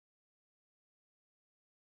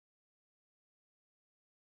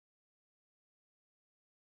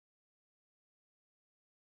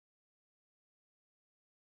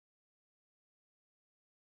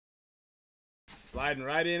Sliding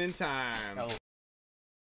right in time. Oh.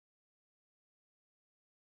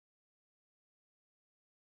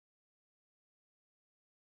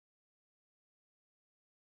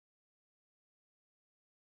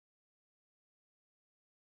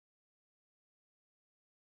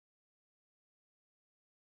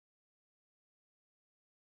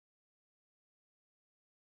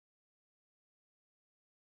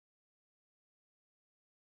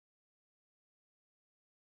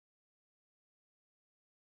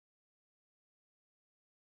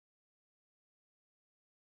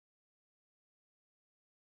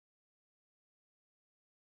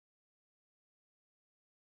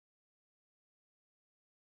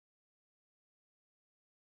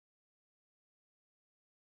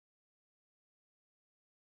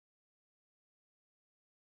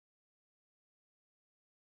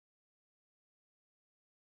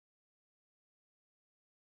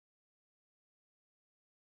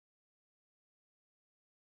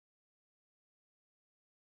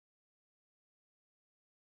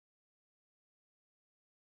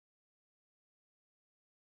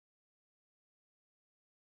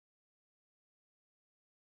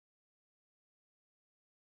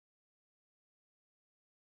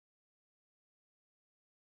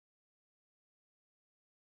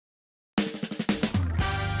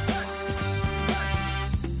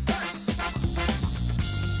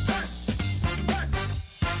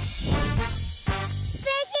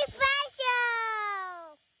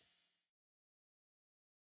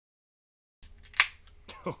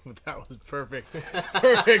 Oh, that was perfect.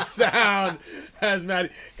 Perfect sound. As Matty.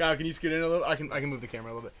 Kyle, can you scoot in a little? I can move the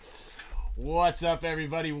camera a little bit. What's up,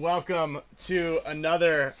 everybody? Welcome to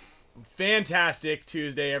another fantastic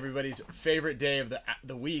Tuesday. Everybody's favorite day of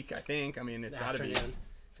the week, I think. I mean, it's got to be.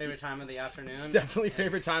 Favorite time of the afternoon. Definitely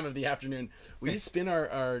favorite time of the afternoon. We spin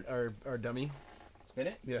our dummy. Spin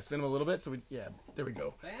it? Yeah, spin them a little bit. So there we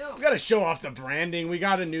go. Damn. We got to show off the branding. We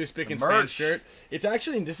got a new Spick and Span merch. shirt. It's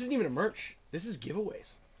actually, this isn't even a merch. This is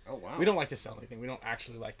giveaways. Oh, wow. We don't like to sell anything. We don't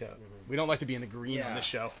actually like to. We don't like to be in the green on this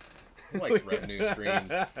show. Who likes revenue streams?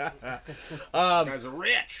 Guys are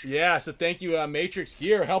rich. Yeah. So thank you, Matrix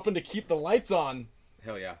Gear, helping to keep the lights on.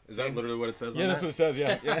 Hell yeah. Is that literally what it says? Yeah, on that's that? what it says.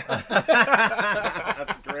 Yeah.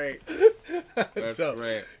 That's great. That's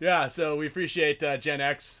great. Yeah. So we appreciate Gen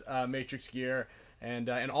X, Matrix Gear, and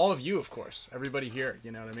all of you, of course, everybody here.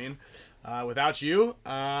 You know what I mean? Without you,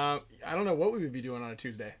 I don't know what we would be doing on a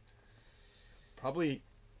Tuesday. Probably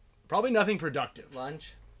nothing productive.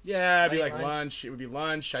 Lunch? Yeah, it'd be Late like lunch. It would be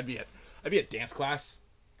lunch. I'd be at dance class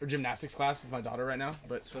or gymnastics class with my daughter right now.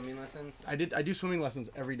 But Swimming lessons? I do swimming lessons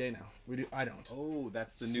every day now. I don't. Oh,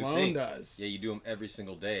 that's the new Sloan thing. does. Yeah, you do them every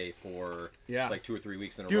single day for Yeah. like 2 or 3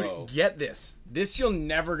 weeks in a Dude, row. get this. This you're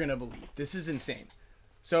never gonna believe. This is insane.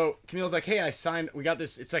 So Camille's like, hey, we got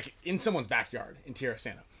this. It's like in someone's backyard in Tierra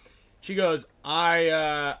Santa. She goes,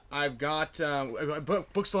 I've got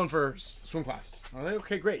book Sloan for swim class. I'm like,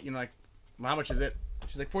 okay, great. You know, like, well, how much is it?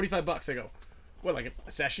 She's like, $45. I go, what, like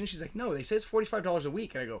a session? She's like, no, they say it's $45 a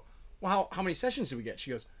week. And I go, well, how many sessions do we get? She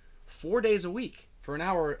goes, 4 days a week for an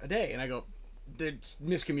hour a day. And I go, there's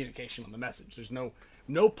miscommunication on the message. There's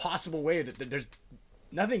no possible way that there's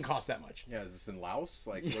nothing costs that much. Yeah, is this in Laos?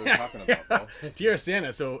 Like, what are we talking about, bro? Tierra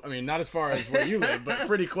Santa, so I mean, not as far as where you live, but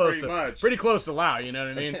pretty close pretty close to Lao. You know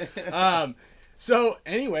what I mean? So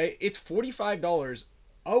anyway, it's $45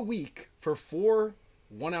 a week for 4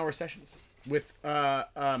 1-hour sessions with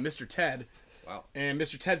Mr. Ted. Wow. And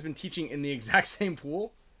Mr. Ted's been teaching in the exact same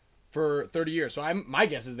pool for 30 years. So my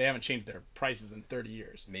guess is they haven't changed their prices in 30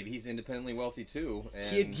 years. Maybe he's independently wealthy too.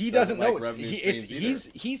 And He doesn't know like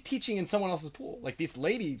he's teaching in someone else's pool. Like, this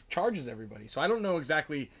lady charges everybody. So I don't know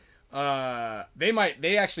exactly.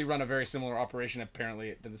 They actually run a very similar operation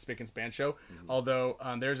apparently than the Spick and Span show. Mm-hmm. Although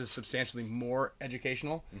theirs is substantially more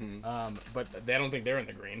educational. Mm-hmm. But I don't think they're in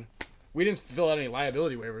the green. We didn't fill out any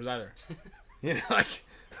liability waivers either. You know, like.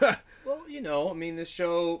 Well, you know, I mean, this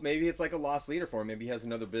show, maybe it's like a lost leader for him. Maybe he has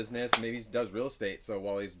another business. Maybe he does real estate. So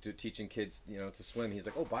while he's teaching kids, you know, to swim, he's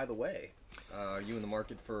like, oh, by the way, are you in the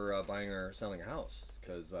market for buying or selling a house?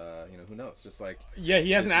 Because, you know, who knows? Just like... Yeah, he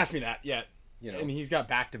hasn't asked me that yet. You know. And he's got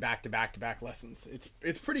back-to-back lessons.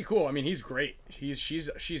 It's pretty cool. I mean, he's great. She's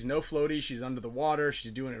no floaty. She's under the water.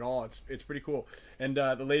 She's doing it all. It's pretty cool. And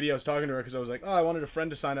the lady, I was talking to her because I was like, oh, I wanted a friend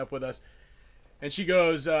to sign up with us. And she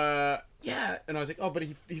goes, yeah. And I was like, oh, but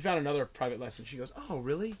he found another private lesson. She goes, oh,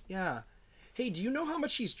 really? Yeah. Hey, do you know how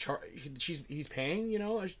much he's paying? You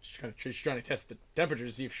know, she's trying to test the temperature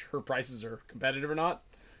to see if her prices are competitive or not.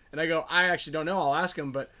 And I go, I actually don't know. I'll ask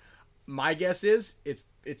him, but my guess is it's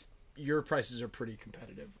your prices are pretty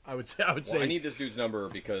competitive. I would say. I would Well, say. I need this dude's number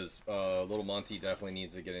because little Monty definitely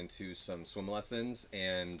needs to get into some swim lessons,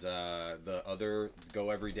 and the other go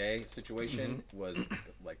every day situation was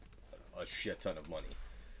like a shit ton of money.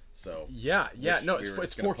 So Yeah. No, we it's were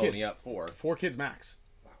just four gonna kids. pony up for. 4 kids max.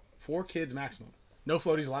 Wow. 4 kids maximum. No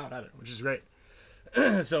floaties allowed either, which is great.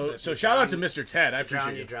 so shout out to Mr. Ted. I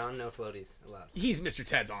appreciate You you. drown, no floaties allowed. He's Mr.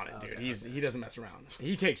 Ted's on it, dude. Okay, He doesn't mess around.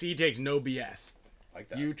 He takes no BS. Like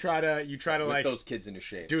that. You try to Whip like, those kids into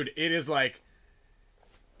shape. dude. It is like,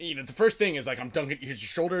 the first thing is like, I'm dunking. Here's your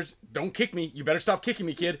shoulders. Don't kick me. You better stop kicking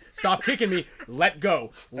me, kid. Stop kicking me. Let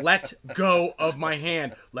go. Let go of my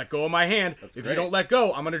hand. Let go of my hand. If you great. don't let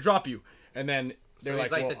go, I'm gonna drop you. And then they're So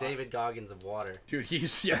he's like well, the David Goggins of water. dude,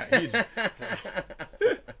 he's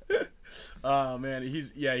oh man,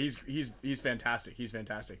 he's fantastic. He's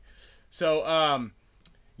fantastic. So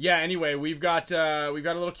anyway, we've got a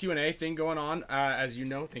little Q&A thing going on, as you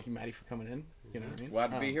know. Thank you, Matty, for coming in. You know what I mean?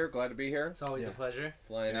 Glad to be here. Glad to be here. It's always a pleasure.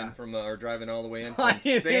 Flying in from or driving all the way in Flying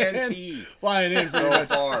from Santee. Flying in So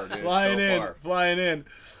far, dude. Flying in.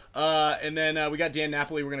 And then we got Dan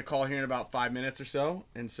Napoli. We're going to call here in about 5 minutes or so.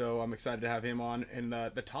 And so I'm excited to have him on. And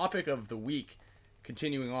the topic of the week,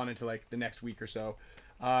 continuing on into like the next week or so,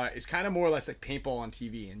 is kind of more or less like paintball on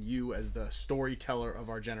TV. And you as the storyteller of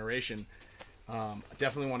our generation,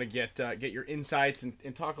 definitely want to get your insights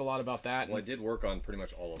and talk a lot about that. Well, I did work on pretty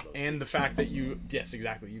much all of those. And the fact that yes,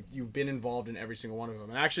 exactly. You've been involved in every single one of them.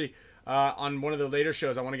 And actually, on one of the later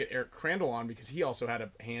shows, I want to get Eric Crandall on because he also had a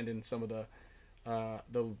hand in some of the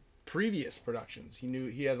previous productions.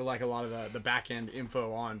 He has like a lot of the back end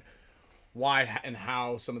info on why and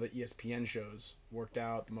how some of the ESPN shows worked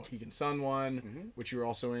out. The Mohegan Sun one, which you were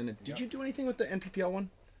also in. Did you do anything with the NPPL one?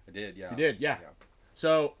 I did, yeah. You did, yeah.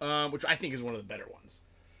 So, which I think is one of the better ones.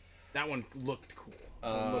 That one looked cool.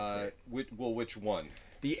 Which one?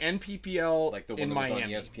 The NPPL Like the one in that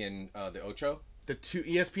Miami. was on ESPN, the Ocho? The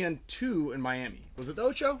ESPN 2 in Miami. Was it the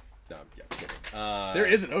Ocho? No, yeah, kidding. There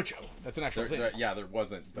is an Ocho. That's an actual thing. There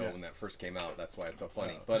wasn't though when that first came out. That's why it's so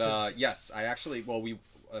funny. But yes, I actually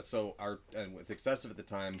and with Excessive at the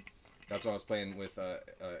time, that's when I was playing with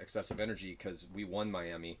Excessive Energy because we won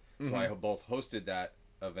Miami. So I both hosted that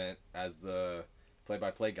event as the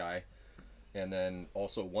play-by-play guy, and then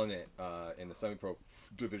also won it in the semi-pro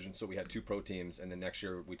division. So we had 2 pro teams, and then next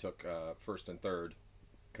year we took first and third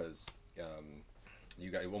because. You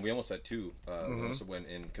guys, well, we almost had 2. We also went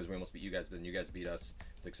in because we almost beat you guys, but then you guys beat us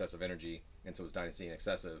with Excessive Energy, and so it was Dynasty and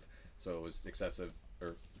Excessive. So it was Excessive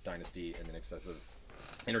or Dynasty and then Excessive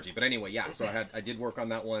Energy. But anyway, yeah. So I did work on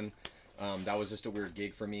that one. That was just a weird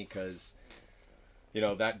gig for me because,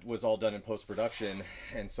 that was all done in post production,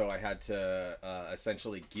 and so I had to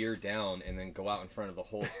essentially gear down and then go out in front of the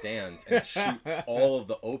whole stands and shoot all of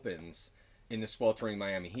the opens in the sweltering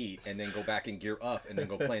Miami heat, and then go back and gear up, and then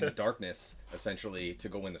go play in the darkness, essentially, to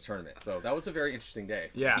go win the tournament. So that was a very interesting day.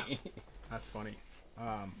 Yeah, that's funny,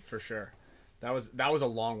 for sure. That was a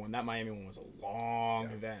long one. That Miami one was a long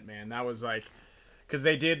event, man. That was like, because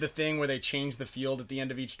they did the thing where they changed the field at the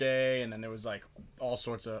end of each day, and then there was like all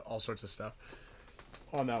sorts of stuff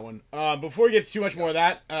on that one. Before we get too much more of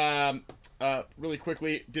that, really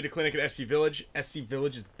quickly, did a clinic at SC Village. SC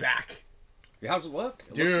Village is back. How's it look?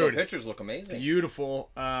 Dude, the pictures look amazing.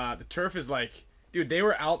 Beautiful. The turf is like, dude, they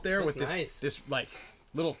were out there with this like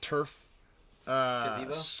little turf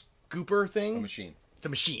scooper thing. A machine. It's a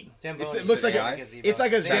machine. It looks like it's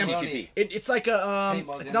like a Zamboni. It's like a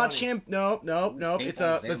it's not Zamboni. no. Paintball It's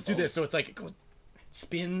a let's do Zamboni. this. So it's like it goes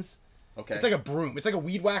spins. Okay. It's like a broom. It's like a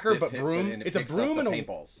weed whacker, but broom. It's a broom and a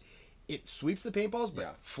paintballs. It sweeps the paintballs,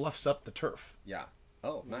 but fluffs up the turf. Yeah.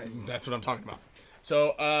 Oh, nice. That's what I'm talking about.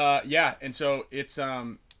 So and so it's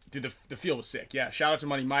dude, the field was sick. Yeah, shout out to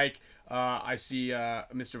Money Mike. I see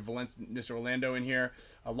Mr. Orlando in here.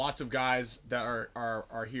 Lots of guys that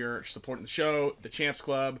are here supporting the show, the Champs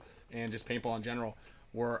Club, and just paintball in general.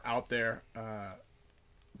 Were out there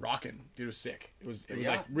rocking. Dude, it was sick. It was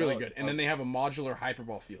like really good. And then they have a modular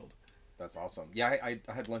hyperball field. That's awesome. Yeah, I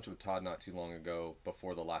had lunch with Todd not too long ago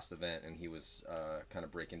before the last event, and he was kind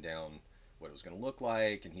of breaking down what it was going to look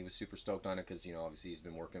like, and he was super stoked on it because obviously he's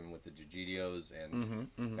been working with the Jigidios and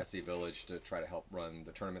SC Village to try to help run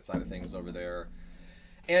the tournament side of things over there.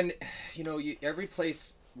 And every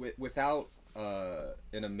place without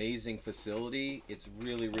an amazing facility, it's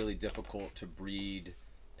really, really difficult to breed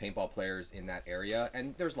paintball players in that area.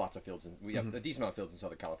 And there's lots of fields, we have a decent amount of fields in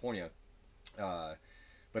Southern California,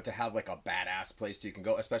 but to have like a badass place you can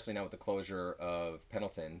go, especially now with the closure of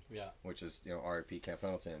Pendleton, which is RIP Camp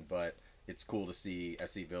Pendleton, but it's cool to see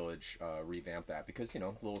SC Village revamp that because a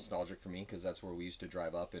little nostalgic for me because that's where we used to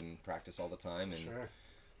drive up and practice all the time, and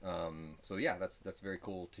So yeah, that's very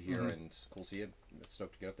cool to hear and cool to see it.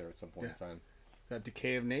 Stoked to get up there at some point in time. That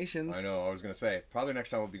Decay of Nations. I know. I was gonna say probably next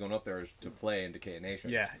time we'll be going up there is to play in Decay of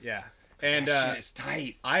Nations. Yeah. And that shit is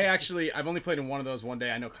tight. I've only played in one of those one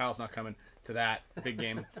day. I know Kyle's not coming to that big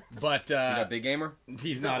game, but you got big gamer?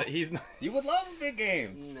 He's not. You would love big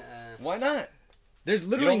games. Nah. Why not? There's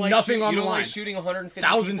literally nothing on the line. You don't like shooting 150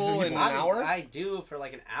 Thousands of people in people. an hour? I do for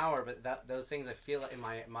like an hour, but those things I feel like in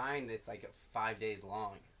my mind it's like 5 days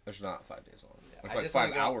long. It's not 5 days long. Yeah, It's I like just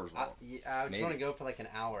 5 hours long. I just want to go for like an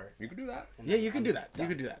hour. You could do that. Yeah, you can do that. You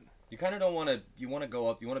could do that. You kind of don't want to. You want to go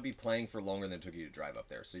up. You want to be playing for longer than it took you to drive up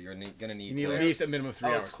there. So you're gonna need. You need at least a minimum of 3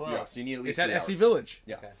 hours. It's close. Yeah, so you need at least. It's at 3 SC hours. Village.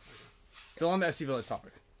 Yeah. Okay. Still on the SC Village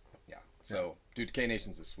topic. Yeah. So, dude, Decay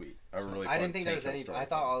Nations is sweet. I didn't think there was any. I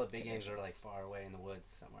thought all the big games were like far away in the woods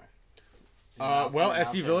somewhere. Well,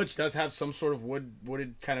 SC Village does have some sort of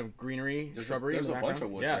wooded kind of greenery, shrubbery. There's in the a bunch background.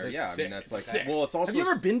 of woods there. Yeah, I mean that's like. sick. Well, it's also. Have you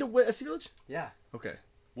ever been to SC Village? Yeah. Okay.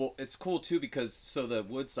 Well, it's cool too because the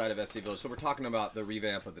wood side of SC Village. So we're talking about the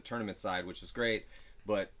revamp of the tournament side, which is great,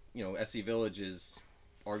 but SC Village is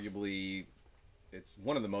arguably it's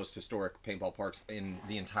one of the most historic paintball parks in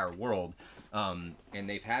the entire world, and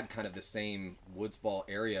they've had kind of the same woods ball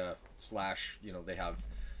area / they have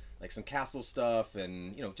like some castle stuff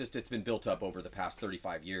and just it's been built up over the past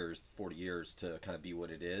 35 years 40 years to kind of be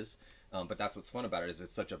what it is, but that's what's fun about it is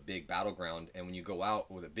it's such a big battleground, and when you go out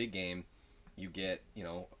with a big game you get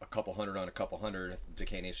a couple hundred on a couple hundred.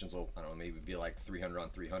 Decay Nations will, I don't know, maybe be like 300 on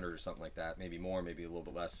 300 or something like that, maybe more, maybe a little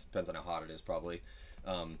bit less, depends on how hot it is probably.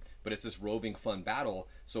 But it's this roving fun battle,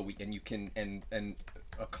 so you can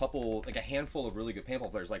a couple, like a handful of really good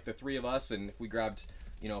paintball players, like the 3 of us, and if we grabbed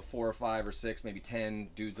 4 or 5 or 6, maybe 10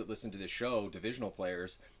 dudes that listen to this show, divisional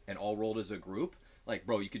players, and all rolled as a group, like,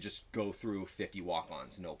 bro, you could just go through 50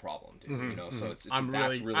 walk-ons, no problem, dude. So it's I'm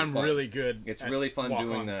fun. really good. It's really fun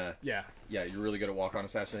doing the. Yeah. Yeah, you're really good at walk-on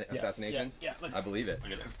assassinations. Yeah. Look, I believe it.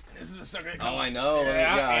 look at this. This is the sucker. Oh, I know.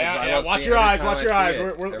 Yeah. I love Watch seeing your it every eyes. time Watch I your see eyes.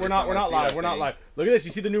 it. We're Every not time I see live. that We're not thing. live. Look at this.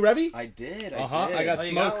 You see the new Revy? I did. I got Oh,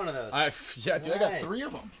 you smoke. got one of those. Yeah, dude. I got Nice. 3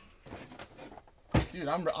 of them. Dude,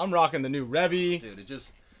 I'm rocking the new Revy. Dude, it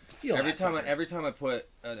just Feel every that time sucker. every time I put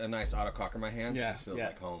a nice autococker in my hands, it just feels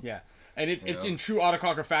like home. Yeah. And it's in true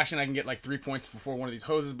autococker fashion. I can get like 3 points before one of these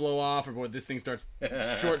hoses blow off or before this thing starts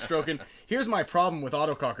short stroking. Here's my problem with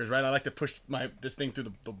autocockers, right? I like to push this thing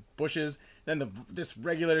through the bushes. Then this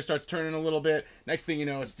regulator starts turning a little bit. Next thing you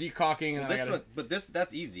know, it's decocking. And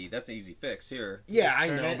That's easy. That's an easy fix here. Yeah, I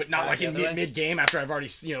turn know, it but not back like the in other way? mid game after I've already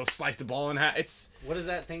sliced the ball in half. What does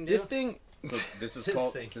that thing do? This thing. So this is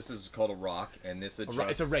This called a rock, and this adjusts.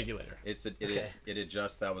 It's a regulator. It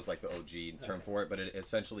adjusts. That was like the OG term for it, but it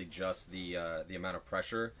essentially adjusts the amount of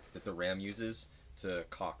pressure that the ram uses to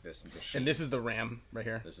cock this machine. And this is the ram right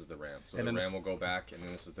here. This is the ram. So And the then ram will go back, and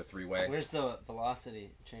then this is the 3-way. Where's the velocity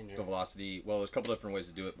changer? The velocity. Well, there's a couple different ways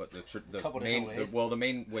to do it, but the Couple main different ways? the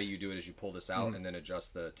main way you do it is you pull this out and then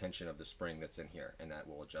adjust the tension of the spring that's in here, and that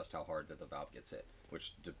will adjust how hard that the valve gets hit,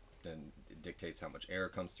 which then dictates how much air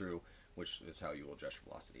comes through, which is how you will adjust your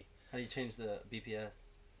velocity. How do you change the BPS?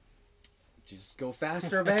 Just go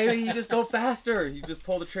faster, baby. You just go faster. You just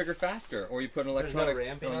pull the trigger faster, or you put an There's no electronic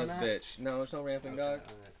ramping on on this that? bitch. No, there's no ramping, dog.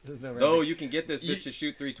 There's no Though ramping. you can get this bitch to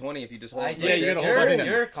shoot 320 if you just hold. it Yeah, right you there. gotta hold that thing.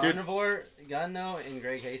 Your carnivore gun though in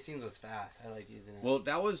Greg Hastings was fast. I liked using it. Well,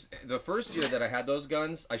 that was the first year that I had those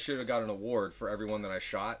guns. I should have got an award for every one that I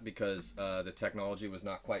shot because the technology was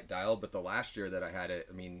not quite dialed. But the last year that I had it,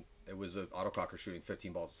 I mean, it was an autococker shooting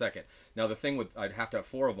 15 balls a second. Now the thing with I'd have to have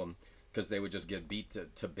 4 of them because they would just get beat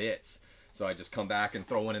to bits. So I just come back and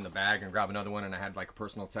throw one in the bag and grab another one, and I had like a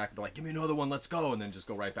personal tech. They're like, "Give me another one, let's go," and then just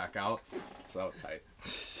go right back out. So that was tight.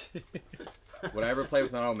 Would I ever play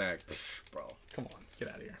with an auto mag? Bro, Come on, get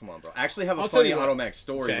out of here. come on, bro. I actually have a I'll tell funny you what. auto mag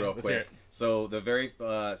story, Okay, real let's hear quick. it. So the very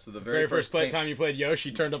Very first time you played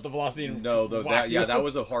Yoshi, turned up the velocity and No, whacked you. that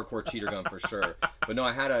was a hardcore cheater gun for sure. But no,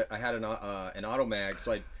 I had an auto mag.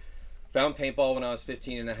 So I found paintball when I was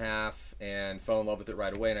 15 and a half and fell in love with it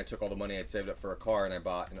right away. And I took all the money I'd saved up for a car and I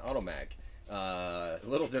bought an auto mag.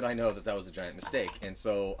 Little did I know that was a giant mistake. And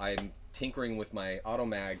so I'm tinkering with my auto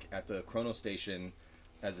mag at the chrono station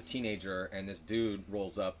as a teenager, and this dude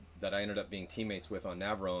rolls up that I ended up being teammates with on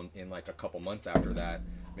Navarone in like a couple months after that,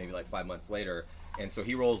 maybe like 5 months later. And so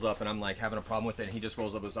he rolls up and I'm like having a problem with it, and he just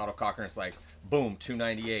rolls up with his autococker and it's like boom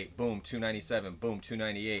 298, boom 297, boom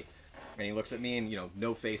 298. And he looks at me and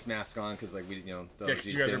no face mask on because like we 'cause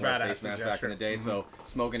you guys are wear badasses, face masks yeah, back sure. in the day. So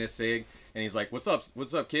smoking his cig, and he's like, what's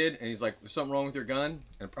up kid? And he's like, there's something wrong with your gun?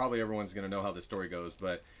 And probably everyone's gonna know how this story goes,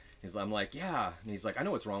 but I'm like, yeah. And he's like, I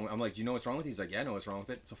know what's wrong. I'm like, do you know what's wrong with it? He's like, yeah, I know what's wrong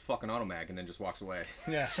with it. It's a fucking automag, and then just walks away.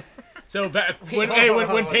 Yeah. So when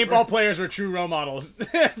paintball players were true role models, 14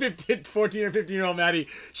 or 15-year-old Matty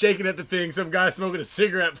shaking at the thing, some guy smoking a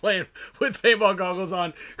cigarette playing with paintball goggles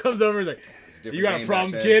on comes over and is like, you got a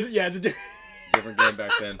problem, kid? Yeah, it's a different game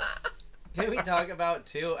back then. Can we talk about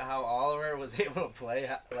too how Oliver was able to play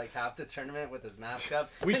like half the tournament with his mask up?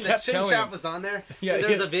 We and kept the chin strap was on there. Yeah,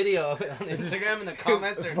 there's a video of it on Instagram, and the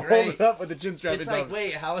comments are great. Up with the chin strap. It's like,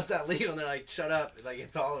 wait, how is that legal? And they're like, shut up! Like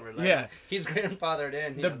it's Oliver. Like, yeah, he's grandfathered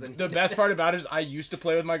in. The best part about it is I used to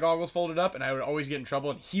play with my goggles folded up, and I would always get in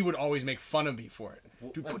trouble, and he would always make fun of me for it.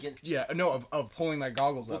 Of pulling my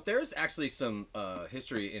goggles up. Well, there's actually some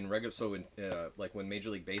history in regular. So in like when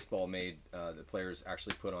Major League Baseball made the players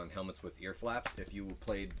actually put on helmets with ear flaps. If you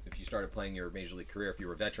started playing your Major League career, if you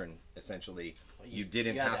were a veteran, essentially, you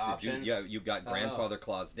didn't have to do. Yeah, you got grandfather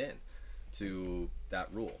claused in to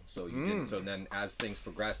that rule. So you didn't. So then as things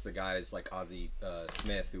progressed, the guys like Ozzie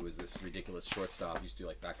Smith, who was this ridiculous shortstop, used to do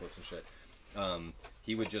like backflips and shit.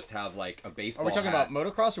 He would just have like a baseball. Are we talking about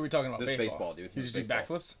motocross or are we talking about this baseball? Dude. You just do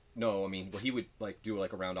backflips? No, I mean, well, he would like do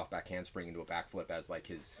like a round off back handspring into a backflip as like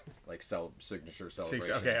his like signature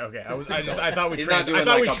celebration. Okay. I thought we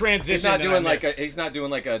transitioned. He's not doing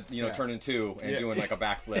like a turn in two and doing like a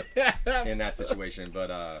backflip in that situation. But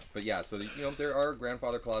yeah, so there are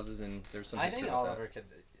grandfather clauses and there's some. I think Oliver could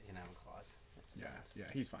have a clause. Yeah,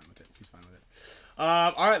 he's fine with it.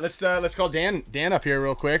 All right, let's call Dan up here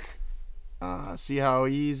real quick. See how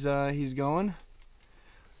he's going.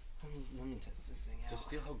 Let me test this thing out. Just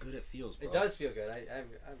feel how good it feels, bro. It does feel good.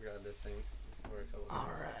 I've got this thing for a couple of All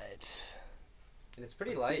times. right. And it's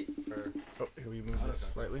pretty light for... Oh, can we move this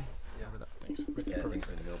slightly? Yeah. Thanks. Yeah, I think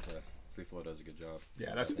in the middle to free flow does a good job.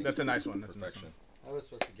 Yeah, that's a nice one. That's perfection. I was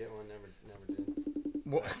supposed to get one, never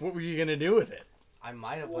did. What were you gonna do with it? I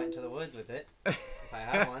might have went to the woods with it if I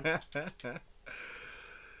had one.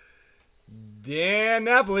 Dan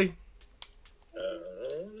Napoli.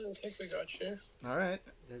 I think we got you. All right.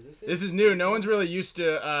 This is new. No one's really used to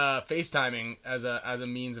FaceTiming as a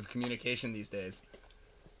means of communication these days.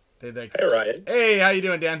 Hey Ryan. Hey, how you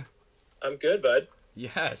doing, Dan? I'm good, bud.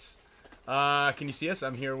 Yes. Can you see us?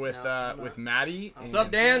 I'm here with Matty. What's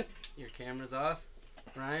up, Dan? Your camera's off,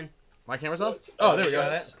 Ryan. My camera's off? Oh, there we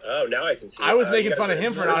go. Oh, now I can see. I was making fun of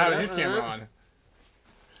him for not having his camera on.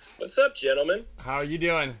 What's up, gentlemen? How are you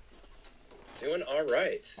doing? Doing all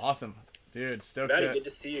right. Awesome. Dude, stoked. Matty, good to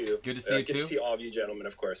see you. Good to see you, too. Good to see all of you gentlemen,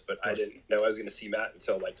 of course, but I didn't know I was going to see Matt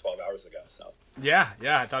until like 12 hours ago, so. Yeah,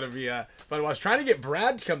 I thought it'd be, but I was trying to get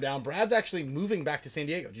Brad to come down. Brad's actually moving back to San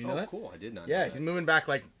Diego. Did you know that? Cool. I did not know Yeah, that. he's moving back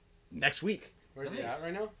like next week. Where's he at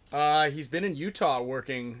right now? He's been in Utah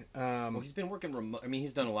working. Well, he's been working remote. I mean,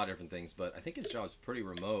 he's done a lot of different things, but I think his job's pretty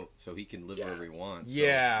remote, so he can live wherever he wants. So,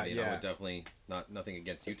 yeah, I would definitely nothing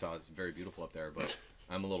against Utah. It's very beautiful up there, but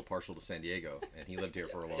I'm a little partial to San Diego, and he lived here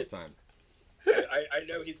for a long time. I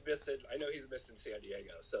know he's missing. I know he's missing San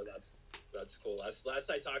Diego, so that's cool. Last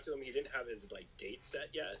I talked to him, he didn't have his like date set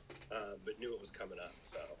yet, but knew it was coming up.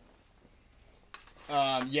 So.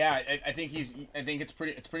 I think it's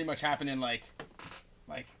pretty much happening like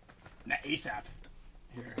ASAP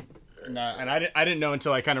here. And I didn't know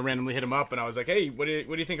until I kind of randomly hit him up, and I was like, hey, what do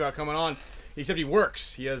you think about coming on? He said he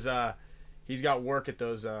works. He's got work at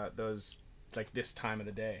those like this time of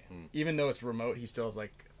the day. Even though it's remote, he still is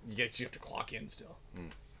like you have to clock in still.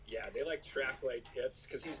 Yeah, they like track like hits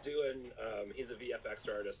because he's doing he's a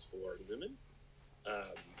VFX artist for Lumen,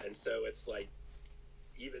 and so it's like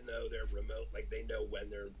even though they're remote, like they know when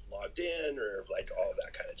they're logged in or like all of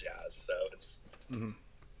that kind of jazz. So it's.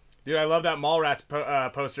 Dude, I love that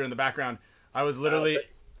Mallrats poster in the background. I was literally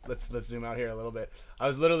let's zoom out here a little bit. I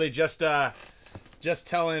was literally just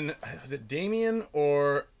telling, was it Damien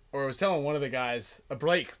or I was telling one of the guys,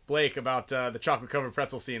 Blake about the chocolate covered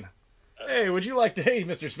pretzel scene. Hey, would you like to? Hey,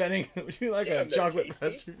 Mr. Spenning, would you like a chocolate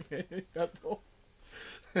pretzel?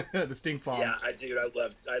 The stink bomb. Yeah, I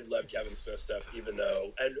love Kevin Smith stuff. Even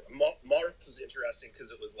though Mallrats was interesting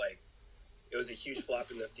because it was a huge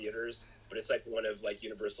flop in the theaters, but it's like one of like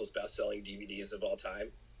Universal's best selling DVDs of all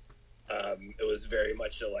time. It was very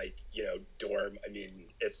much a dorm. I mean,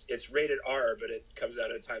 it's rated R, but it comes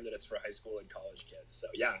out at a time that it's for high school and college kids. So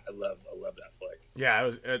yeah, I love that flick. Yeah,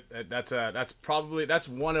 that's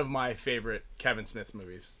one of my favorite Kevin Smith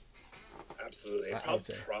movies. Absolutely,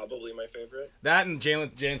 probably my favorite. That and Jay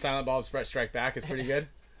and Silent Bob's Strike Back is pretty good.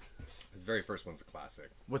 His very first one's a classic.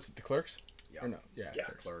 What's it, The Clerks? Yeah. Or no? Yeah.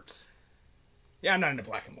 Clerks. Yeah, I'm not into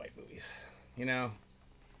black and white movies. You know.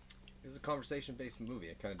 It was a conversation-based movie.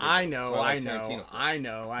 It kind of. I know.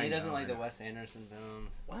 He doesn't like the Wes Anderson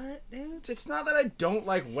films. What, dude? It's not that I don't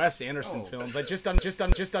like Wes Anderson films.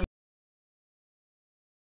 I'm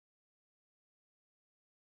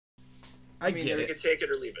I mean, get You it. can take it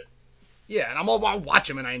or leave it. Yeah, and I'll watch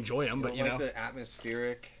them and I enjoy them, but you know. the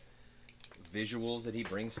atmospheric visuals that he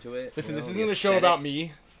brings to it. Listen, you this know, isn't the a show aesthetic. about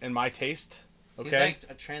me and my taste. Okay. He's like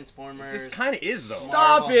a Transformers. This kind of is though.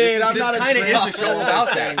 Stop Marvel. it! I'm This not kind of is a Transformer show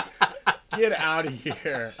about that. Get out of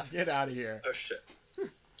here! Get out of here! Oh shit.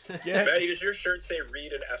 Get... Maddie, does your shirt say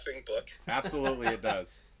 "Read an effing book"? Absolutely, it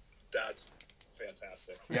does. That's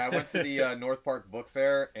fantastic. Yeah, I went to the North Park Book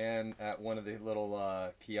Fair, and at one of the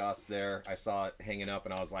little kiosks there, I saw it hanging up,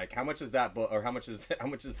 and I was like, "How much is that book? Or how much is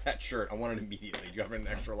that shirt? I want it immediately. Do you have an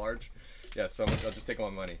extra large?" Yes, so I'll just take all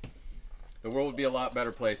my money. The world would be a lot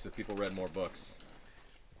better place if people read more books.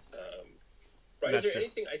 Right? Is That's there true.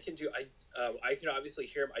 anything I can do? I can obviously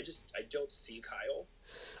hear him. I don't see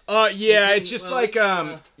Kyle. Yeah, it's just well, like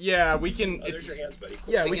like, yeah, we can. Oh, there's It's, your hands, buddy.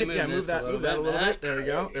 Cool. yeah, We we can can move move this a that little a little bit. bit. There we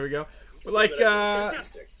go. There we go. But like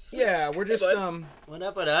Fantastic. Sweet. yeah, we're just Hey, bud. What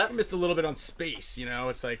up? What up? missed a little bit on space. You know,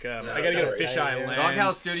 it's like I gotta no get a worries. fisheye lens.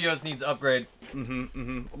 Doghouse Studios needs upgrade.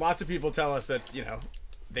 Lots of people tell us that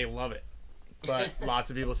they love it, but lots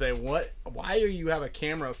of people say, "What? Why do you have a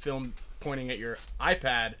camera film pointing at your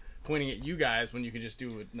iPad, pointing at you guys when you could just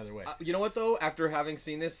do it another way?" You know what though? After having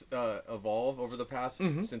seen this evolve over the past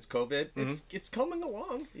since COVID, it's coming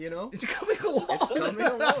along. You know, It's coming along. it's coming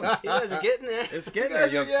along. You guys are getting there. It's getting You there.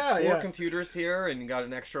 guys You are- have yeah, four yeah. computers here, and you got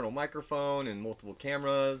an external microphone and multiple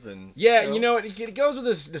cameras, and Yeah, it goes with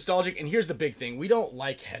this nostalgic. And here's the big thing: we don't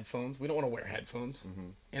like headphones. We don't want to wear headphones.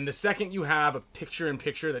 And the second you have a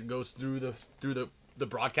picture-in-picture that goes through the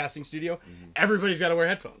broadcasting studio, everybody's got to wear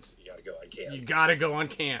headphones. You gotta go on cans. You got to go on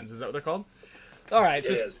cans. Is that what they're called? All right, It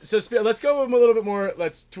is. so let's go a little bit more.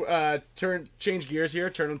 Let's change gears here.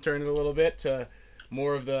 Turn it a little bit to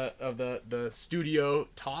more of the studio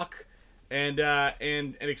talk, and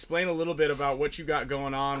explain a little bit about what you got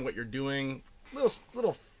going on, what you're doing.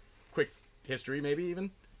 Little quick history, maybe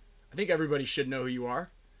even. I think everybody should know who you are.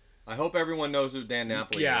 I hope everyone knows who Dan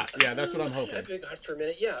Napoli Yeah, is. yeah, that's what I'm hoping. I've been gone for a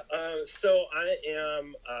minute. Yeah. So I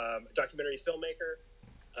am a documentary filmmaker,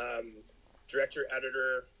 director,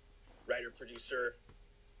 editor, writer, producer,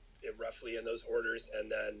 roughly in those orders,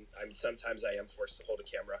 and then sometimes I am forced to hold a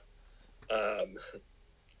camera.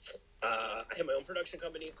 I have my own production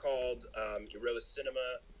company called Eroa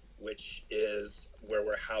Cinema, which is where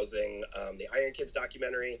we're housing the Iron Kids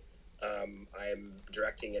documentary. I'm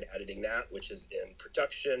directing and editing that, which is in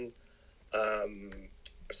production.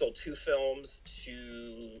 I've sold 2 films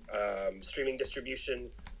to streaming distribution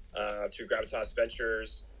through Gravitas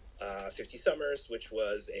Ventures. 50 Summers, which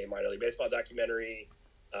was a minor league baseball documentary.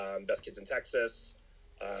 Best Kids in Texas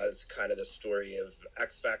is kind of the story of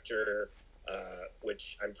X Factor,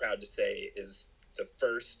 which I'm proud to say is the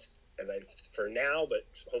first, and for now, but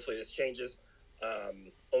hopefully this changes,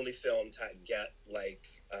 only film to get like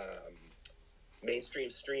mainstream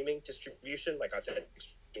streaming distribution, like authentic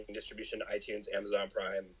streaming distribution, iTunes, Amazon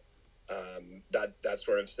Prime, that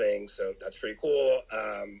sort of thing. So that's pretty cool.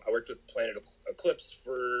 I worked with Planet Eclipse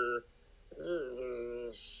for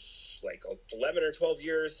like 11 or 12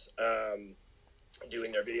 years,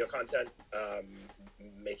 doing their video content,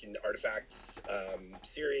 making the Artifacts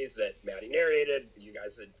series that Matty narrated. You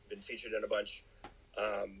guys had been featured in a bunch.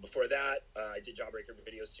 Before that, I did Jawbreaker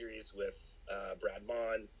video series with Brad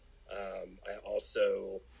Mon. I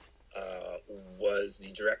also was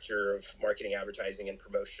the director of marketing, advertising, and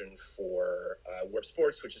promotion for Warp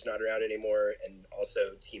Sports, which is not around anymore, and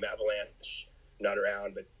also Team Avalanche, not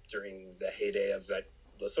around, but during the heyday of that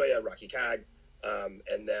LaSoya, Rocky Cag,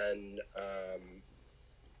 and then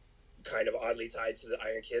kind of oddly tied to the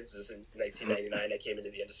Iron Kids. This is in 1999. I came into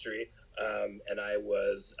the industry, and I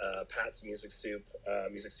was Pat's music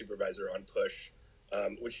supervisor on Push,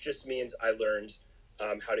 which just means I learned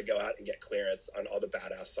how to go out and get clearance on all the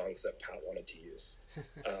badass songs that Pat wanted to use.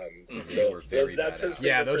 So that's his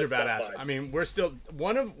Yeah, those are first badass. stop I mean, we're still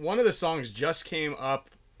one of the songs just came up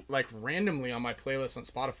like randomly on my playlist on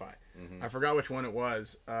Spotify. I forgot which one it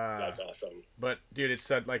was. That's awesome. But dude, it's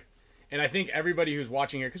said like, and I think everybody who's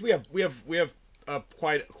watching here, because we have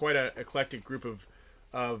quite a eclectic group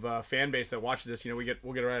of fan base that watches this. You know,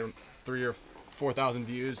 we'll get around 3,000 or 4,000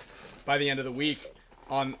 views by the end of the week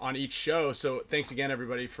on each show. So thanks again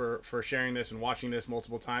everybody for sharing this and watching this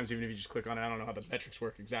multiple times, even if you just click on it. I don't know how the metrics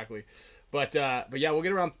work exactly, but yeah, we'll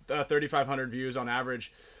get around 3,500 views on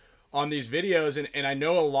average on these videos, and I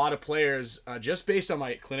know a lot of players just based on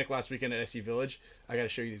my clinic last weekend at SC Village. I got to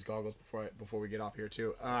show you these goggles before we get off here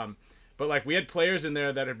too. But like we had players in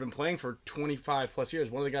there that had been playing for 25 plus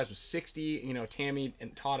years. One of the guys was 60. You know, Tammy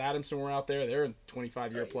and Todd Adamson were out there. They're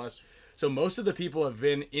 25 year plus. So most of the people have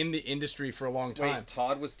been in the industry for a long time. Wait,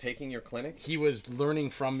 Todd was taking your clinic? He was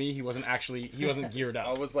learning from me. He wasn't geared up.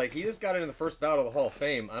 I was like, he just got into the first bout of the Hall of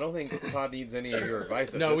Fame. I don't think Todd needs any of your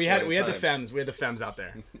advice. No, we had the Fems. We had the Fems out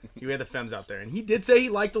there. We had the Fems out there, and he did say he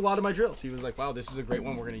liked a lot of my drills. He was like, "Wow, this is a great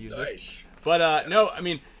one. We're gonna use this." But no, I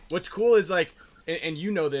mean, what's cool is like, and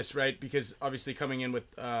you know this, right? Because obviously coming in with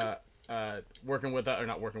working with or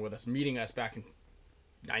not working with us, meeting us back in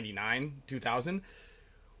 '99, 2000.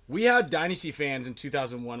 We had Dynasty fans in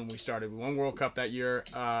 2001 when we started. We won World Cup that year,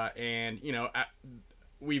 and you know,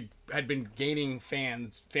 we had been gaining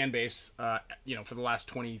fan base, you know, for the last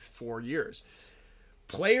 24 years.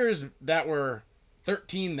 Players that were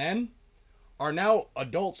 13 then are now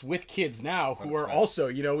adults with kids now who 100%. Are also,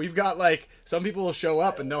 you know, we've got like some people will show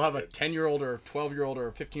up and they'll have a 10-year-old or 12-year-old or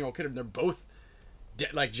a 15-year-old kid, and they're both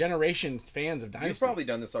like generations fans of Dynasty. You've probably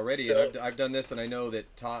done this already, and I've done this, and I know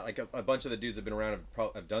that Todd, like a bunch of the dudes have been around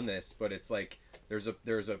have done this, but it's like there's a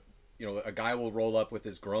you know, a guy will roll up with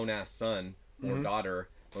his grown ass son or daughter,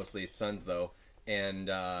 mostly it's sons though, and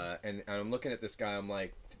I'm looking at this guy, I'm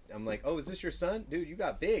like, oh, is this your son, dude? You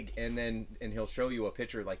got big, and he'll show you a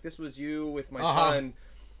picture like, this was you with my son,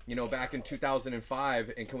 you know, back in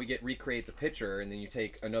 2005, and can we recreate the picture? And then you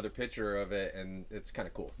take another picture of it, and it's kind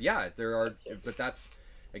of cool. Yeah, there are, but that's,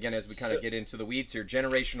 again, as we kind of get into the weeds here,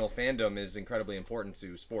 generational fandom is incredibly important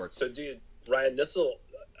to sports. So, dude, Ryan, this blew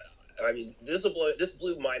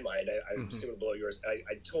my mind. I'm assuming it'll blow yours.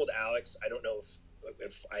 I told Alex, I don't know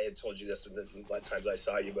if I had told you this in the times I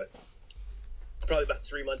saw you, but probably about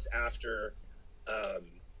 3 months after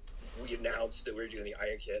we announced that we were doing the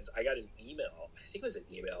Iron Kids, I got an email. I think it was an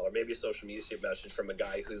email or maybe a social media message from a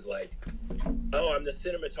guy who's like, "Oh, I'm the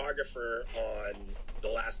cinematographer on The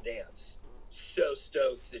Last Dance. So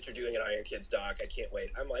stoked that you're doing an Iron Kids doc. I can't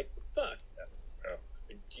wait." I'm like, "Fuck." Oh.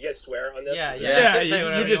 Do you guys swear on this? Yeah.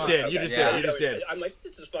 You just did. You just did. I'm like,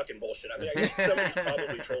 this is fucking bullshit. I mean, somebody's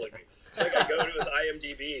probably trolling me. So like, I go to his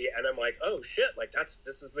IMDb and I'm like, oh shit, like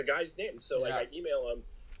this is the guy's name. So like, I email him,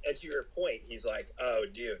 and to your point, he's like, "Oh,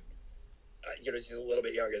 dude, you know, he's a little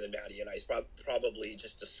bit younger than Matty and I. He's probably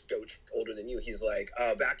just a scotch older than you." He's like,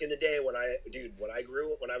 "Back in the day when I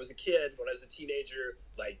was a kid, when I was a teenager,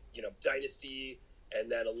 like, you know, Dynasty,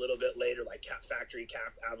 and then a little bit later, like Cap Factory,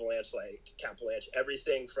 Cap Avalanche, like Capalanche,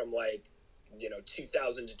 everything from like, you know,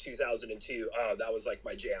 2000 to 2002. Oh, that was like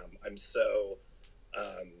my jam. I'm so,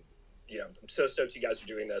 you know, I'm so stoked you guys are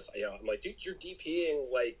doing this. You know, I'm like, dude, you're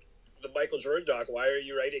DPing like the Michael Jordan doc. Why are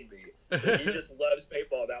you writing me?" He just loves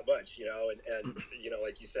paintball that much, you know, and you know,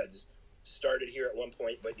 like you said, just started here at one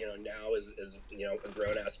point, but you know, now is you know, a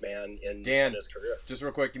grown ass man in his career. Just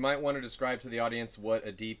real quick, you might want to describe to the audience what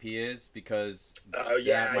a DP is, because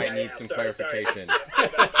that might need some clarification.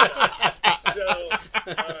 So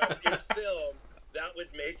in film, that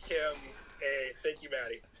would make him a, thank you,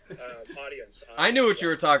 Matty, audience. I knew what you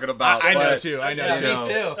were talking about. I know too. I know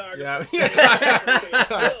too. Yeah.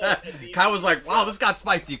 Kyle was like, "Wow, this got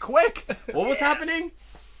spicy quick. What was happening?"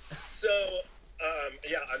 So,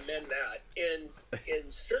 I meant that in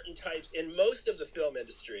certain types, in most of the film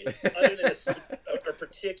industry, other than a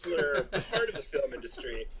particular part of the film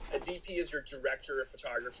industry, a DP is your director of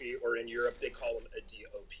photography, or in Europe they call him a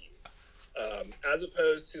DOP. As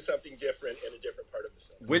opposed to something different in a different part of the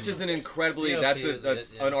film. Which is an incredibly, that's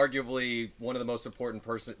unarguably one of the most important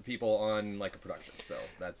people on like a production. So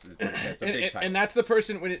that's a big type. And that's the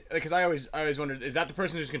person, because I always wondered, is that the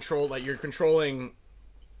person who's like you're controlling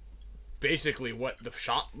basically what the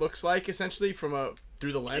shot looks like essentially from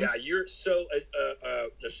through the lens? Yeah, you're so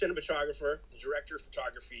the cinematographer, the director of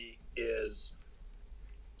photography is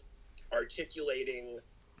articulating.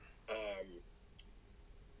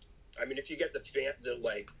 I mean, if you get the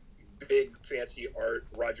like big fancy art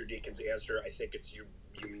Roger Deakins answer, I think it's you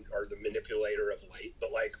are the manipulator of light.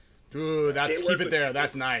 But like, ooh, keep it there.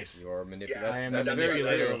 That's nice. You're manipulator. I am the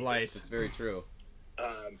manipulator of light. It's very true.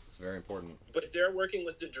 It's very important. But they're working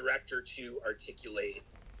with the director to articulate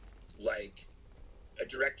like a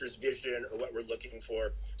director's vision or what we're looking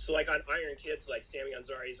for. So like on Iron Kids, like Sammy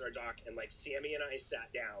Anzari is our doc, and like Sammy and I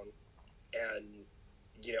sat down and,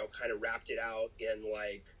 you know, kind of wrapped it out in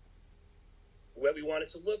like what we want it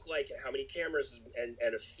to look like and how many cameras and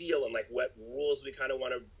a feel and like what rules we kind of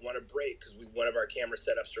want to break, because one of our camera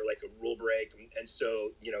setups are like a rule break, and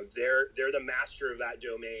so, you know, they're the master of that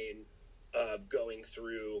domain of going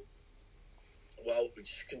through, well, we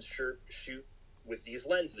can shoot with these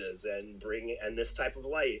lenses and this type of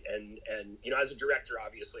light, and you know, as a director,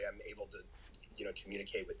 obviously I'm able to, you know,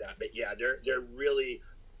 communicate with that. But yeah, they're really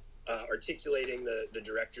articulating the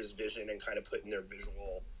director's vision and kind of putting their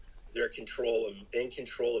in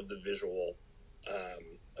control of the visual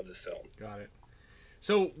of the film. Got it.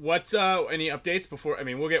 So what's any updates before? I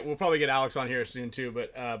mean, we'll probably get Alex on here soon too,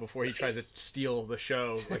 but before he tries to steal the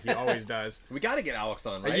show like he always does. We got to get Alex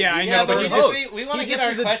on, right? Yeah, I know, but we want to get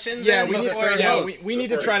our questions. Yeah, we need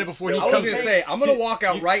to try to before he comes. I was gonna say I'm gonna walk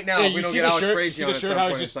out right now if we don't get Alex Frazier on. The shirt, how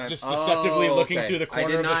he's just deceptively looking through the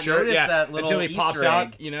corner of the shirt, until he pops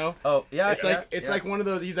out. You know? Oh yeah, it's like one of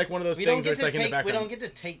those. He's like one of those things where it's like in the background. We don't get to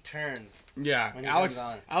take turns. Yeah, Alex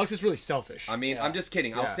is really selfish. I mean, I'm just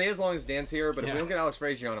kidding. I'll stay as long as Dan's here, but if we don't get Alex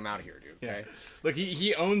Frazier on, I'm out of here, dude. Okay. Look,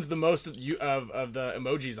 he owns the most of the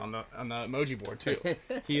emojis on the emoji board too.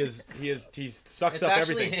 He sucks up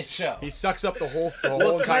everything. His show. He sucks up the whole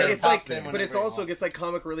entire. It's like, but it's also gets like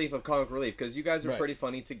comic relief of comic relief because you guys are pretty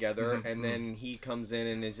funny together, and then he comes in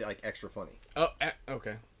and is like extra funny. Oh,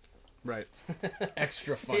 okay. Right.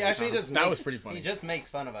 Extra funny. He actually that was pretty funny. He just makes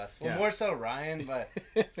fun of us. Well, more so Ryan, but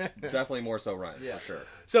definitely more so Ryan for sure.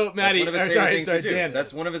 So Matty, sorry, Dan.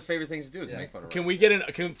 That's one of his favorite things to do is make fun of. Can we get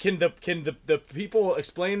can the people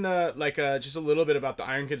explain just a little bit about the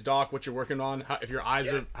Iron Kids doc, what you're working on, if your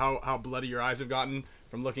eyes are how bloody your eyes have gotten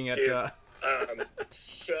from looking at.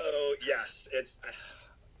 So yes, it's.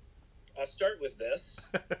 I'll start with this.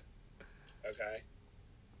 Okay.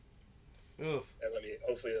 Oof. And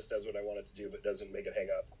hopefully this does what I want it to do, but doesn't make it hang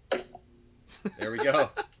up. There we go.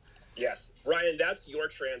 Yes. Ryan, that's your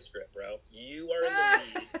transcript, bro. You are in the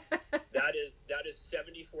lead. That is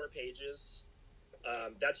 74 pages.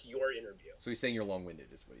 That's your interview. So he's saying you're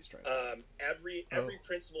long-winded is what he's trying to say. Every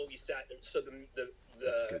principal we sat, so the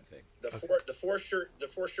four shirt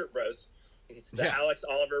bros, Alex,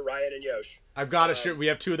 Oliver, Ryan, and Yosh. I've got a shirt. We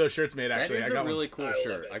have 2 of those shirts made actually. That is a really cool I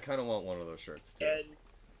shirt. I kind of want one of those shirts too. And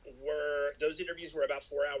those interviews were about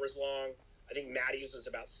 4 hours long. I think Matty's was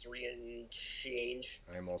about 3 and change.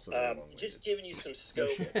 I am also just giving you some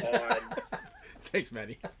scope on. Thanks,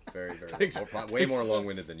 Matty. Very, very. Thanks. Way more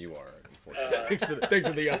long-winded than you are. Thanks for the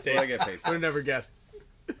update. That's what I get paid for. Would have never guessed.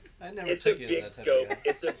 It's a big scope.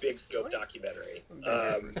 It's a big scope documentary.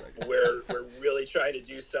 We're really trying to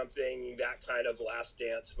do something that kind of Last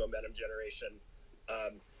Dance momentum generation.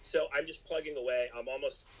 So I'm just plugging away. I'm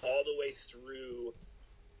almost all the way through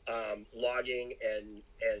logging and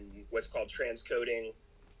what's called transcoding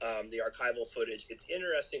the archival footage. It's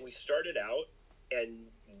interesting. We started out and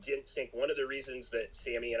didn't think one of the reasons that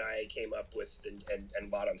Sammy and I came up with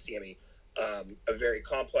and bought on Sammy a very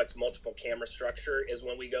complex multiple camera structure is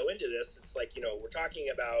when we go into this, it's like, we're talking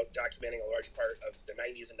about documenting a large part of the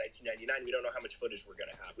 90s and 1999. We don't know how much footage we're going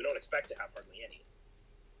to have. We don't expect to have hardly any.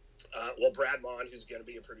 Well, Brad Mon, who's going to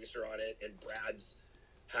be a producer on it, and Brad's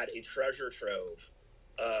had a treasure trove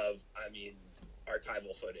of,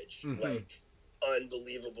 archival footage. Mm-hmm. Like,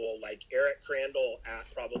 unbelievable. Like, Eric Crandall at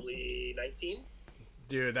probably 19.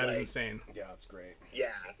 Dude, that is insane. Yeah, it's great.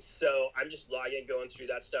 Yeah, so I'm just logging, going through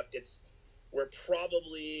that stuff. We're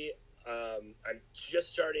probably, I'm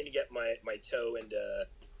just starting to get my toe into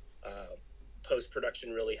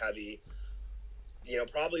post-production really heavy.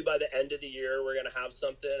 Probably by the end of the year, we're going to have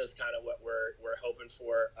something is kind of what we're hoping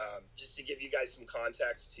for. Just to give you guys some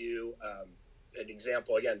context to an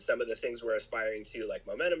example, again, some of the things we're aspiring to, like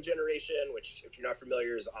Momentum Generation, which, if you're not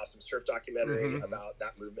familiar, is an awesome surf documentary about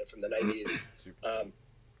that movement from the 90s.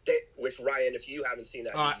 Which, Ryan, if you haven't seen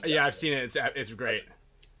that, I've seen it. It's great.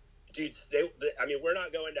 Dude, we're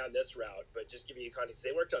not going down this route, but just giving you context,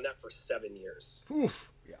 they worked on that for 7 years.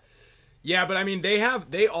 Oof. Yeah. Yeah, but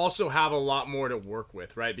they also have a lot more to work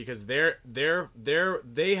with, right? Because they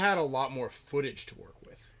had a lot more footage to work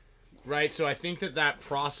with, right? So I think that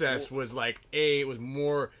process was it was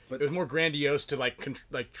more grandiose to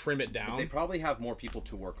trim it down. But they probably have more people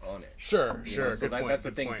to work on it. Sure. So that's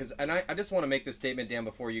the thing. Because I just want to make this statement, Dan,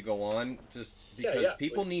 before you go on, just because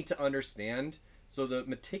people need to understand. So the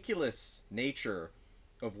meticulous nature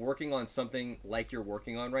of working on something like you're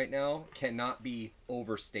working on right now cannot be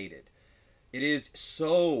overstated. It is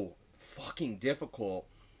so fucking difficult,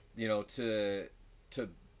 to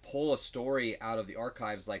pull a story out of the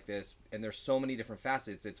archives like this, and there's so many different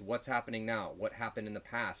facets. It's what's happening now, what happened in the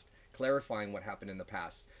past, clarifying what happened in the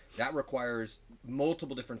past. That requires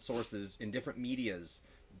multiple different sources in different medias,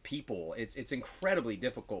 people. It's incredibly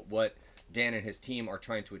difficult what Dan and his team are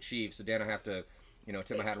trying to achieve. So Dan, I have to,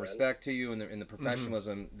 tip my hat and respect to you and the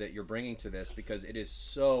professionalism that you're bringing to this, because it is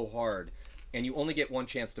so hard. And you only get one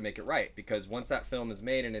chance to make it right, because once that film is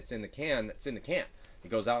made and it's in the can, it's in the can. It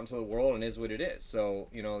goes out into the world and is what it is. So,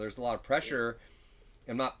 there's a lot of pressure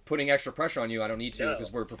I'm not putting extra pressure on you. I don't need to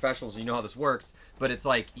because we're professionals and you know how this works. But it's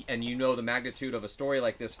like, and you know the magnitude of a story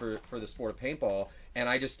like this for the sport of paintball. And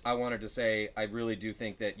I wanted to say, I really do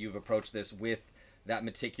think that you've approached this with that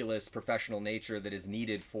meticulous professional nature that is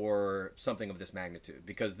needed for something of this magnitude,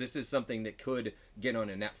 because this is something that could get on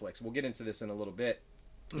a Netflix. We'll get into this in a little bit,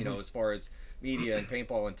 you know, as far as media and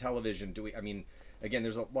paintball and television. Again,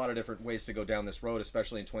 there's a lot of different ways to go down this road,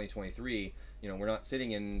 especially in 2023. You know, we're not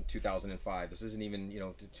sitting in 2005. This isn't even,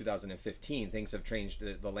 2015. Things have changed.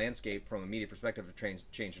 The landscape from a media perspective have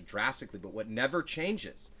changed drastically. But what never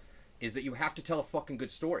changes is that you have to tell a fucking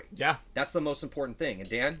good story. Yeah. That's the most important thing. And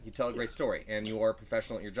Dan, you tell a great story. And you are a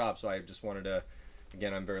professional at your job. So I just wanted to,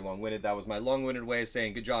 again, I'm very long-winded. That was my long-winded way of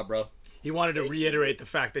saying, good job, bro. He wanted to reiterate the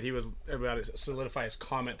fact that he was about to solidify his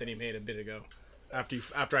comment that he made a bit ago.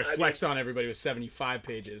 After I flexed on everybody with 75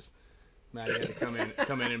 pages, Matty had to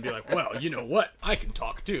come in and be like, well, you know what? I can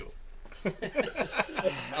talk too.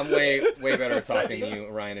 I'm way better at talking than you,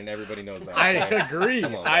 Ryan, and everybody knows that. I agree.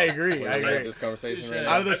 Come on, I agree. I agree. This conversation right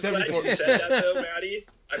Out of the I'm glad 74. you said that though, Matty.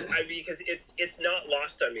 I mean, because it's not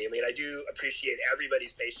lost on me. I mean, I do appreciate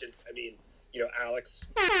everybody's patience. I mean, Alex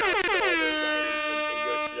Ryan, and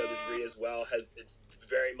Yoshi to the degree as well. It's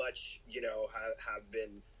very much, have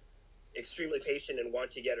been extremely patient and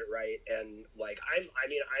want to get it right. And like, I'm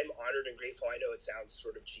honored and grateful. I know it sounds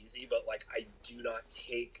sort of cheesy, but like, I do not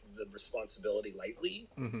take the responsibility lightly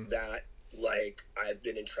that like I've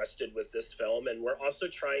been entrusted with this film. And we're also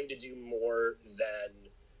trying to do more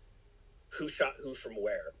than who shot who from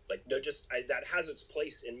where. Like, no, that has its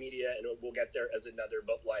place in media, and we'll get there as another,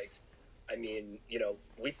 but like, I mean,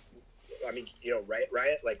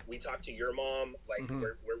 right? Like, we talked to your mom. Like,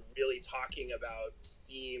 we're really talking about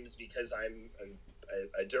themes because I'm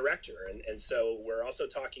a director, and so we're also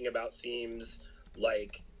talking about themes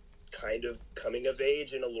like kind of coming of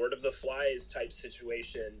age in a Lord of the Flies type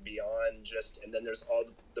situation beyond just. And then there's all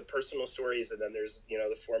the personal stories, and then there's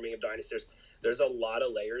the forming of dynasties. There's a lot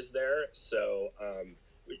of layers there. So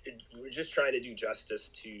we're just trying to do justice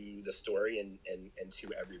to the story and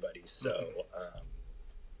to everybody. So.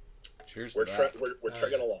 Cheers. We're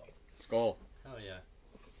trucking along. Skull. Oh yeah.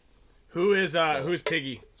 Who's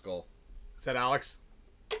Piggy? Skull. Is that Alex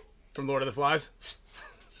from Lord of the Flies?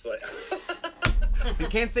 It's like, You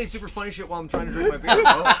can't say super funny shit while I'm trying to drink my beer,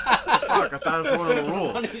 bro. Fuck, I thought it was one of the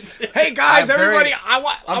rules. Hey guys, I'm everybody!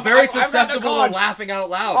 I'm very susceptible to laughing out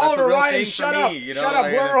loud. Oliver That's a real Ryan, thing shut for up! me, Shut up!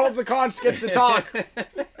 Whoever holds the conch gets to talk.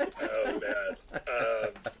 oh man.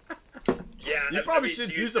 Yeah. You probably should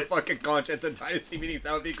use a fucking conch at the dynasty meetings.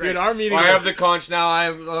 That would be great. Dude, our meetings. I have the conch now.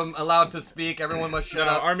 I'm allowed to speak. Everyone must shut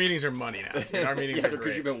up. Our meetings are money now. Dude. Our meetings are because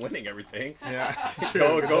great. you've been winning everything. Yeah.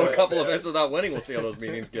 Go a couple events without winning. We'll see how those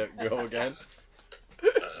meetings go again.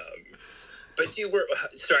 But dude,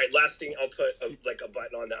 sorry. Last thing, I'll put a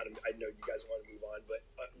button on that. I know you guys want to move on, but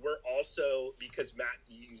we're also, because Matt,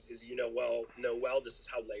 as you know well, this is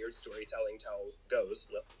how layered storytelling goes.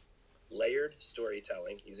 Layered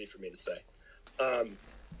storytelling, easy for me to say.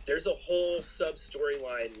 There's a whole sub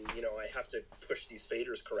storyline. I have to push these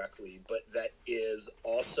faders correctly, but that is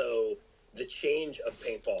also the change of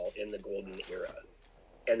paintball in the golden era,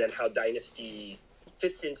 and then how Dynasty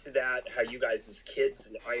fits into that, how you guys as kids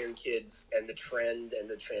and Iron Kids, and the trend and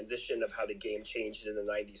the transition of how the game changed in the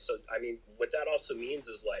 90s. So, I mean, what that also means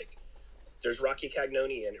is, like, there's Rocky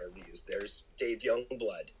Cagnoni interviews, there's Dave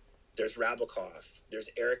Youngblood, there's Rabikoff, there's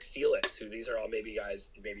Eric Felix, who these are all maybe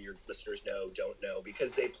guys, maybe your listeners don't know,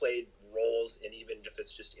 because they played roles, and even if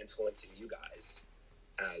it's just influencing you guys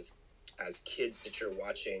as kids that you're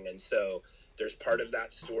watching. And so there's part of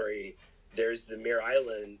that story. There's the Mare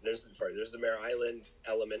Island. There's the Mare Island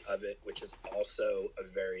element of it, which is also a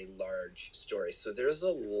very large story. So there's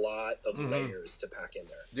a lot of layers to pack in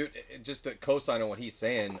there. Dude, just to co-sign on what he's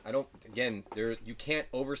saying, you can't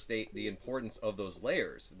overstate the importance of those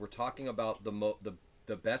layers. We're talking about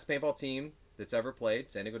the best paintball team that's ever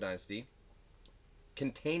played, San Diego Dynasty,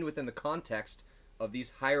 contained within the context of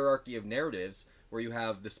these hierarchy of narratives, where you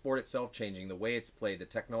have the sport itself changing, the way it's played, the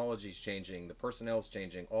technology's changing, the personnel's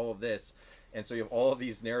changing, all of this, and so you have all of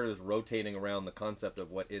these narratives rotating around the concept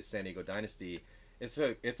of what is San Diego Dynasty. That's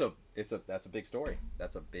a big story.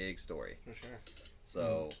 That's a big story for sure.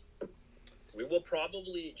 So we will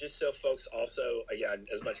probably, just so folks also, again,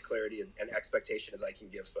 as much clarity and expectation as I can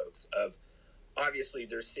give folks of. Obviously,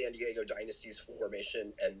 there's San Diego Dynasty's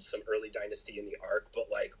formation and some early Dynasty in the arc, but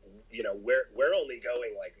like, we're only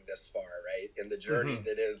going like this far, right? In the journey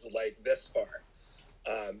that is like this far.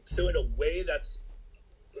 So in a way, that's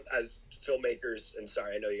as filmmakers, and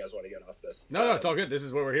sorry, I know you guys want to get off this. No, it's all good. This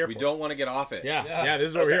is what we're here We for. don't want to get off it. Yeah, this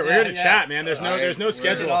is what we're here. We're here to chat, man. There's no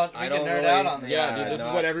schedule. We can nerd out on this. Yeah, dude, this is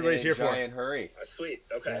what everybody's here for. Giant hurry. Sweet.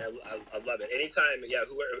 Okay, I love it. Anytime,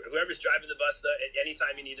 whoever's driving the bus, though,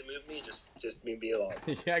 anytime you need to move me, just move me along.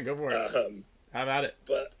 Yeah, go for it. How about it?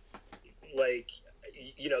 But like,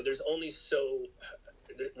 there's only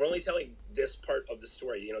we're only telling this part of the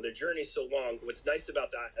story. Their journey's so long. What's nice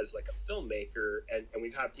about that as like a filmmaker, and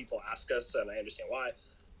we've had people ask us, and I understand why,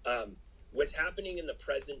 what's happening in the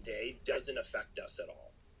present day doesn't affect us at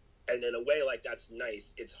all. And in a way, like, that's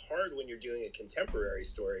nice. It's hard when you're doing a contemporary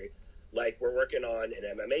story. Like, we're working on an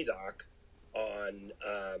MMA doc on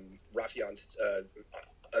Rafian,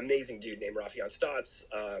 amazing dude named Rafian Stotts.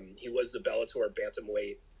 He was the Bellator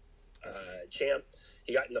bantamweight champ.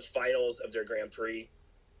 He got in the finals of their Grand Prix.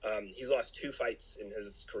 He's lost 2 fights in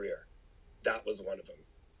his career. That was one of them.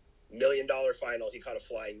 $1 million final. He caught a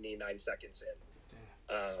flying knee 9 seconds in.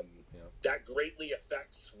 That greatly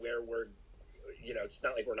affects where we're, it's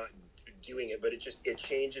not like we're not doing it, but it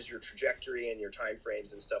changes your trajectory and your time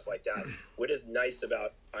frames and stuff like that. What is nice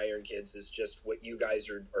about Iron Kids is just what you guys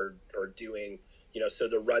are doing, so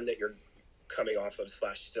the run that you're coming off of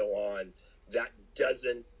 / still on, that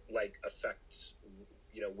doesn't like affect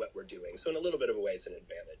what we're doing. So in a little bit of a way, it's an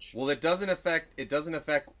advantage. Well, it doesn't affect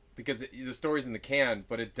because the story's in the can,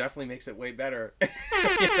 but it definitely makes it way better. It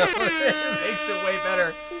makes it way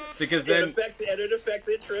better because then it affects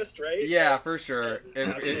interest, right? Yeah, for sure.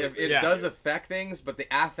 It does affect things, but the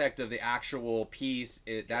affect of the actual piece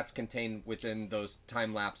that's contained within those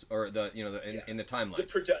time lapse or in the timeline.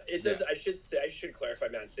 It does. I should clarify,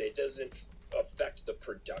 Matt, and say it doesn't affect the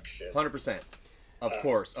production. 100%. Of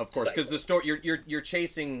course, because the story you're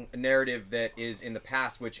chasing a narrative that is in the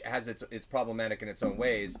past, which has it's problematic in its own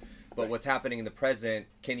ways. But what's happening in the present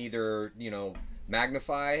can either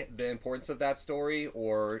magnify the importance of that story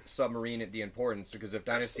or submarine the importance. Because if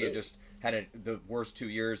Dynasty had just had the worst 2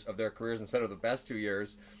 years of their careers instead of the best 2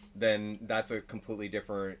 years, then that's a completely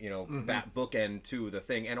different bookend to the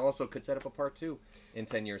thing, and also could set up a part 2 in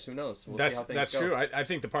 10 years. Who knows? We'll see how things that's go. true. I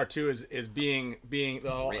think the part 2 is being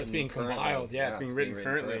it's being compiled. Yeah, it's being written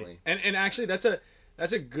currently. And actually that's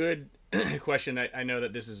a good question. I know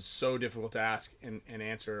that this is so difficult to ask and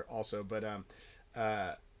answer also, but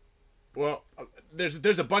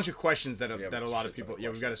there's a bunch of questions that a lot of people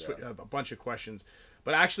we've got a bunch of questions,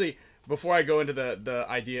 but actually before I go into the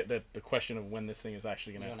idea that the question of when this thing is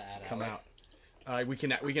actually going to come Alex out, we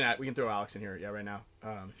can throw Alex in here right now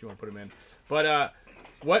if you want to put him in, but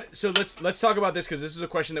so let's talk about this because this is a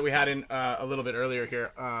question that we had in a little bit earlier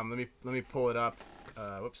here. Let me pull it up.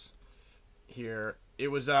 Here it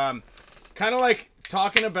was kind of like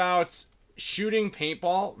talking about shooting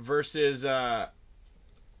paintball versus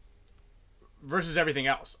everything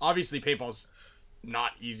else. Obviously paintball's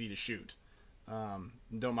not easy to shoot.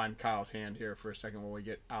 Don't mind Kyle's hand here for a second while we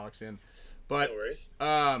get Alex in. But no worries.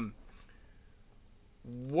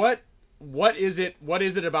 What is it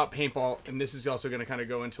about paintball? And this is also going to kind of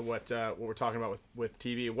go into what we're talking about with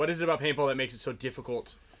TV. What is it about paintball that makes it so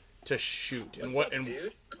difficult to shoot? And what is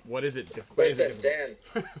it? Wait a second, Dan.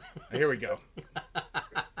 Here we go.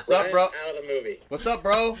 What's up, bro? Out of the movie. What's up,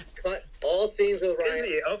 bro? Cut all scenes with Ryan.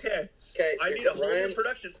 Okay. Okay. I need a whole new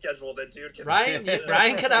production schedule then, dude.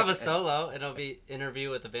 Ryan could have a solo. It'll be interview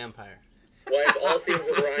with the vampire. Wipe all scenes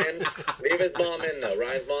with Ryan. Leave his mom in though.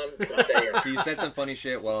 Ryan's mom can stay here. So you said some funny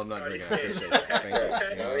shit. Well, I'm not doing that. I appreciate it. Thank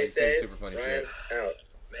you. How many You said days? super funny Ryan shit. out.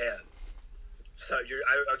 Man. So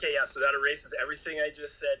so that erases everything I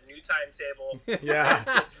just said. New timetable.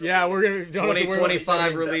 Yeah, we're gonna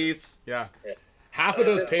 2025 release. Yeah. Half of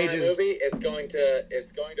those My pages. movie is going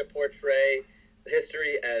to portray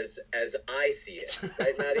history as I see it.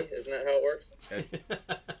 Right, Matty? Isn't that how it works?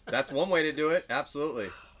 That's one way to do it. Absolutely.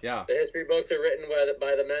 Yeah. The history books are written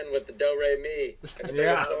by the men with the do re mi and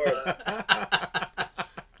the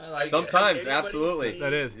sword. Sometimes, absolutely.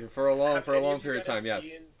 That is for a long period of time. Yeah.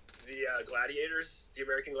 The Gladiators, the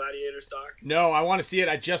American Gladiators doc? No, I want to see it.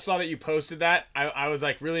 I just saw that you posted that. I was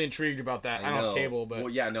like really intrigued about that. I don't have cable, but well,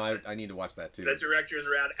 yeah, no, I need to watch that too. The director's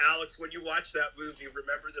around. Alex, when you watch that movie,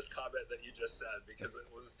 remember this comment that you just said because it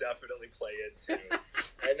was definitely play into.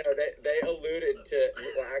 I know they alluded to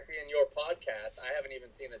actually in your podcast. I haven't even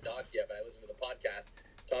seen the doc yet, but I listened to the podcast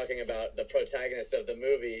talking about the protagonist of the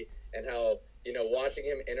movie and how watching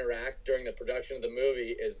him interact during the production of the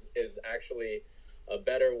movie is actually a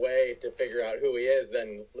better way to figure out who he is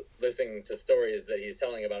than listening to stories that he's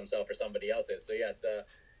telling about himself or somebody else's. So yeah,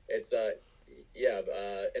 it's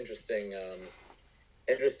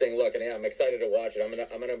interesting look, and yeah, I'm excited to watch it. I'm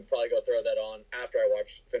gonna probably go throw that on after I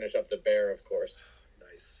finish up The Bear, of course.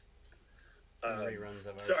 Nice. Reruns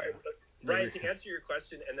of our Sorry, show. Ryan, to answer your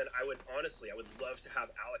question, and then I would love to have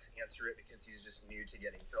Alex answer it because he's just new to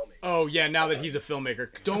getting filming. Oh yeah, now that he's a filmmaker,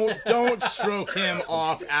 don't stroke him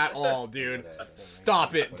off at all, dude.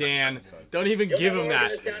 Stop it, Dan. Don't even give him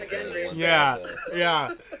that. Down again, Greenspan. Yeah.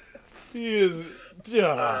 He is.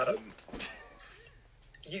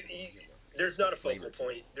 There's not a focal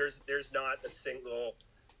point. There's not a single,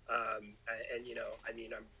 and you know, I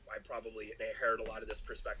mean, I probably inherit a lot of this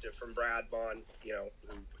perspective from Brad Bond, you know,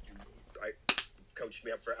 who I coached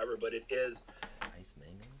me up forever, but it is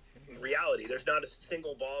reality. There's not a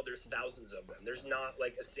single ball. There's thousands of them. There's not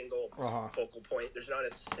like a single focal point. There's not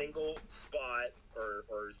a single spot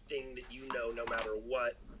or thing that you know, no matter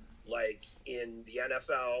what. Like in the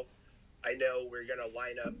NFL, I know we're gonna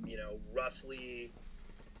line up, you know, roughly,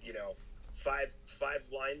 you know, five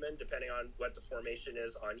linemen, depending on what the formation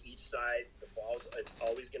is on each side. The ball's, it's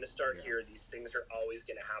always going to start here. These things are always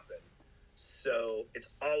going to happen. So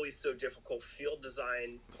it's always so difficult. Field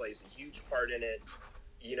design plays a huge part in it.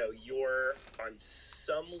 You know, you're on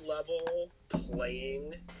some level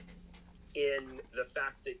playing in the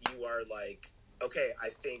fact that you are like, okay, I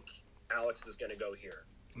think Alex is going to go here.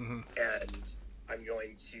 Mm-hmm. And I'm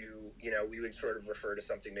going to, you know, we would sort of refer to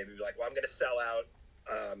something, maybe like, well, I'm going to sell out.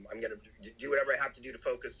 I'm going to do whatever I have to do to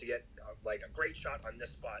focus to get like a great shot on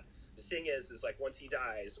this spot. The thing is like once he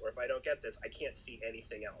dies, or if I don't get this, I can't see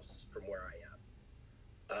anything else from where I am.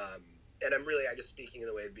 And I'm really, I guess, speaking in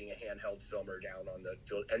the way of being a handheld filmer down on the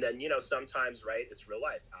field. And then, you know, sometimes, right, it's real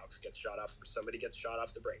life. Alex gets shot off, or somebody gets shot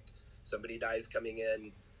off the break. Somebody dies coming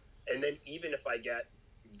in. And then even if I get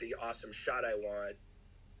the awesome shot I want,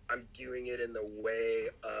 I'm doing it in the way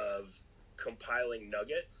of compiling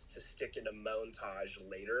nuggets to stick in a montage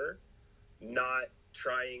later, not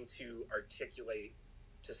trying to articulate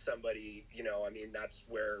to somebody, you know, I mean, that's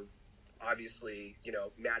where obviously, you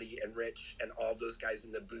know, Matty and Rich and all those guys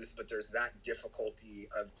in the booth, but there's that difficulty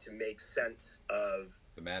of to make sense of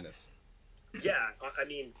the madness. Yeah, I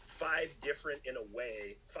mean, 5 different, in a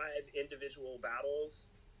way, 5 individual battles,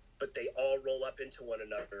 but they all roll up into one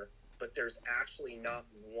another, but there's actually not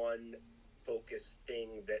one focused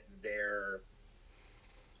thing that they're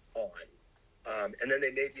on, and then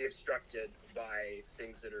they may be obstructed by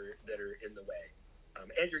things that are in the way,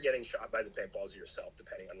 and you're getting shot by the paintballs yourself,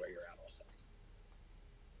 depending on where you're at. Also,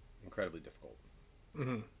 incredibly difficult.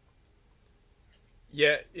 Mm-hmm.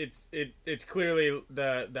 Yeah, it's clearly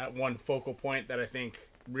that one focal point that I think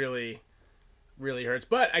really hurts.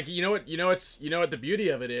 But you know what the beauty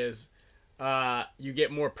of it is, you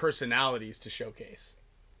get more personalities to showcase.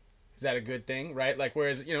 Is that a good thing, right? Like,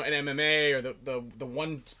 whereas, you know, in MMA or the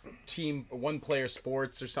one team, one player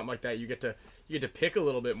sports or something like that, you get to pick a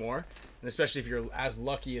little bit more, and especially if you're as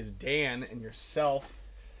lucky as Dan and yourself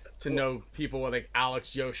to know people like Alex,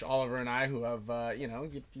 Josh, Oliver, and I who have you know,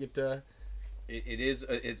 you get to.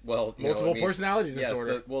 It's well, multiple personality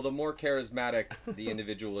disorder. Yes, the more charismatic the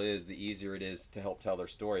individual is, the easier it is to help tell their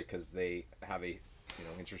story because they have a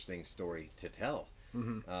interesting story to tell.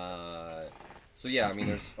 Mm-hmm. So yeah, I mean,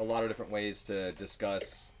 there's a lot of different ways to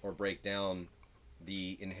discuss or break down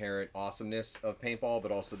the inherent awesomeness of paintball, but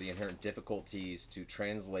also the inherent difficulties to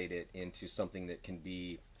translate it into something that can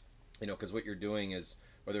be, because what you're doing is,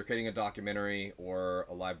 whether you're creating a documentary or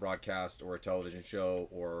a live broadcast or a television show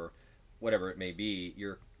or whatever it may be,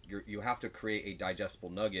 you have to create a digestible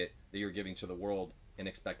nugget that you're giving to the world and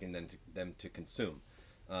expecting them to consume,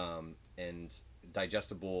 and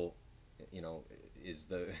digestible, is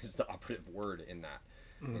the operative word in that.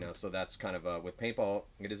 Mm-hmm. So that's kind of with paintball,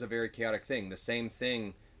 it is a very chaotic thing. The same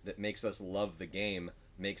thing that makes us love the game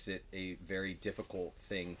makes it a very difficult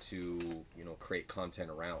thing to create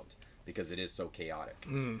content around because it is so chaotic.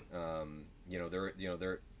 I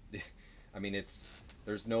mean,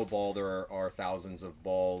 there's no ball. There are thousands of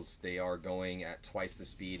balls. They are going at twice the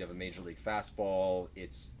speed of a major league fastball.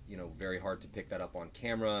 It's very hard to pick that up on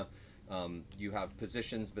camera. You have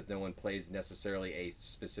positions, but no one plays necessarily a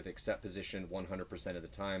specific set position 100% of the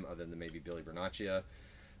time, other than maybe Billy Bernaccia.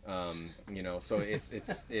 So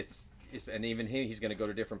it's and even he's going to go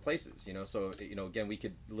to different places. So again, we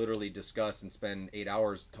could literally discuss and spend 8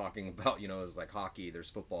 hours talking about there's like hockey, there's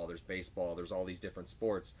football, there's baseball, there's all these different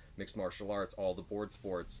sports, mixed martial arts, all the board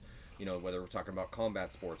sports. Whether we're talking about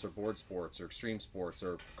combat sports or board sports or extreme sports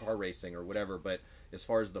or car racing or whatever. But as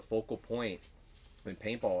far as the focal point in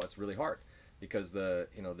paintball, it's really hard because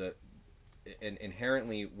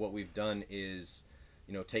inherently what we've done is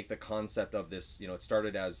take the concept of this. It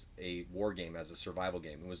started as a war game, as a survival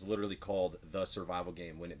game. It was literally called the survival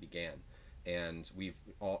game when it began, and we've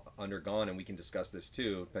all undergone, and we can discuss this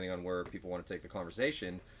too depending on where people want to take the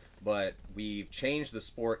conversation, but we've changed the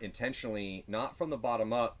sport intentionally, not from the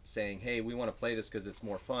bottom up, saying, hey, we want to play this because it's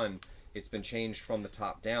more fun. It's been changed from the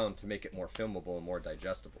top down to make it more filmable and more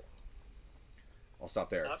digestible. I'll stop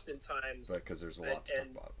there. Oftentimes, because there's a lot to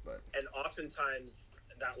talk about. And oftentimes,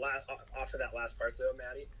 off of that last part though,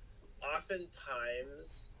 Matty,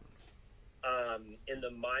 oftentimes, in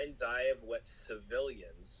the mind's eye of what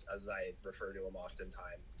civilians, as I refer to them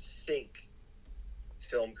oftentimes, think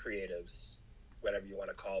film creatives, whatever you want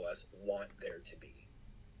to call us, want there to be,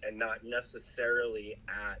 and not necessarily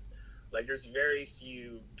at, like, there's very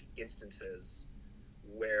few instances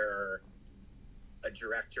where a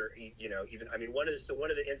director, you know, even, I mean, one of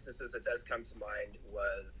the instances that does come to mind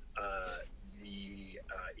was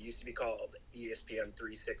it used to be called ESPN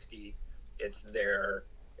 360.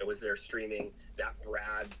 It was their streaming that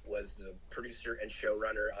Brad was the producer and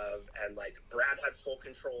showrunner of, and like Brad had full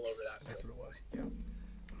control over that film. That's what it was.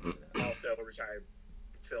 Yeah. Also a retired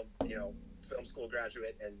film school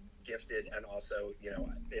graduate and gifted, and also, you know,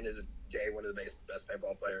 in his day, one of the best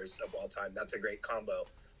paintball players of all time. That's a great combo.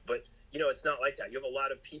 But, you know, it's not like that. You have a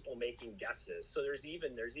lot of people making guesses. So there's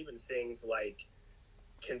even things like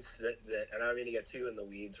that, and I don't mean to get too in the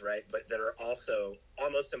weeds, right? But that are also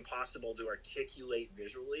almost impossible to articulate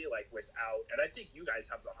visually, like without. And I think you guys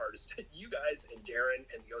have the hardest. You guys and Darren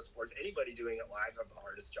and Go Sports, anybody doing it live, have the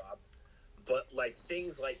hardest job. But like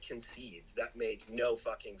things like concedes that make no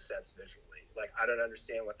fucking sense visually. Like, I don't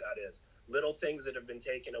understand what that is. Little things that have been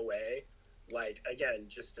taken away. Like, again,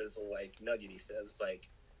 just as a like nuggety things, like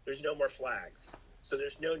there's no more flags. So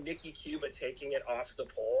there's no Nikki Cuba taking it off the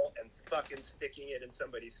pole and fucking sticking it in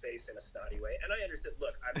somebody's face in a snotty way. And I understand,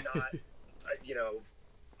 look, I'm not, you know,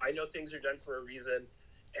 I know things are done for a reason,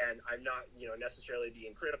 and I'm not, you know, necessarily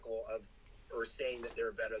being critical of or saying that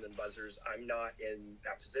they're better than buzzers. I'm not in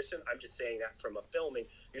that position. I'm just saying that from a filming,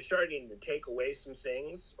 you're starting to take away some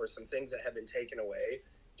things, or some things that have been taken away,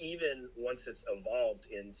 even once it's evolved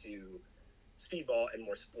into speedball and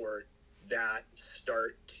more sport, that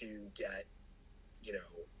start to get, you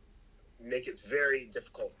know, make it very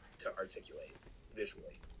difficult to articulate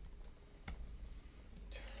visually.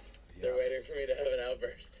 They're waiting for me to have an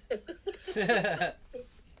outburst.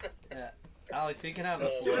 Yeah. Alex, you can have the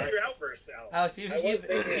Give floor. us your outburst, Alex. Alex,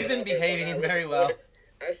 you've been behaving very well.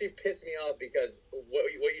 Actually pissed me off because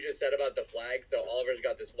what you just said about the flag. So Oliver's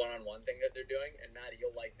got this one-on-one thing that they're doing, and Matty,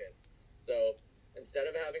 you'll like this. So instead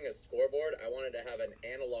of having a scoreboard, I wanted to have an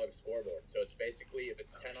analog scoreboard. So it's basically, if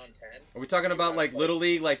it's 10 on 10. Are we talking about like Little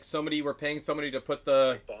League, like we're paying somebody to put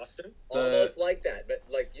the Like Boston? Almost like that, but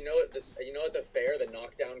like you know at the fair, the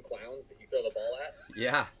knockdown clowns that you throw the ball at.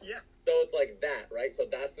 yeah. Yeah. So it's like that, right? So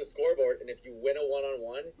that's the scoreboard, and if you win a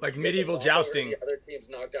one-on-one, Like you get to medieval walk over jousting. to the other team's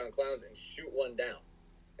knockdown clowns and shoot one down,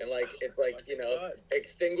 and like it's like, you know, God.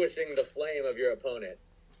 extinguishing the flame of your opponent.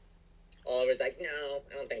 Oliver's like, no,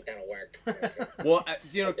 I don't think that'll work. Well,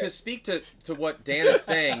 you know, to speak to what Dan is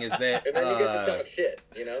saying is that, And then you get to talk shit,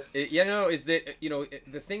 you know? is that, you know,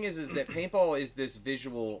 the thing is that paintball is this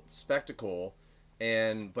visual spectacle,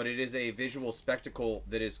 but it is a visual spectacle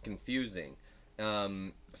that is confusing.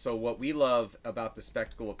 So what we love about the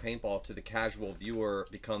spectacle of paintball to the casual viewer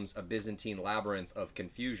becomes a Byzantine labyrinth of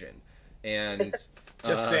confusion. And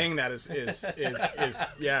Just saying that is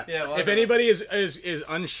yeah. Yeah, If anybody is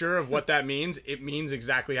unsure of what that means, it means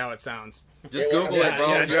exactly how it sounds. just Google it,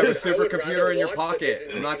 bro. yeah, You have a just- supercomputer in your watch the pocket.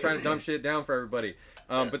 Byzantine- I'm not trying to dumb shit down for everybody.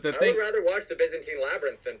 But the I thing, would rather watch the Byzantine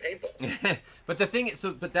Labyrinth than paintball. but the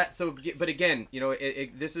thing, but again, you know,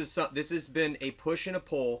 this has been a push and a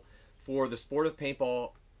pull for the sport of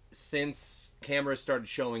paintball since cameras started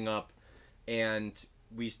showing up, and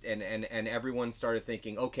everyone started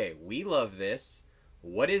thinking, okay, we love this.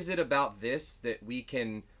 What is it about this that we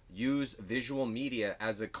can use visual media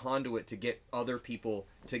as a conduit to get other people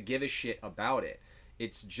to give a shit about it?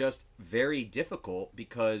 It's just very difficult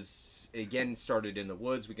because, again, started in the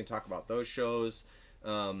woods. We can talk about those shows,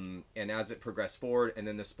 and as it progressed forward, and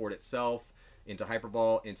then the sport itself, into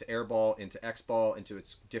hyperball, into airball, into X-ball, into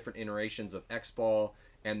its different iterations of X-ball,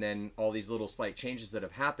 and then all these little slight changes that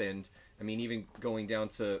have happened. I mean, even going down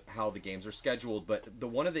to how the games are scheduled. But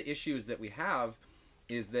one of the issues that we have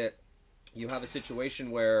is that you have a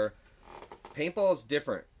situation where paintball is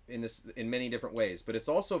different in many different ways, but it's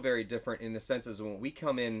also very different in the senses when we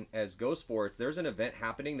come in as Go Sports, there's an event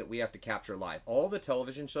happening that we have to capture live. All the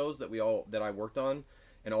television shows that I worked on,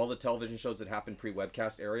 and all the television shows that happened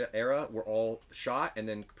pre-webcast era were all shot and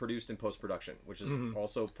then produced in post-production, which is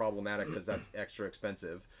also problematic because that's extra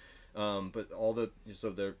expensive. But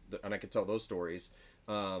and I could tell those stories.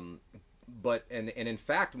 But in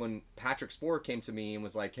fact, when Patrick Spohr came to me and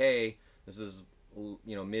was like, "Hey, this is,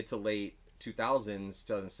 you know, mid to late 2000s,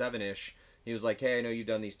 2007-ish. He was like, hey, I know you've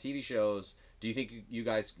done these TV shows. Do you think you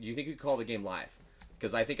could call the game live?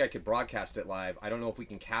 Because I think I could broadcast it live. I don't know if we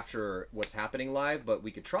can capture what's happening live, but we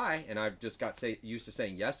could try. And I've just got used to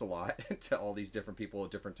saying yes a lot to all these different people at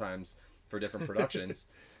different times for different productions.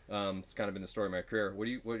 It's kind of been the story of my career. What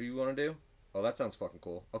do you want to do? Oh, that sounds fucking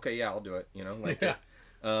cool. Okay, yeah, I'll do it. You know, like I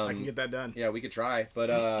can get that done. Yeah, we could try. But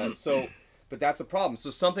but that's a problem. So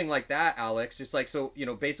something like that, Alex, it's like, so, you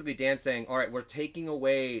know, basically Dan's saying, all right, we're taking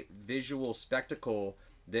away visual spectacle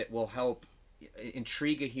that will help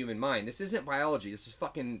intrigue a human mind. This isn't biology. This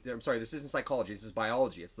isn't psychology. This is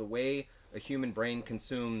biology. It's the way a human brain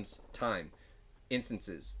consumes time,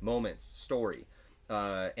 instances, moments, story.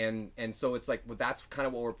 And so it's like, well, that's kind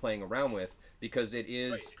of what we're playing around with, because it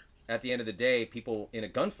is, at the end of the day, people in a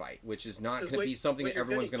gunfight, which is not going to be something that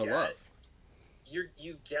everyone's going to love. You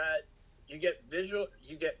get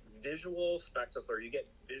visual spectacle, or you get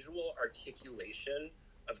visual articulation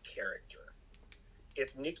of character.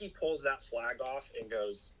 If Nikki pulls that flag off and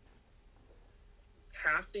goes,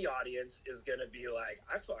 half the audience is going to be like,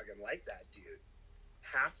 I fucking like that dude.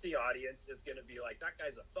 Half the audience is going to be like, that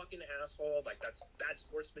guy's a fucking asshole. Like, that's bad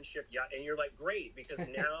sportsmanship. Yeah. And you're like, great, because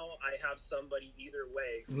now I have somebody either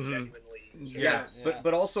way who genuinely cares. Yeah.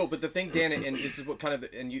 But the thing, Dan, and this is what kind of,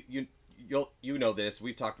 and you know this,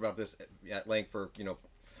 we've talked about this at length for, you know,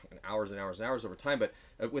 hours and hours and hours over time, but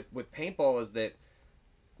with paintball is that,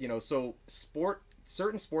 you know, so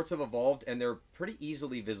certain sports have evolved and they're pretty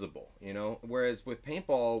easily visible, you know, whereas with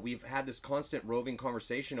paintball, we've had this constant roving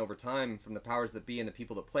conversation over time from the powers that be and the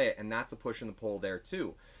people that play it, and that's a push and the pull there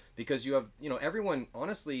too, because you have, you know, everyone,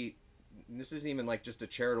 honestly, this isn't even like just a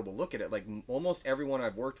charitable look at it, like almost everyone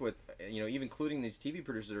I've worked with, you know, even including these TV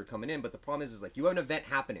producers that are coming in, but the problem is like, you have an event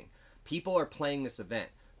happening, people are playing this event,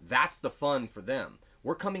 that's the fun for them.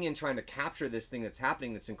 We're coming in trying to capture this thing that's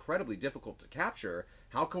happening that's incredibly difficult to capture.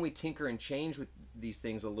 How can we tinker and change with these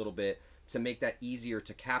things a little bit to make that easier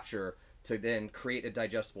to capture, to then create a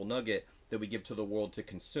digestible nugget that we give to the world to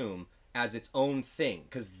consume as its own thing?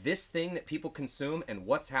 Because this thing that people consume and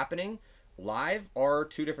what's happening live are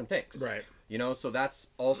two different things. Right. You know, so that's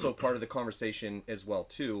also part of the conversation as well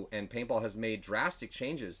too. And paintball has made drastic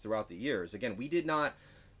changes throughout the years. Again, we did not,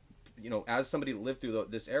 you know, as somebody that lived through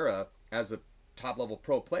this era, as a top-level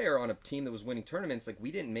pro player on a team that was winning tournaments, like, we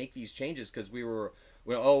didn't make these changes because we don't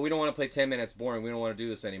want to play 10 minutes, boring, we don't want to do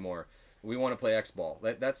this anymore, we want to play X-ball.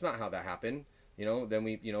 That's not how that happened. You know, then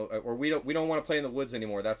we, you know, or we don't want to play in the woods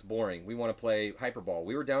anymore, that's boring, we want to play hyperball.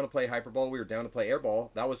 We were down to play hyperball, we were down to play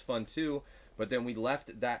airball, that was fun too, but then we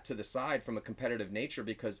left that to the side from a competitive nature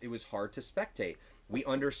because it was hard to spectate. We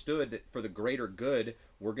understood that for the greater good,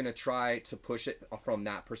 we're going to try to push it from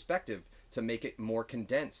that perspective to make it more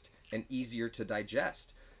condensed and easier to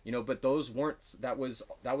digest. You know, but those weren't, that was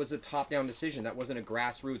a top-down decision. That wasn't a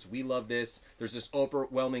grassroots, we love this, there's this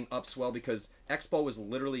overwhelming upswell, because Expo was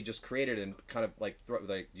literally just created and kind of like,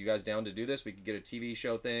 you guys down to do this? We could get a TV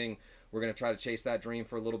show thing, we're going to try to chase that dream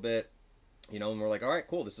for a little bit, you know, and we're like, all right,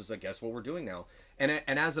 cool, this is, I guess, what we're doing now. And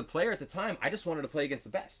as a player at the time, I just wanted to play against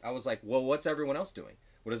the best. I was like, well, what's everyone else doing?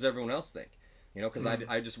 What does everyone else think? You know, because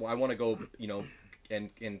I want to go, you know, and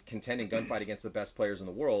contend and gunfight against the best players in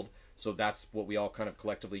the world. So that's what we all kind of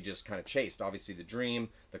collectively just kind of chased. Obviously the dream,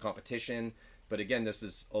 the competition. But again, this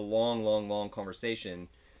is a long, long, long conversation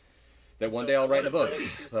that one day I'll write in a book.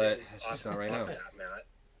 But it's just not right now. That, Matt.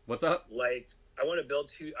 What's up? Like, I want to build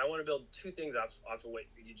two things off of what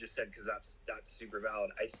you just said, because that's super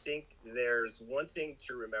valid. I think there's one thing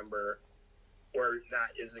to remember, or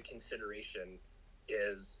that is a consideration,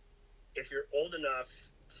 is if you're old enough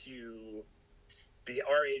to be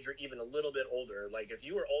our age or even a little bit older, like if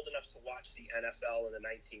you were old enough to watch the NFL in the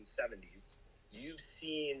 1970s, you've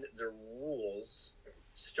seen the rules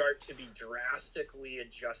start to be drastically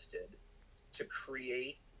adjusted to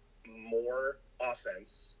create more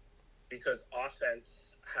offense, because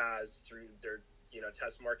offense has, through their, you know,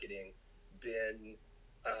 test marketing, been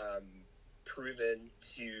proven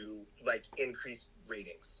to like increase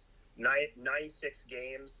ratings. 9-6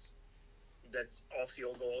 games, that's all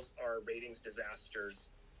field goals, are ratings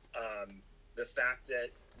disasters. The fact that,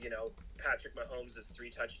 you know, Patrick Mahomes is 3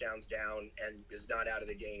 touchdowns down and is not out of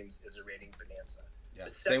the games is a rating bonanza. Yeah.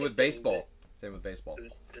 Same with baseball.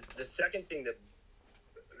 The second thing that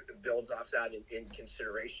builds off that in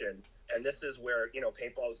consideration, and this is where, you know,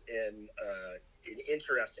 paintball's in an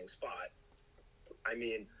interesting spot. I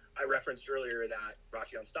mean, I referenced earlier that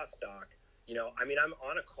Rocky on Stock. You know, I mean, I'm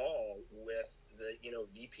on a call with the, you know,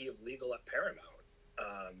 VP of legal at Paramount,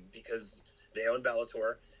 because they own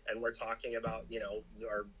Bellator, and we're talking about, you know,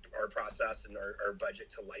 our process and our budget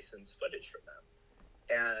to license footage from them.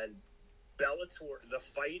 And Bellator, the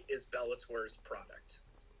fight is Bellator's product.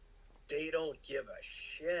 They don't give a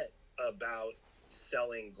shit about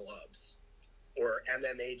selling gloves or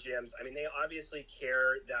MMA gyms. I mean, they obviously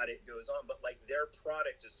care that it goes on, but like their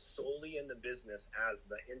product is solely in the business as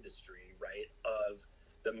the industry, right, of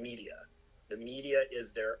the media. The media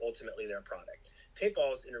is ultimately their product.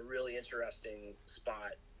 Paintball's in a really interesting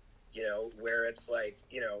spot, you know, where it's like,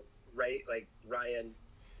 you know, right, like Ryan,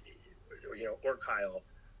 you know, or Kyle,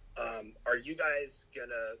 are you guys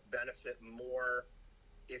gonna benefit more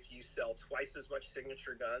if you sell twice as much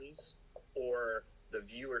signature guns, or the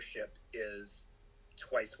viewership is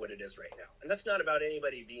twice what it is right now? And that's not about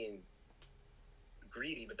anybody being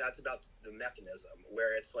greedy, but that's about the mechanism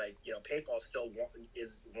where it's like, you know, paintball still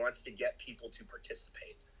wants to get people to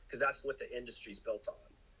participate because that's what the industry's built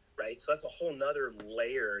on, right? So that's a whole nother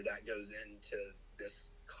layer that goes into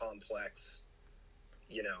this complex,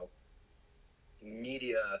 you know,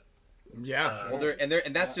 media. Yeah. Well,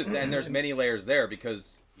 there's many layers there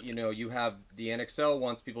because, you know, you have the NXL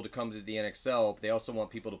wants people to come to the NXL, but they also want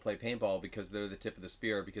people to play paintball because they're the tip of the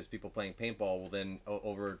spear, because people playing paintball will then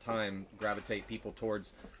over time gravitate people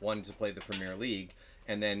towards wanting to play the Premier League.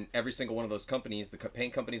 And then every single one of those companies, the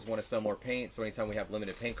paint companies want to sell more paint, so anytime we have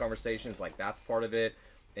limited paint conversations, like that's part of it.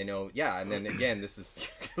 You know, yeah, and then again, this is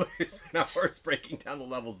hours breaking down the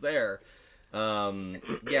levels there.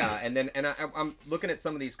 Yeah, and I'm looking at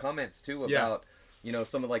some of these comments too about, you know,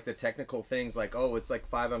 some of like the technical things like, oh, it's like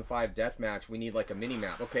 5-on-5 deathmatch. We need like a mini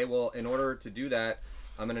map. Okay, well, in order to do that,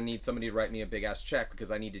 I'm going to need somebody to write me a big ass check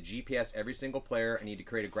because I need to GPS every single player. I need to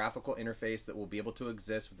create a graphical interface that will be able to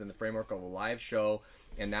exist within the framework of a live show.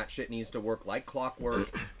 And that shit needs to work like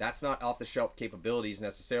clockwork. That's not off the shelf capabilities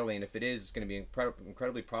necessarily. And if it is, it's going to be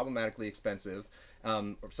incredibly problematically expensive.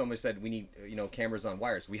 Somebody said we need, you know, cameras on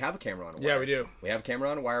wires. We have a camera on a wire. Yeah, we do. We have a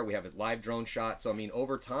camera on a wire. We have a live drone shot. So I mean,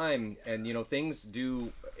 over time, and you know, things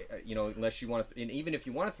do, you know, unless you want to, and even if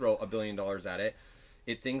you want to throw $1 billion at it,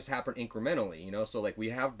 things happen incrementally. You know, so like we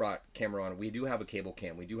have brought camera on. We do have a cable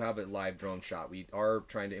cam. We do have a live drone shot. We are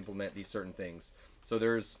trying to implement these certain things. So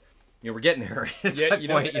there's, you know, we're getting there. Yeah, you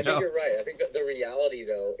know, I think you're right. I think the reality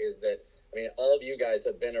though is that, I mean, all of you guys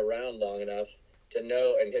have been around long enough to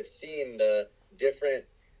know and have seen the different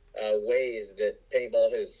ways that paintball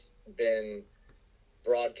has been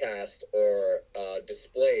broadcast or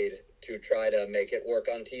displayed to try to make it work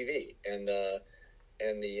on TV. And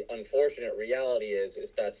the unfortunate reality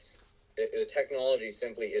is that's the technology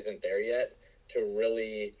simply isn't there yet to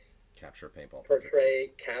really capture paintball,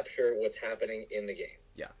 capture what's happening in the game.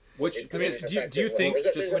 Yeah. Which, I mean, do you think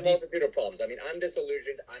there's a multitude of problems? I mean, I'm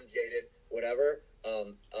disillusioned, I'm jaded, whatever.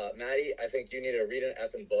 Maddie, I think you need to read an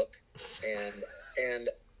effing book, and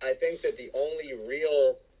I think that the only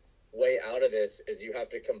real way out of this is you have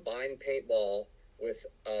to combine paintball with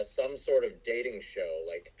some sort of dating show,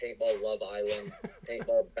 like Paintball Love Island,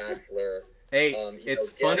 Paintball Bachelor. Hey,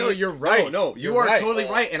 it's funny. No, you're right. No, you are totally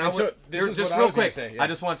right. And just real quick, say, I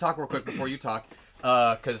just want to talk real quick before you talk.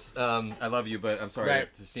 Because I love you, but I'm sorry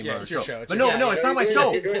to steam on the show. It's not my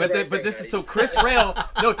show. But this is so Chris Rail.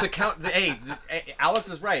 No, to count. Hey, Alex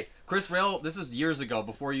is right. Chris Rail. This is years ago,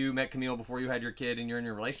 before you met Camille, before you had your kid and you're in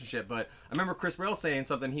your relationship. But I remember Chris Rail saying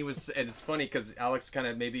something. And it's funny because Alex kind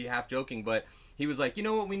of maybe half joking, but he was like, you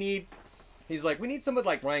know what we need. He's like, we need somebody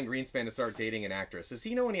like Ryan Greenspan to start dating an actress. Does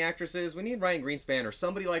he know any actresses? We need Ryan Greenspan or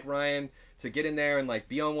somebody like Ryan to get in there and like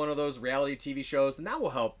be on one of those reality TV shows, and that will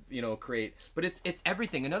help, you know, create. But it's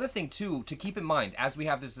everything. Another thing too to keep in mind as we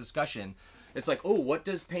have this discussion, it's like, oh, what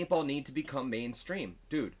does paintball need to become mainstream,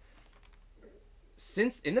 dude?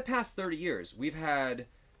 Since in the past 30 years, we've had,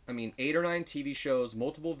 I mean, 8 or 9 TV shows,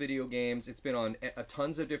 multiple video games. It's been on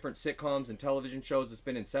tons of different sitcoms and television shows. It's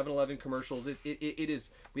been in 7-Eleven commercials. It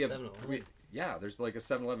is. We have. Yeah, there's like a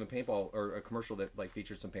 7-Eleven paintball or a commercial that like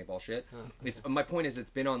featured some paintball shit. It's my point is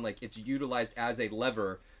it's been on like it's utilized as a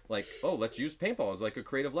lever. Like, oh, let's use paintball as like a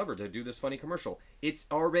creative lever to do this funny commercial. It's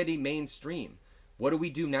already mainstream. What do we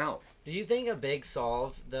do now? Do you think a big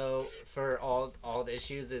solve though for all the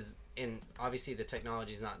issues is, and obviously the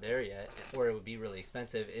technology's not there yet, or it would be really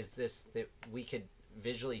expensive, is this that we could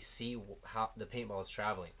visually see how the paintball is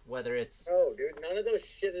traveling, whether it's no, dude, none of those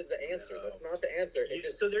shit is the answer. That's not the answer.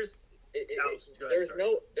 There's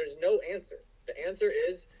no answer. The answer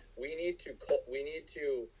is we need to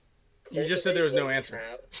you just said there was no answer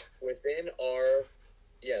within our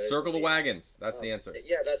circle the wagons. That's the answer.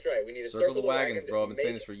 Yeah, that's right. We need to circle the wagons, bro. I've been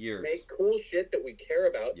saying this for years. Make cool shit that we care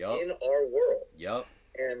about in our world. Yep.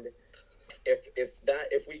 And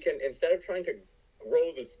if we can, instead of trying to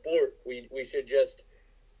grow the sport, we should just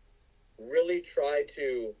really try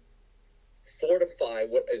to fortify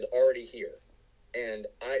what is already here. And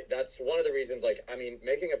that's one of the reasons, like, I mean,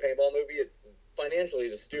 making a paintball movie is financially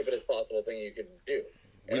the stupidest possible thing you could do.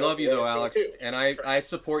 We love you though, Alex, and I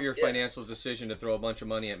support your financial decision to throw a bunch of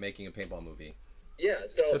money at making a paintball movie. Yeah,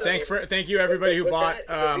 so thank you everybody who bought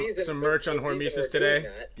some merch on the reason HORMESIS we're today.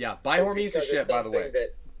 doing that Yeah, buy is HORMESIS because shit, it's by the way. something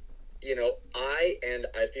that, you know,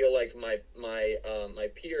 I feel like my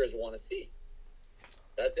peers want to see.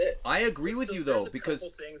 That's it. I agree with you though, there's a because couple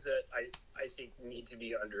things that I think need to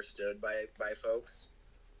be understood by folks.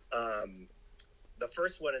 The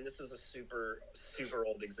first one, and this is a super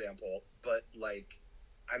old example, but like,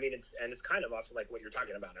 I mean, it's kind of off like what you're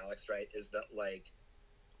talking about, Alex, right? Is that like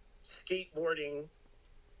skateboarding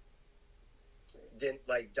didn't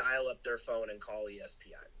like dial up their phone and call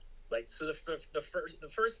ESPN. Like, so the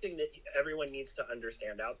first thing that everyone needs to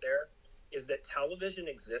understand out there is that television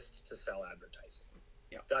exists to sell advertising.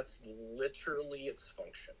 Yeah. That's literally its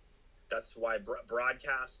function. That's why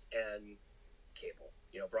broadcast and cable,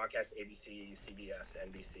 you know, broadcast, ABC, CBS,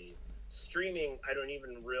 NBC. Streaming, I don't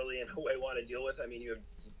even really in a way want to deal with. I mean, you have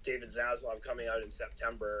David Zaslav coming out in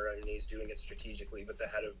September, and he's doing it strategically, but the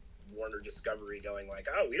head of Warner Discovery going like,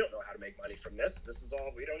 oh, we don't know how to make money from this. This is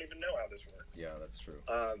all, we don't even know how this works. yeah, that's true.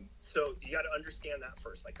 So you got to understand that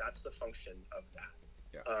first. Like, that's the function of that.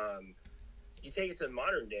 Yeah. You take it to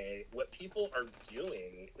modern day, what people are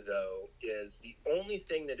doing, though, is the only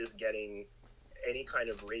thing that is getting any kind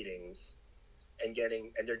of ratings and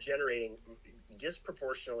they're generating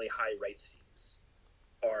disproportionately high rights fees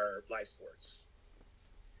are live sports.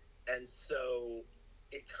 And so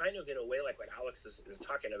it kind of, in a way, like what Alex is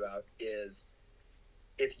talking about, is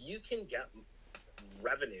if you can get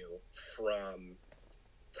revenue from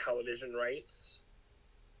television rights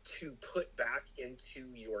to put back into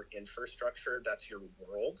your infrastructure, that's your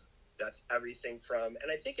world. That's everything from,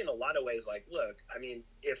 and I think in a lot of ways, like, look, I mean,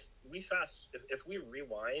 if we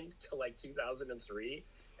rewind to like 2003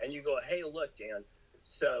 and you go, hey, look, Dan,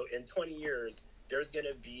 so in 20 years, there's going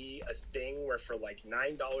to be a thing where for like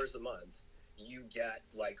 $9 a month, you get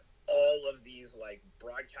like all of these like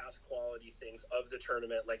broadcast quality things of the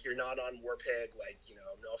tournament. Like, you're not on Warpig, like, you know,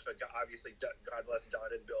 obviously, God bless Don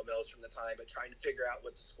and Bill Mills from the time, but trying to figure out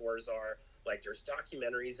what the scores are. Like, there's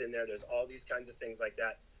documentaries in there. There's all these kinds of things like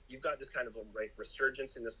that. You've got this kind of like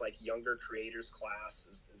resurgence in this like younger creators class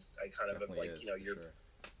is I kind of like, you know, your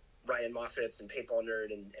Ryan Moffats and Paintball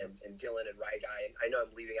Nerd and Dylan and Rye Guy. And I know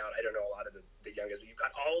I'm leaving out, I don't know a lot of the youngest, but you've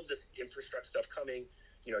got all of this infrastructure stuff coming.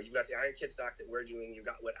 You know, you've got the Iron Kids doc that we're doing. You've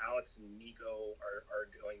got what Alex and Miko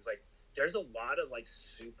are going. It's like, there's a lot of like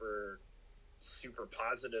super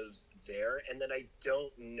positives there. And then I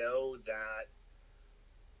don't know that,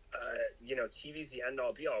 you know, TV's the end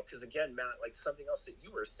all be all. Because again, Matt, like something else that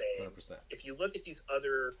you were saying, 100%. If you look at these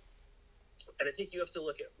other, and I think you have to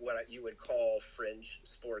look at what you would call fringe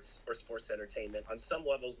sports or sports entertainment on some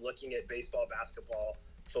levels, looking at baseball, basketball,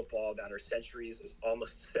 football that are centuries, is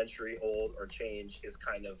almost a century old or change, is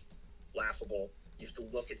kind of laughable. You have to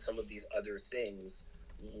look at some of these other things,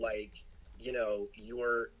 like, you know,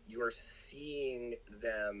 you're seeing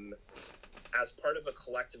them as part of a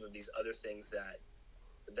collective of these other things that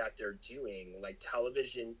they're doing. Like,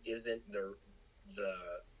 television isn't the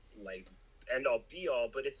like end all be all,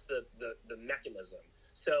 but it's the mechanism.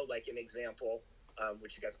 So like an example,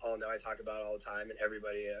 which you guys all know I talk about all the time, and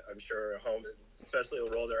everybody I'm sure at home especially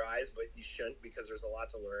will roll their eyes, but you shouldn't, because there's a lot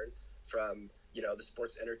to learn from, you know, the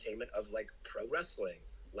sports entertainment of like pro wrestling,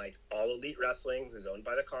 like All Elite Wrestling, who's owned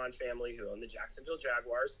by the Khan family, who own the Jacksonville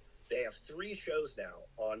Jaguars. They have 3 shows now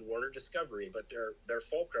on Warner Discovery, but their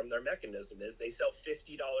fulcrum, their mechanism is they sell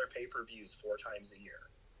 $50 pay-per-views 4 times a year.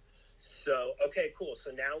 So, okay, cool.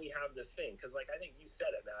 So now we have this thing. Because, like, I think you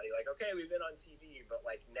said it, Matty. Like, okay, we've been on TV, but,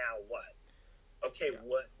 like, now what? Okay,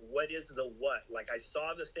 yeah. What is the what? Like, I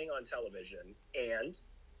saw the thing on television, and...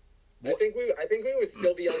 I think we would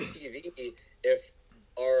still be on TV if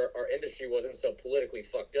our industry wasn't so politically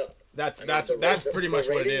fucked up. That's pretty much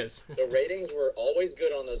what it is. The ratings were always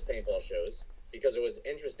good on those paintball shows because it was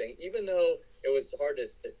interesting, even though it was hard to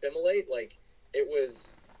assimilate. Like, it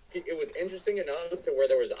was interesting enough to where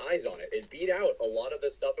there was eyes on it. It beat out a lot of the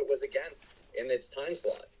stuff it was against in its time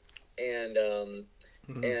slot, and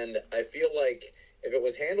and I feel like if it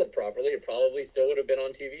was handled properly, it probably still would have been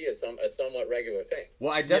on TV as a somewhat regular thing.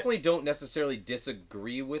 Well, I definitely don't necessarily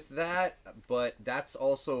disagree with that, but that's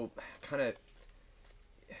also kind of...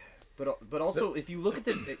 But also, if you look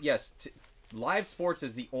at live sports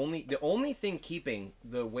is the only thing keeping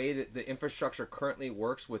the way that the infrastructure currently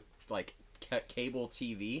works with, like, cable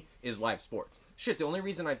TV is live sports. Shit, the only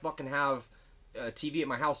reason I fucking have TV at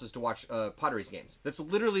my house is to watch Padres games. That's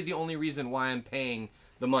literally the only reason why I'm paying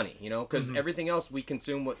the money, you know, because everything else we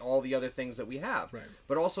consume with all the other things that we have. Right.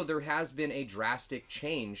 But also there has been a drastic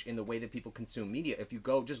change in the way that people consume media. If you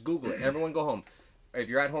go, just Google it. Everyone go home. If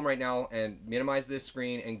you're at home right now and minimize this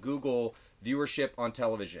screen and Google viewership on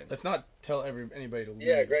television. Let's not tell anybody to leave.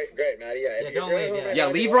 Yeah, great, Matty. Yeah, if don't you're at leave home yet. right Yeah,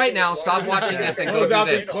 now, leave you're right now. watching Stop this. watching this and Close go out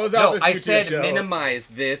do this- this. close out No, this I YouTube said show. minimize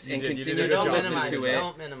this and You did continue a to good job. listen minimize to it. it.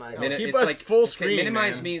 Don't minimize Min- it. Keep it's us like, full okay, screen,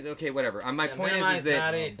 minimize man. means okay, whatever. My Yeah, point minimize is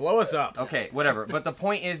that Matty. Blow us up. okay, whatever. But the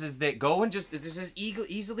point is that go and just this is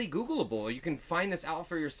easily Googleable. You can find this out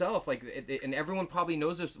for yourself. Like, and everyone probably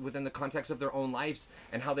knows this within the context of their own lives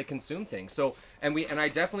and how they consume things. So, and I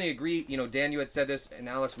definitely agree. You know, Dan, you had said this, and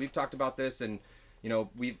Alex, we've talked about this, and you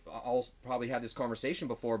know, we've all probably had this conversation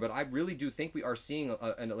before. But I really do think we are seeing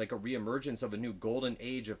like a reemergence of a new golden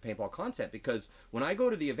age of paintball content. Because when I go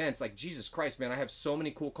to the events, like Jesus Christ, man, I have so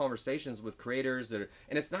many cool conversations with creators that are,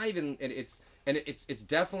 and it's not even, it's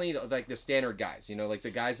definitely like the standard guys, you know, like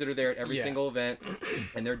the guys that are there at every single event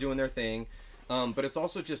and they're doing their thing. But it's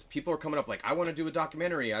also just people are coming up like, I want to do a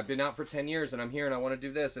documentary. I've been out for 10 years and I'm here and I want to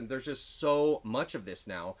do this. And there's just so much of this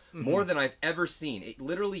now, more than I've ever seen. It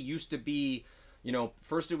literally used to be, you know,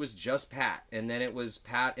 first it was just Pat, and then it was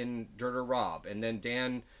Pat and Dirter Rob, and then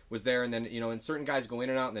Dan was there, and then, you know, and certain guys go in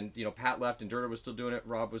and out, and then, you know, Pat left and Dirter was still doing it,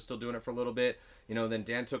 Rob was still doing it for a little bit, you know, then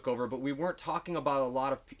Dan took over, but we weren't talking about a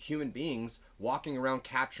lot of human beings walking around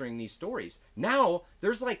capturing these stories. Now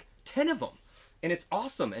there's like 10 of them. And it's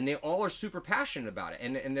awesome, and they all are super passionate about it,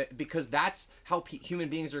 and because that's how human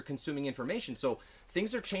beings are consuming information. So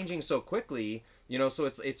things are changing so quickly, you know. So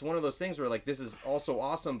it's one of those things where like this is also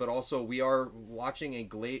awesome, but also we are watching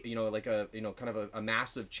kind of a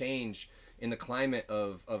massive change in the climate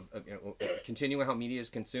of you know, continuing how media is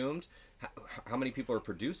consumed, how many people are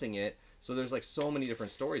producing it. So there's like so many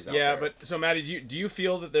different stories out there. Yeah, but so Matty, do you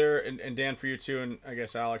feel that there, and Dan for you too, and I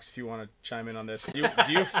guess Alex, if you want to chime in on this, do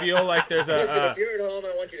you feel like there's a Listen, if you're at home,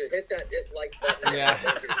 I want you to hit that dislike button.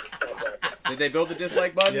 Yeah. Did they build the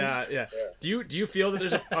dislike button? Yeah. Do you feel that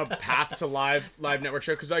there's a path to live network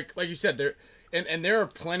show? Because like you said, there are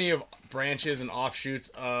plenty of branches and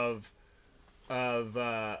offshoots of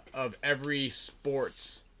every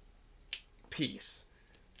sports piece.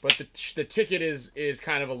 But the ticket is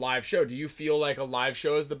kind of a live show. Do you feel like a live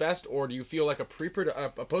show is the best, or do you feel like a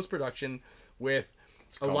post-production with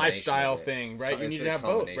a lifestyle thing, right? You need to have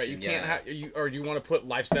both, right? You can't have or do you want to put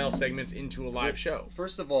lifestyle segments into a live show?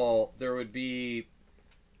 First of all, there would be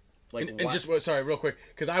like sorry, real quick,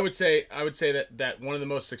 because I would say that one of the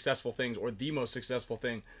most successful things, or the most successful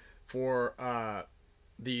thing for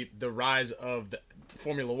the rise of the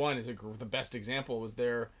Formula One is the best example was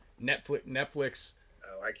their Netflix.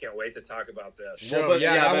 Oh, I can't wait to talk about this. Show. Well,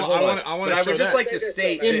 I want to I would just like to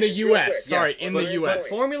state in the U.S. Yes, Sorry, in the U.S. But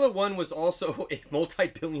Formula One was also a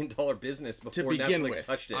multi-billion-dollar business before to begin Netflix with.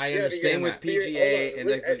 touched it. I understand Same with PGA, and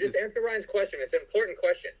just answer Ryan's question. It's an important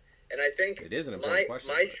question, and I think it is an important question.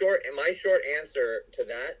 My short answer to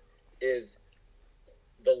that is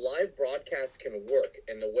the live broadcast can work,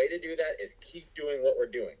 and the way to do that is keep doing what we're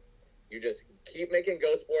doing. You just keep making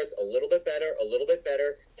Go Sports a little bit better, a little bit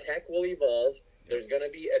better. Tech will evolve. There's going to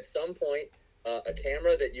be at some point a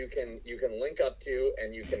camera that you can link up to,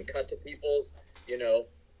 and you can cut to people's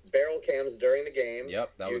barrel cams during the game.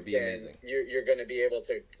 Yep, that would be amazing. You're going to be able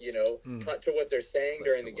to cut to what they're saying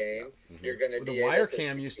during the game. You're going to be the wire able to,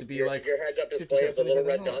 cam used to be your like heads up display of the little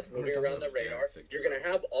red dots moving around the radar. You're going to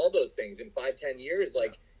have all those things in 5-10 years.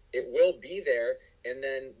 Like it will be there. And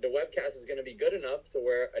then the webcast is going to be good enough to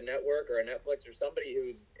where a network or a Netflix or somebody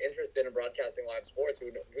who's interested in broadcasting live sports, who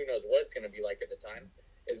knows what it's going to be like at the time,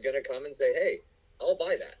 is going to come and say, "Hey, I'll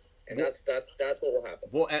buy that." And that's what will happen.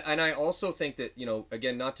 Well, and I also think that,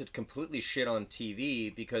 again, not to completely shit on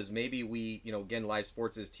TV, because maybe we, again, live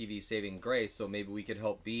sports is TV saving grace, so maybe we could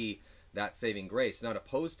help be that saving grace. Not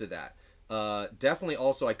opposed to that. Definitely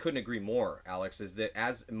also, I couldn't agree more, Alex, is that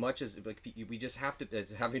as much as we just have to,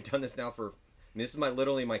 as having done this now for, this is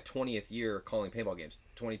literally my 20th year calling paintball games.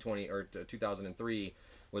 2020 or 2003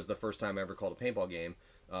 was the first time I ever called a paintball game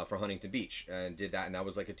for Huntington Beach, and did that, and that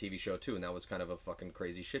was like a TV show too, and that was kind of a fucking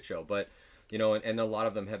crazy shit show. But and a lot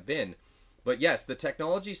of them have been. But yes, the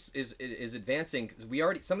technology is advancing. We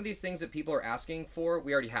already, some of these things that people are asking for,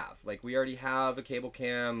 we already have. Like we already have a cable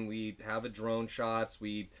cam, we have a drone shots.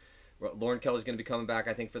 Lauren Kelly's going to be coming back,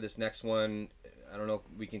 I think, for this next one. I don't know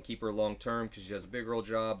if we can keep her long term because she has a big girl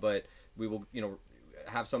job, but we will,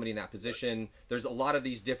 have somebody in that position. There's a lot of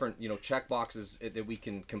these different, check boxes that we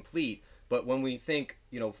can complete. But when we think,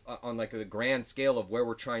 on like the grand scale of where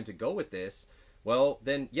we're trying to go with this, well,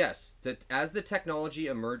 then yes, as the technology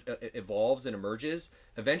evolves and emerges,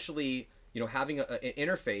 eventually having an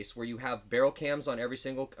interface where you have barrel cams on every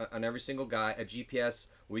single guy, a GPS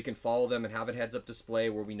where we can follow them and have a heads-up display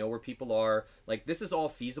where we know where people are. Like, this is all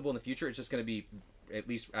feasible in the future. It's just going to be, at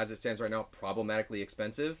least as it stands right now, problematically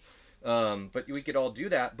expensive. But we could all do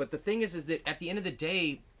that. But the thing is that at the end of the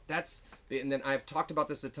day, and then I've talked about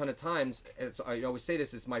this a ton of times. I always say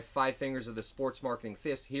this, it's my 5 fingers of the sports marketing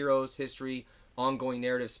fist: heroes, history, ongoing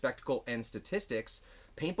narrative, spectacle, and statistics.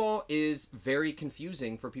 Paintball is very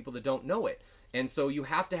confusing for people that don't know it. And so you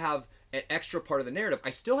have to have an extra part of the narrative. I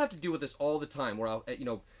still have to deal with this all the time where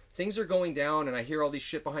things are going down and I hear all these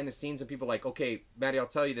shit behind the scenes and people are like, okay, Matty, I'll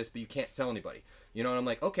tell you this, but you can't tell anybody. And I'm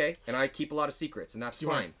like, okay. And I keep a lot of secrets, and that's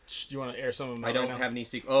fine. Do you want to air some of them? I don't have any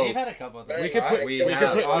secrets. Oh, We've had a couple of them. We could put.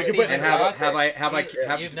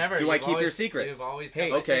 Do I keep your secrets? You've always Hey,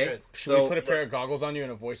 kept okay. secrets. Should we put a pair of goggles on you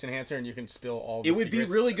and a voice enhancer, and you can spill all the It would be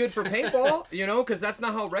secrets? really good for paintball, because that's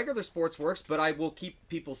not how regular sports works. But I will keep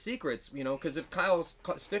people's secrets, because if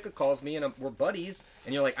Spick calls me and we're buddies,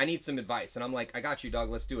 and you're like, I need some advice, and I'm like, I got you, dog.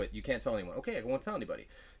 Let's do it. You can't tell anyone. Okay, I won't tell anybody.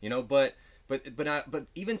 But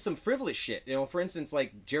even some frivolous shit, for instance,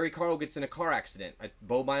 like Jerry Carl gets in a car accident.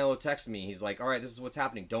 Bo Milo texts me. He's like, all right, this is what's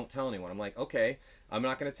happening. Don't tell anyone. I'm like, okay, I'm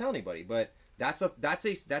not going to tell anybody. But that's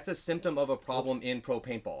a symptom of a problem in pro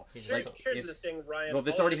paintball. Here's the thing, Ryan. Well,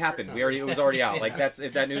 this already happened. It was already out. Like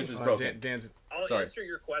that news is broken. I'll answer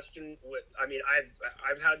your question with. I mean,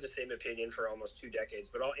 I've had the same opinion for almost 2 decades,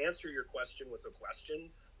 but I'll answer your question with a question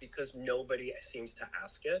because nobody seems to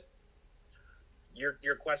ask it.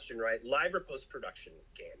 Your question, right? Live or post-production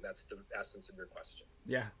game? That's the essence of your question.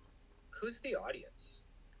 Yeah. Who's the audience?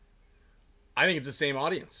 I think it's the same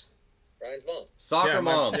audience. Ryan's mom. Soccer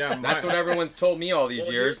moms. That's what everyone's told me all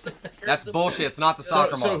these years. That's bullshit. It's not the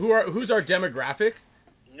soccer moms. So who's our demographic?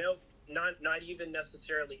 No, not even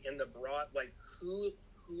necessarily in the broad. Like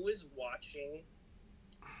who is watching?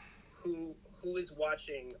 Who is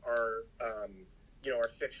watching our our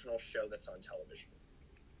fictional show that's on television?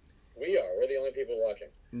 We are. We're the only people watching.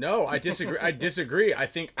 No, I disagree. I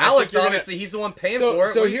think Alex, obviously, he's the one paying for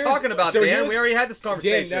it. What are you talking about, Dan? We already had this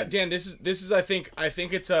conversation. Dan, this is. I think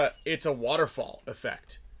it's a waterfall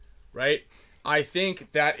effect, right? I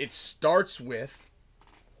think that it starts with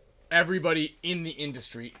everybody in the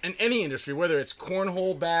industry, and any industry, whether it's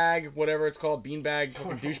cornhole bag, whatever it's called, beanbag,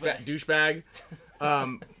 douchebag,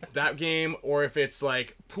 that game, or if it's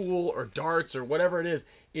like pool or darts or whatever it is,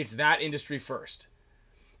 it's that industry first.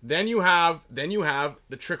 Then you have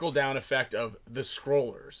the trickle down effect of the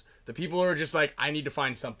scrollers, the people who are just like, I need to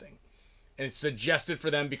find something, and it's suggested for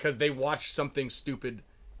them because they watched something stupid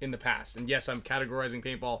in the past. And yes, I'm categorizing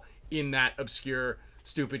paintball in that obscure,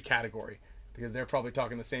 stupid category because they're probably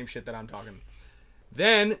talking the same shit that I'm talking.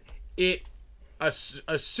 Then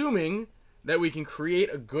assuming that we can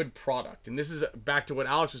create a good product, and this is back to what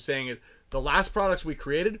Alex was saying, is the last products we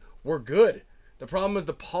created were good. The problem was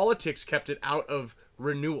the politics kept it out of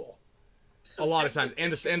renewal a lot of times,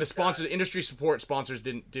 and the sponsors, industry support sponsors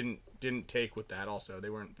didn't take with that. Also, they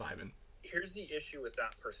weren't vibing. Here's the issue with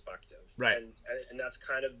that perspective, right? And that's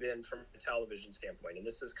kind of been from a television standpoint, and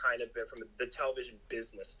this has kind of been from the television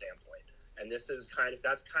business standpoint, and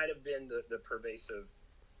that's kind of been the pervasive.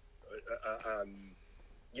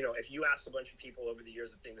 If you ask a bunch of people over the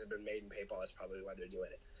years if things have been made in paintball, that's probably why they're doing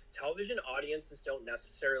it. Television audiences don't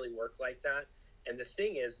necessarily work like that. And the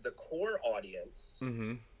thing is, the core audience,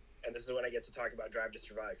 and this is when I get to talk about Drive to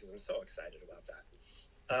Survive because I'm so excited about that,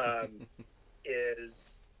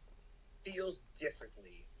 feels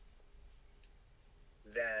differently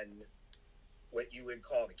than what you would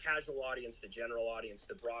call the casual audience, the general audience,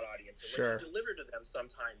 the broad audience. And sure. What you deliver to them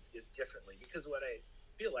sometimes is differently because what I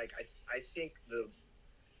feel like, I think the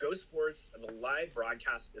Go Sports, the live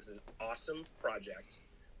broadcast is an awesome project.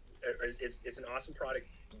 It's an awesome product,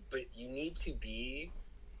 but you need to be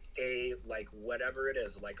a whatever it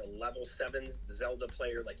is, like a level 7 Zelda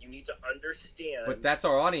player. Like you need to understand. But that's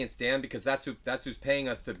our audience, Dan, because that's who's paying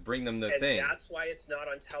us to bring them the thing. And that's why it's not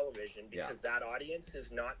on television because that audience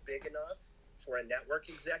is not big enough for a network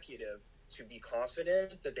executive to be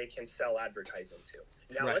confident that they can sell advertising to.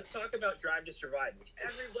 Now let's talk about Drive to Survive, which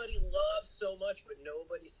everybody loves so much, but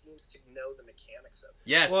nobody seems to know the mechanics of it.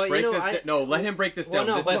 Yes, well, let him break this down.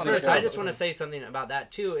 No, but first, I just want to say something about that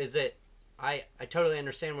too. Is that I totally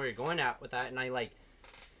understand where you're going at with that, and I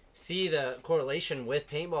see the correlation with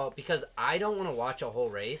paintball because I don't want to watch a whole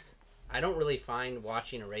race. I don't really find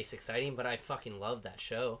watching a race exciting, but I fucking love that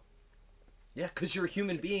show. Yeah, because you're a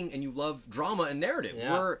human being and you love drama and narrative.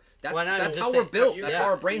 Yeah. That's how we're built. That's how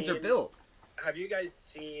our brains are built. Have you guys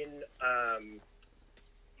seen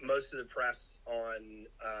most of the press on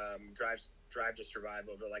Drive to Survive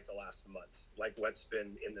over like the last month? Like what's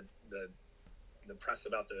been in the press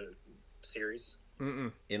about the series?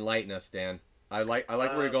 Enlighten us, Dan. I like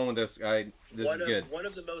where you're going with this. This is good. One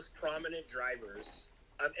of the most prominent drivers,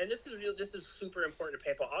 and this is real. This is super important to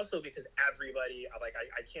paintball, also because everybody,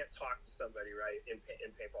 I can't talk to somebody right in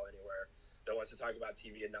paintball anywhere that wants to talk about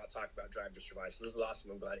TV and not talk about Drive to Survive. So this is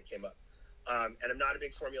awesome. I'm glad it came up. And I'm not a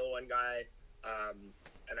big Formula One guy,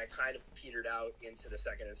 and I kind of petered out into the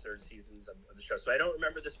second and third seasons of the show, so I don't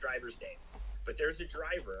remember this driver's name. But there's a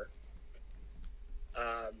driver.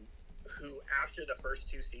 Who after the first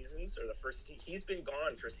two seasons he's been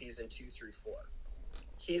gone for season 2 through 4.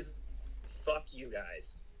 He's fuck you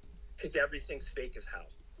guys, because everything's fake as hell.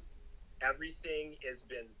 Everything has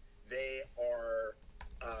been, they are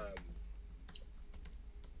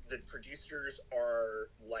the producers are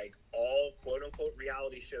like, all quote unquote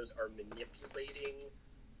reality shows are manipulating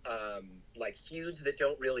like feuds that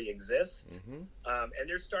don't really exist. And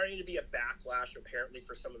there's starting to be a backlash apparently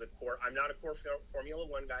for some of the core. I'm not a core Formula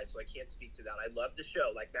One guy, so I can't speak to that. I love the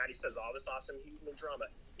show. Like Matty says, all this awesome human drama.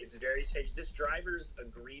 It's very staged. This driver's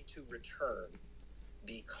agreed to return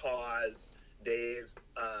because they've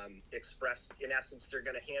expressed, in essence, they're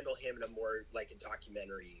going to handle him in a more like a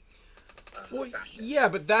documentary fashion. Yeah,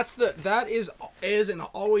 but that is and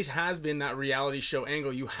always has been that reality show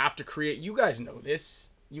angle. You have to create. You guys know this.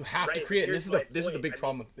 You have to create. This is the big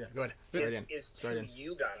problem. Yeah, go ahead. Is to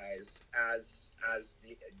you guys as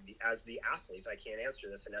the athletes, I can't answer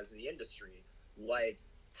this, and as the industry, like,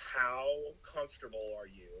 how comfortable are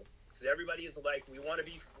you? Because everybody is like, we want to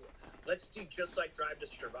be. Let's do just like Drive to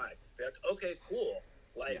Survive. They're like, okay, cool.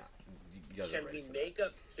 Like, can we make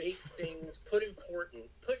up fake things? Put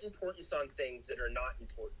importance on things that are not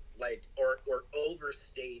important, like or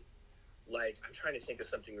overstate. Like, I'm trying to think of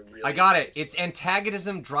something really. I got it. It's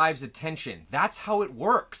antagonism drives attention. That's how it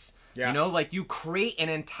works. Yeah. You know, like you create an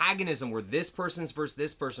antagonism where this person's versus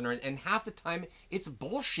this person, and half the time it's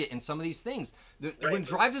bullshit in some of these things. When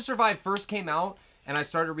Drive to Survive first came out, and I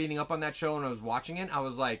started reading up on that show and I was watching it, I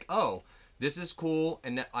was like, oh, this is cool,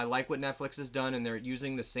 and I like what Netflix has done, and they're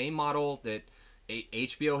using the same model that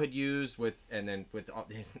HBO had used with a little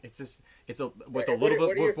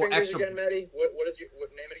bit more extra. Again, Matty? What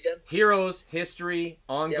name it again? Heroes, history,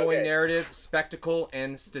 ongoing narrative, spectacle,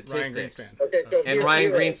 and statistics. Okay, so and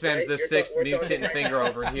Ryan Greenspan's the sixth mutant finger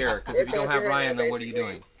over here, because if you don't have Ryan, then what are you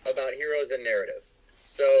doing? About heroes and narrative.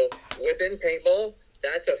 So within paintball,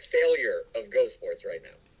 that's a failure of Go Sports right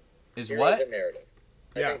now. Is heroes what? And narrative.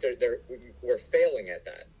 I think we're failing at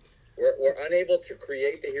that. We're unable to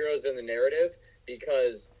create the heroes in the narrative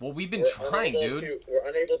because we've been trying, dude. We're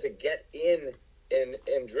unable to get in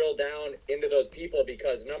and drill down into those people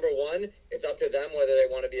because, number one, it's up to them whether they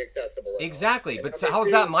want to be accessible. Exactly, but how's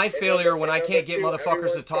that my failure when I can't get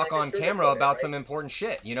motherfuckers to talk on camera about some important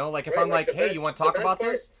shit? You know, like if I'm like, hey, you want to talk about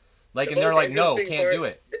this? Like, and they're like, no, can't do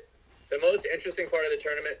it. The most interesting part of the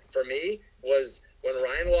tournament for me was when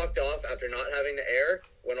Ryan walked off after not having the air,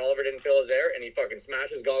 when Oliver didn't fill his air, and he fucking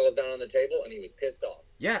smashed his goggles down on the table, and he was pissed off.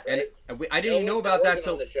 Yeah, right? And I didn't even know about that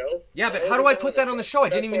till. Yeah, but how do I put that on the show? I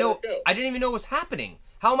didn't even know. I didn't even know it was happening.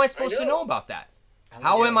 How am I supposed to know about that?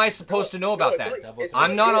 How am I supposed to know about that?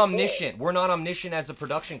 I'm not omniscient. We're not omniscient as a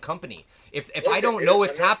production company. If I don't know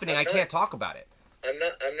what's happening, I can't talk about it. I'm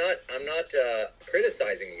not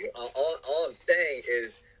criticizing you. All I'm saying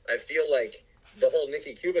is I feel like the whole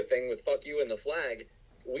Nikki Cuba thing with "fuck you" and the flag.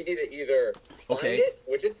 We need to either find it,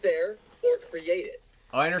 which it's there, or create it.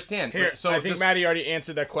 I understand. Here, so I think Matty already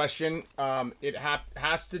answered that question. It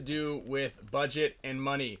has to do with budget and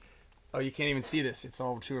money. Oh, you can't even see this. It's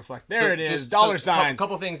all to reflect. There it is. Dollar signs.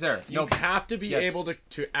 Couple things there. You have to be able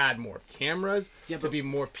to add more cameras, to be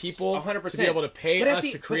more people, 100%. To be able to pay us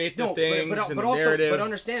to create the things and the narrative. But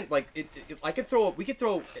understand, like, we could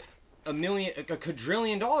throw a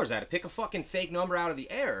quadrillion dollars at it. Pick a fucking fake number out of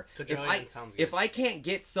the air. If I can't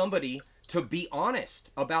get somebody to be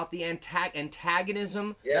honest about the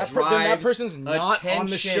antagonism, then that person's not on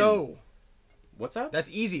the show. What's up? That's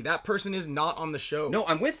easy. That person is not on the show. No,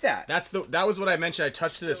 I'm with that. That was what I mentioned. I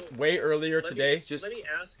touched this way earlier today. Let me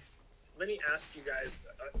ask you guys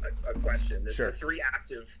a question. The 3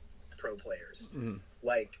 active pro players,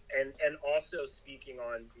 like, and also speaking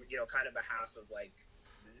on kind of behalf of like.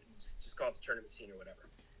 Just call it the tournament scene or whatever.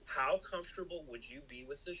 How comfortable would you be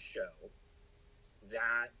with a show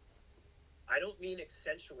that, I don't mean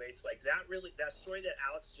accentuates, like that story that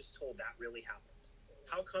Alex just told, that really happened.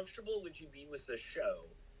 How comfortable would you be with a show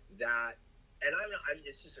that, and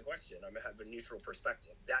it's just a question, I'm going to have a neutral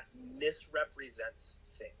perspective, that misrepresents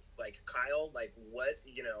things? Like, Kyle, like, what,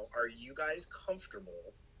 are you guys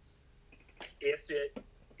comfortable if it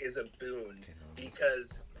is a boon,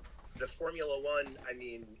 because the Formula One, I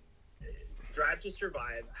mean, Drive to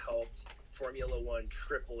Survive helped Formula One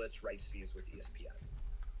triple its rights fees with ESPN.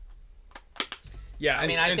 Yeah, I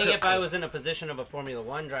mean, I think if I was in a position of a Formula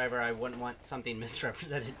One driver, I wouldn't want something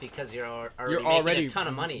misrepresented because you're already making a ton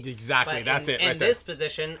of money. Exactly, but that's it. In right this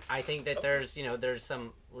position, I think that there's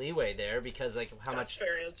some leeway there because like how That's much. a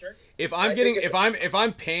fair answer. If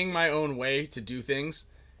I'm paying my own way to do things,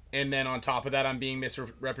 and then on top of that I'm being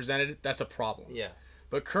misrepresented, that's a problem. Yeah.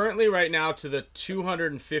 But currently, right now, to the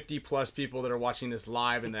 250 plus people that are watching this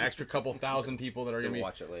live, and the extra couple thousand people that are going to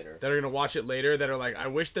watch it later, that are like, I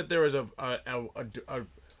wish that there was a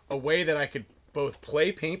way that I could both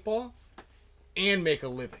play paintball and make a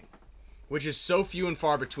living, which is so few and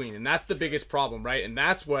far between, and that's the biggest problem, right? And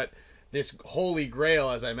that's what this holy grail,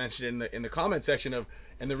 as I mentioned in the comment section of,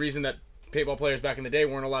 and the reason that paintball players back in the day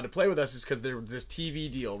weren't allowed to play with us is because there was this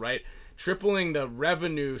TV deal, right? Tripling the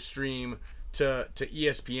revenue stream to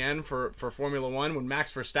ESPN for Formula One when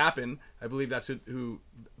Max Verstappen, I believe that's who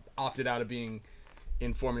opted out of being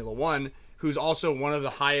in Formula One, who's also one of the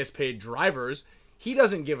highest paid drivers, he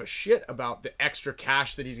doesn't give a shit about the extra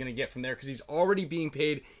cash that he's going to get from there because he's already being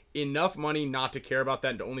paid enough money not to care about that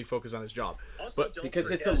and to only focus on his job. Also, but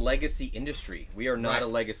because it's a legacy industry. We are not a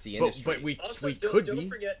legacy industry. But we don't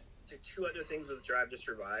forget two other things with Drive to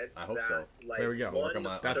Survive. I hope so. Like, there we go.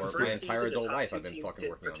 That's my entire adult life I've been fucking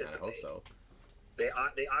working on that. I hope so.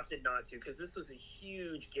 They opted not to because this was a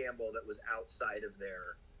huge gamble that was outside of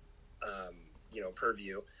their,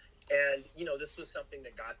 purview, and this was something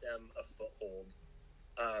that got them a foothold.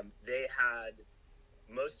 They had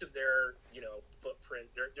most of their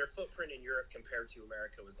footprint. Their footprint in Europe compared to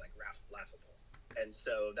America was like laughable, and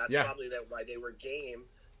so that's probably why they were game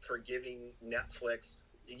for giving Netflix.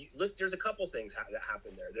 Look, there's a couple things that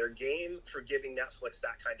happened there. They're game for giving Netflix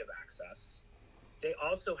that kind of access. They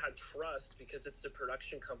also had trust because it's the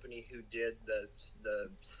production company who did the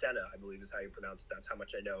Senna, I believe is how you pronounce it. That's how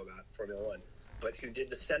much I know about Formula One. But who did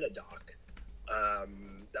the Senna doc.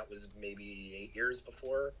 That was maybe 8 years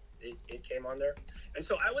before it came on there. And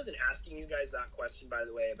so I wasn't asking you guys that question, by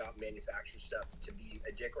the way, about manufacturer stuff to be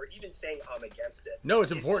a dick or even saying I'm against it. No,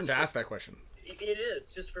 it's important to ask that question. It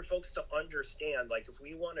is, just for folks to understand, like, if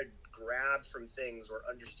we want to grab from things or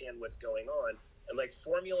understand what's going on, and like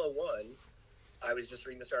Formula One, I was just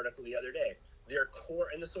reading this article the other day. Their core,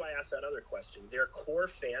 and this is why I asked that other question, their core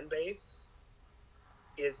fan base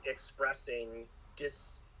is expressing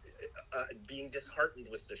being disheartened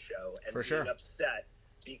with the show and being upset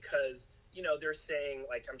because, they're saying,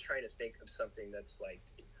 like, I'm trying to think of something that's like,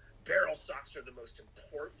 barrel stocks are the most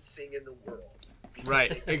important thing in the world.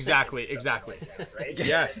 Right, exactly. Like that, right?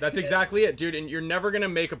 Yes, that's exactly it, dude. And you're never gonna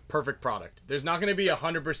make a perfect product. There's not gonna be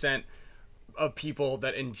 100% of people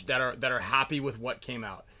that are happy with what came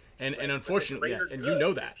out, and unfortunately, and you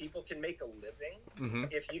know that people can make a living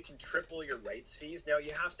if you can triple your rights fees. Now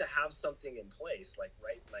you have to have something in place, like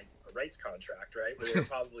a rights contract, right? Where they're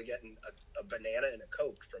probably getting a banana and a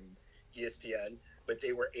Coke from ESPN, but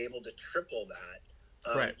they were able to triple that.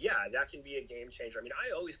 Yeah, that can be a game changer. I mean,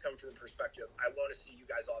 I always come from the perspective, I want to see you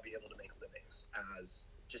guys all be able to make livings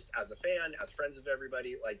as a fan, as friends of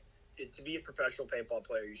everybody. Like, to be a professional paintball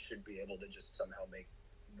player, you should be able to just somehow make,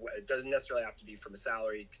 it doesn't necessarily have to be from a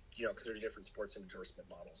salary, because there's different sports endorsement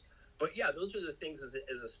models. But yeah, those are the things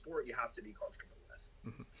as a sport you have to be comfortable with.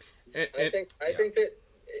 I think that,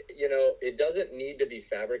 it doesn't need to be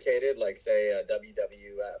fabricated, like, say, a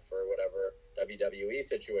WWF or whatever, WWE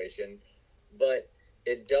situation, but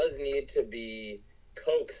it does need to be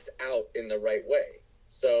coaxed out in the right way.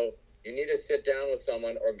 So you need to sit down with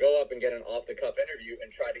someone or go up and get an off-the-cuff interview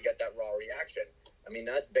and try to get that raw reaction. I mean,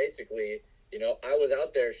 that's basically, I was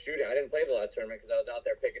out there shooting. I didn't play the last tournament because I was out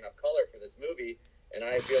there picking up color for this movie, and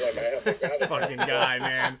I feel like I have the gravitas. Fucking guy,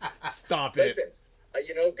 man. Stop it. Listen,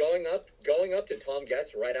 going up to Tom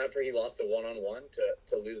Guest right after he lost the one-on-one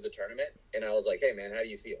to lose the tournament, and I was like, hey, man, how do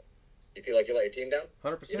you feel? You feel like you let your team down?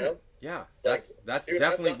 100%. Yeah. That's dude,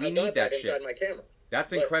 definitely, we need that shit. Inside my camera.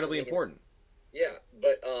 That's incredibly important. Yeah,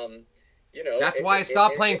 but, that's why I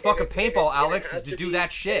stopped playing fucking paintball, Alex, is to do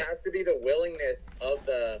that shit. It has to be the willingness of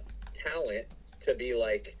the talent to be,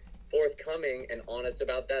 like, forthcoming and honest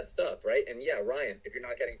about that stuff, right? And yeah, Ryan, if you're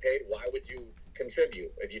not getting paid, why would you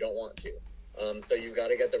contribute if you don't want to? So you've got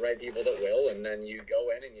to get the right people that will, and then you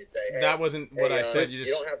go in and you say, hey, that wasn't what I said. You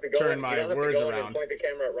just don't have to go turn in, my you don't have words to go in around. and point the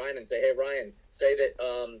camera at Ryan and say, hey, Ryan, say that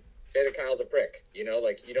Kyle's a prick.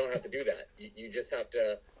 Like, you don't have to do that. You just have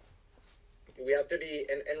to. We have to be,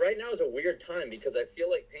 and right now is a weird time because I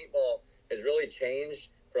feel like paintball has really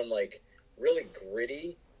changed from, like, really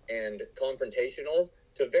gritty and confrontational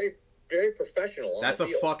to very very professional on That's the a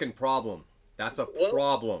field. fucking problem. That's a Well,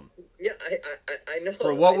 problem. Yeah, I know.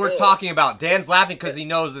 For what I we're know. talking about, Dan's laughing because he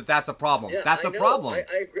knows that that's a problem. Yeah, That's I a know. problem.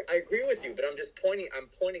 I agree with you, but I'm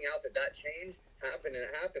pointing out that change happened, and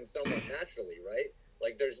it happened somewhat naturally, right?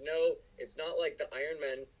 Like it's not like the Iron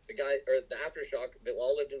Men, the guy, or the Aftershock, that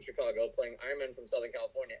all lived in Chicago playing Iron Men from Southern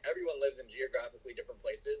California. Everyone lives in geographically different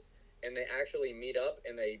places, and they actually meet up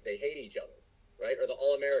and they hate each other, right? Or the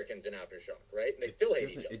All-Americans in Aftershock, right? And they still hate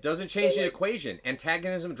each other. It doesn't change the equation.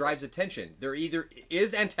 Antagonism drives attention. There either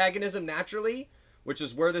is antagonism naturally, which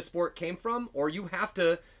is where the sport came from, or you have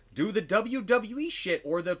to do the WWE shit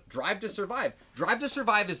or the Drive to Survive. Drive to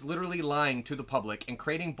Survive is literally lying to the public and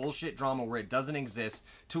creating bullshit drama where it doesn't exist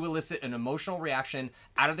to elicit an emotional reaction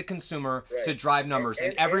out of the consumer to drive numbers.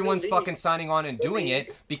 And everyone's fucking signing on and doing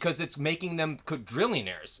it because it's making them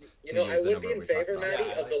quadrillionaires. You know, I would be in favor,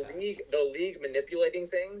 Matty, of the league manipulating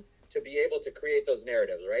things to be able to create those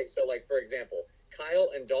narratives, right? So, like, for example, Kyle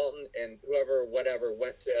and Dalton and whatever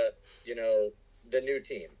went to, you know, the new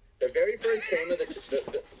team. The very first game of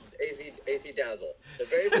the AC Dazzle. The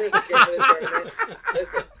very first game of the tournament.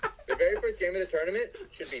 Listen, the very first game of the tournament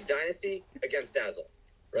should be Dynasty against Dazzle,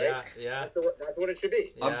 right? Yeah. That's what it should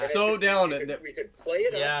be. I'm so down. We could play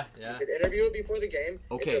it up. Yeah. We could interview it before the game.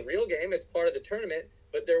 Okay. It's a real game. It's part of the tournament.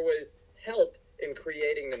 But there was help in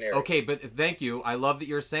creating the narrative. Okay, but thank you. I love that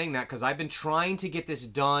you're saying that because I've been trying to get this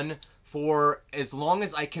done for as long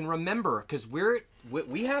as I can remember. Because what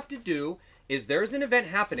we have to do is there's an event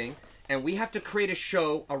happening, and we have to create a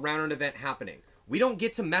show around an event happening. We don't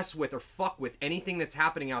get to mess with or fuck with anything that's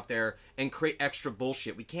happening out there and create extra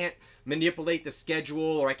bullshit. We can't manipulate the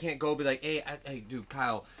schedule, or I can't go be like, hey, dude,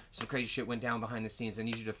 Kyle, some crazy shit went down behind the scenes. I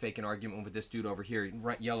need you to fake an argument with this dude over here.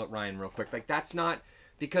 Yell at Ryan real quick. Like, that's not...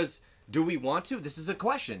 Because do we want to? This is a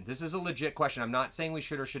question. This is a legit question. I'm not saying we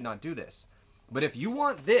should or should not do this. But if you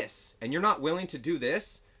want this, and you're not willing to do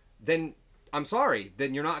this, then... I'm sorry,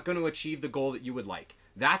 then you're not going to achieve the goal that you would like.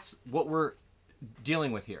 That's what we're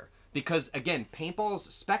dealing with here. Because, again,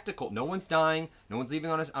 paintball's spectacle. No one's dying. No one's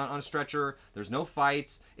leaving on a stretcher. There's no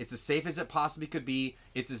fights. It's as safe as it possibly could be.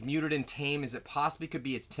 It's as muted and tame as it possibly could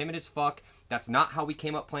be. It's timid as fuck. That's not how we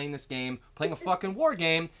came up playing this game. Playing a fucking war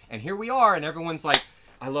game. And here we are, and everyone's like,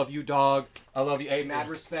 I love you, dog. I love you. Hey, mad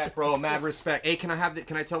respect, bro. Mad respect. Hey, can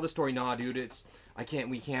I tell the story? Nah, dude,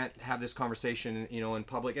 we can't have this conversation, you know, in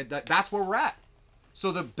public. That's where we're at.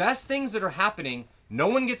 So the best things that are happening, no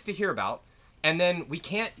one gets to hear about. And then we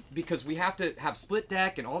can't, because we have to have split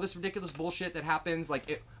deck and all this ridiculous bullshit that happens.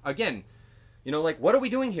 Like, again, you know, like, what are we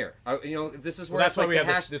doing here? You know, this is where that's why like we have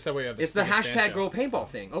this. This is why we have this. It's the hashtag grow paintball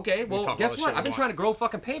thing. Okay, well, guess what? I've been trying to grow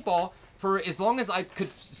fucking paintball for as long as I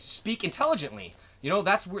could speak intelligently. You know,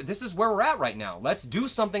 this is where we're at right now. Let's do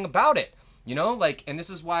something about it. You know, like, and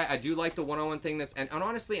this is why I do like the one-on-one thing and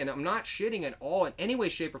honestly, and I'm not shitting at all in any way,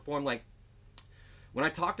 shape, or form. Like, when I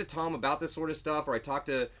talk to Tom about this sort of stuff, or I talk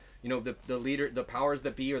to, you know, the leader, the powers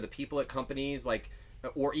that be, or the people at companies, like,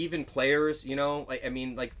 or even players, you know, like, I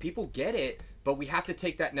mean, like, people get it, but we have to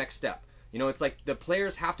take that next step. You know, it's like the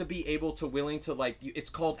players have to be able to willing to, like, it's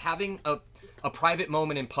called having a private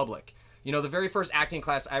moment in public. You know, the very first acting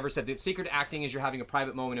class I ever said, the secret to acting is you're having a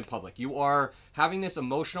private moment in public. You are having this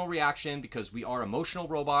emotional reaction because we are emotional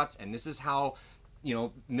robots, and this is how, you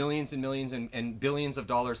know, millions and millions and billions of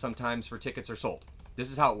dollars sometimes for tickets are sold.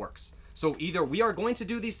 This is how it works. So either we are going to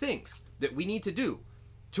do these things that we need to do.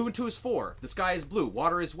 2 and 2 is 4. The sky is blue.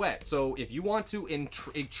 Water is wet. So if you want to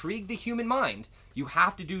intrigue the human mind, you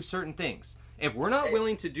have to do certain things. If we're not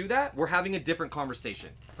willing to do that, we're having a different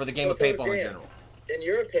conversation for the game of paintball in general. In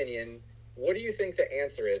your opinion, what do you think the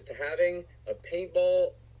answer is to having a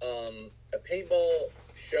paintball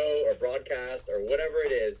show or broadcast or whatever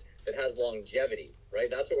it is that has longevity, right?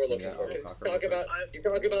 That's what we're looking for. You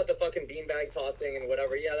talk about the fucking beanbag tossing and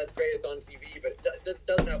whatever. Yeah, that's great. It's on TV, but this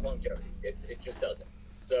doesn't have longevity. It just doesn't.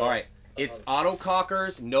 So all right, it's auto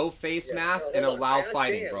cockers, no face masks, and allow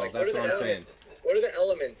fighting, bro. Like, that's what I'm saying. What are the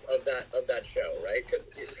elements of that show, right? Because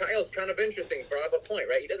Kyle's kind of interesting, brought up a point,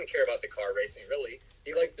 right? He doesn't care about the car racing, really.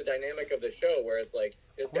 He likes the dynamic of the show where it's like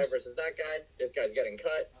this guy versus that guy, this guy's getting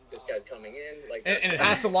cut, this guy's coming in. Like, and it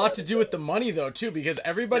has a lot to do with the money, though, too, because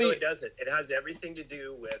everybody... No, it doesn't. It has everything to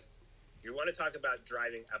do with... You want to talk about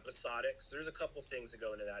driving episodic? So there's a couple things that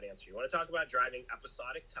go into that answer. You want to talk about driving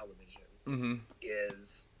episodic television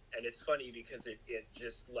is... And it's funny because it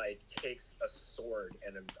just, like, takes a sword,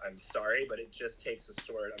 and I'm sorry, but it just takes a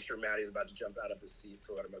sword. I'm sure Matty's about to jump out of his seat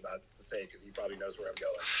for what I'm about to say because he probably knows where I'm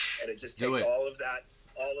going. And it just takes all of that,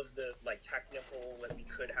 all of the, like, technical that we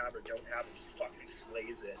could have or don't have, and just fucking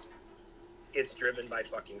slays it. It's driven by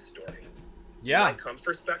fucking story. Yeah. You come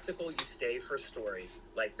for spectacle, you stay for story.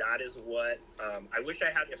 Like, that is what I wish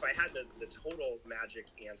I had. If I had the total magic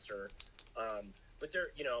answer, but there,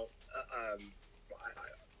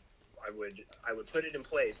 I would put it in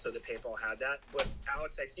place so that paintball had that. But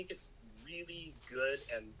Alex, I think it's really good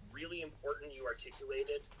and really important you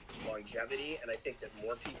articulated longevity, and I think that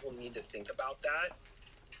more people need to think about that.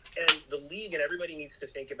 And the league and everybody needs to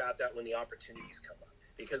think about that when the opportunities come up.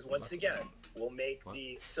 Because once again, we'll make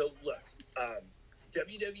the... So, look,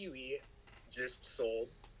 WWE just sold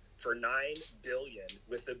for $9 billion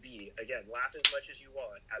with a B. Again, laugh as much as you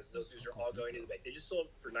want, as those who are all going to the bank. They just sold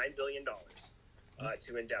for $9 billion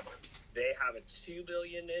to Endeavor. They have a $2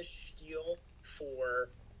 billion-ish deal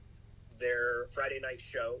for their Friday night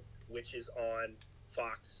show, which is on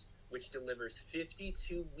Fox, which delivers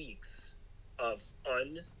 52 weeks of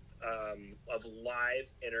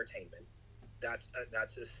live entertainment. That's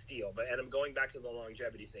a steal. And I'm going back to the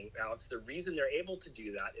longevity thing, Alex. The reason they're able to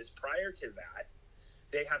do that is prior to that,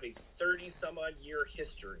 they have a 30-some-odd year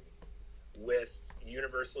history with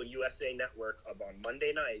Universal USA Network of on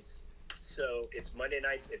Monday nights. So it's Monday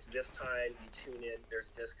nights, it's this time, you tune in,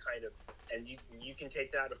 there's this kind of, and you can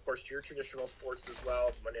take that, of course, to your traditional sports as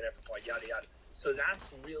well, Monday Night Football, yada, yada. So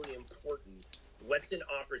that's really important. What's an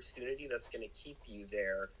opportunity that's going to keep you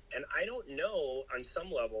there? And I don't know, on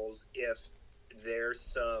some levels, if there's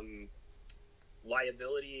some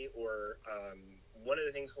liability or one of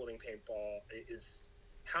the things holding paintball is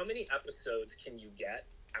how many episodes can you get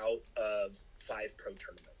out of 5 pro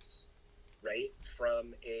tournaments, right?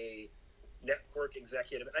 From a network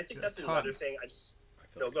executive. And I think that's another thing.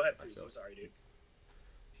 No, go ahead, please. I'm sorry, dude.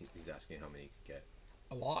 He's asking how many you could get.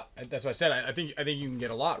 A lot. That's what I said. I think you can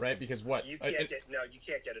get a lot, right? Because what? You can't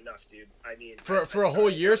get enough, dude. I mean, for a whole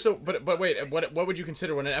year. So, but wait, what would you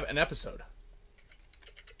consider an episode?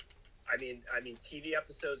 I mean, TV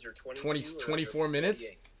episodes are 24 minutes.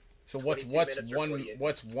 So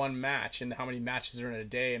what's one match, and how many matches are in a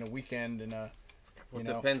day and a weekend and a? It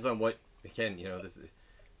depends on what this is.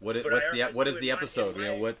 What is the episode?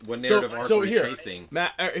 What narrative arc are we chasing?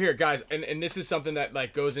 Matt, here, guys, and this is something that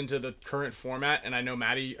like goes into the current format, and I know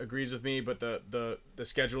Matty agrees with me, but the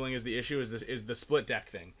scheduling is the issue. Is the split deck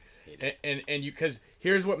thing, and you, because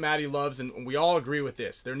here's what Matty loves, and we all agree with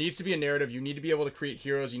this. There needs to be a narrative. You need to be able to create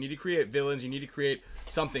heroes. You need to create villains. You need to create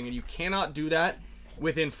something, and you cannot do that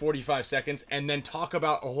within 45 seconds and then talk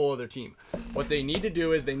about a whole other team. What they need to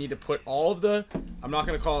do is they need to put all of the, I'm not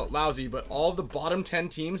going to call it lousy, but all of the bottom 10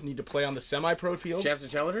 teams need to play on the semi-pro field. Champs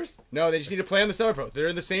and challengers? No, they just need to play on the semi-pro. They're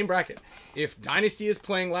in the same bracket. If Dynasty is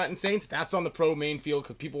playing Latin Saints, that's on the pro main field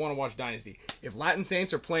because people want to watch Dynasty. If Latin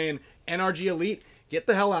Saints are playing NRG Elite, get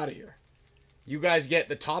the hell out of here. You guys get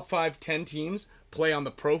the top 10 teams play on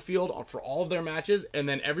the pro field for all of their matches, and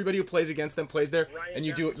then everybody who plays against them plays there. Ryan, and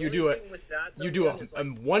you do a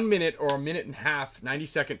 1 minute or a minute and a half,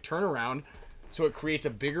 90-second turnaround, so it creates a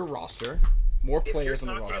bigger roster, more players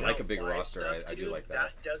on the roster. I like a big roster. I do like that.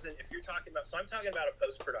 That doesn't. If you're talking about, so I'm talking about a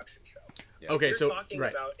post-production show. Yeah. Okay, so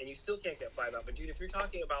right. And you still can't get 5 out, but dude, if you're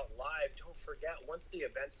talking about live, don't forget once the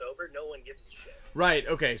event's over, no one gives a shit. Right.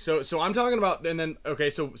 Okay. So I'm talking about, and then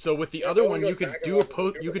so with the other one, you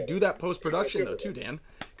could do that post-production though too, Dan,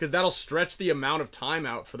 because that'll stretch the amount of time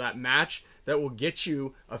out for that match. That will get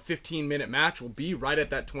you a 15-minute match. Will be right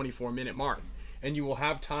at that 24-minute mark, and you will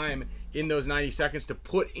have time in those 90 seconds to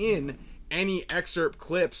put in any excerpt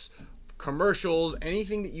clips, commercials,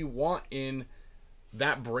 anything that you want in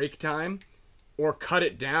that break time, or cut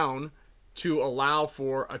it down to allow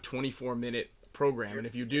for a 24-minute program. And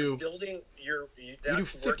if you do,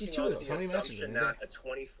 that's working off the assumption that a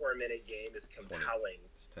 24-minute game is compelling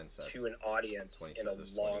to an audience in a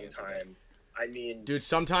long time. I mean, dude,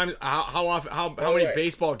 sometimes how many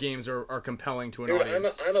baseball games are compelling to an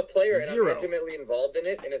audience? I'm a player and I'm intimately involved in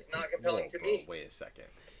it, and it's not compelling to me. Wait a second.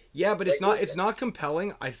 Yeah, but it's not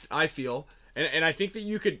compelling. I feel, and I think that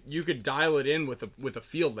you could dial it in with a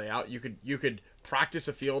field layout. You could practice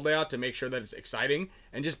a field layout to make sure that it's exciting,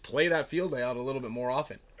 and just play that field layout a little bit more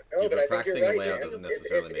often. No, but I think you're right. Layout doesn't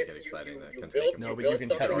necessarily make it exciting. But you can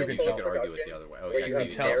tell. You could argue it the other way. You can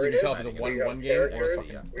tell if it's a 1-1 game or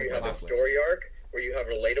where you have a story arc, where you have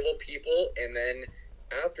relatable people, and then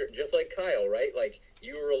after, just like Kyle, right? Like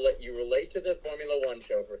you relate to the Formula One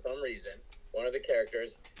show for some reason, one of the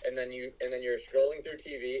characters, and then you're scrolling through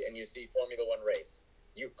TV and you see Formula One race.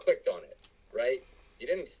 You clicked on it, right? You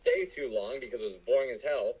didn't stay too long because it was boring as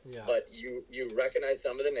hell, but you recognize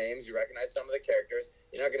some of the names, you recognize some of the characters.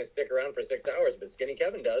 You're not going to stick around for 6 hours, but Skinny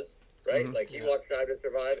Kevin does, right? Like he watched Drive to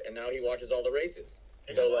Survive, and now he watches all the races.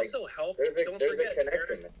 And so like, also helped. Don't forget,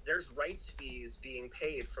 there's rights fees being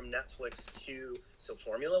paid from Netflix to. So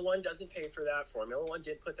Formula One doesn't pay for that. Formula One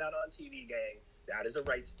did put that on TV, gang. That is a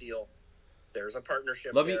rights deal. There's a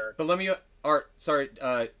partnership there. Sorry,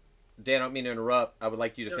 Dan, I don't mean to interrupt. I would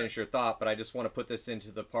like you to finish your thought, but I just want to put this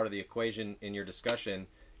into the part of the equation in your discussion,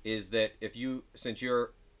 is that since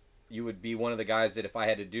you would be one of the guys that if I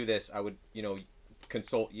had to do this, I would,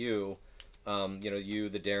 consult you, you,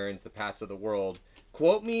 the Darrens, the Pats of the world.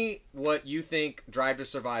 Quote me what you think Drive to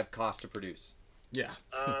Survive cost to produce. Yeah.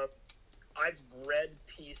 I've read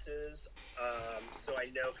pieces, so I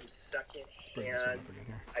know from second hand.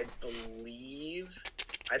 I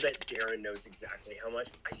bet Darren knows exactly how much.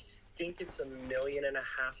 I think it's $1.5 million an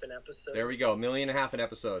episode. There we go, $1.5 million an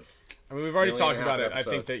episode. I mean, we've already talked about it. I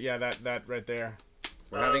think that that right there.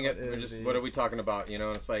 We're having it. What are we talking about? And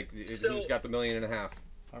it's like, who's got the $1.5 million?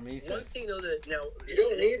 HORMESIS. One thing though that now you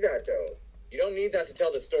don't need that though. You don't need that to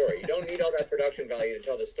tell the story. You don't need all that production value to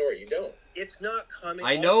tell the story. You don't. It's not coming.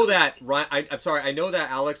 I know that, right? I'm sorry. I know that,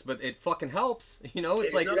 Alex, but it fucking helps.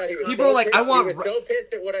 It's like people are like, I want. He was so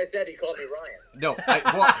pissed at what I said. He called me Ryan. No,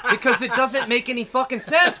 because it doesn't make any fucking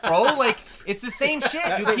sense, bro. Like it's the same shit.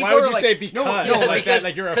 Dude, people why would you like, say because? No, like that,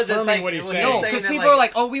 like you're affirming what he's saying. No, because people are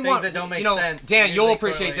like, oh, we want, that don't make sense. Dan, you'll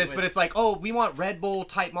appreciate this, but it's like, oh, we want Red Bull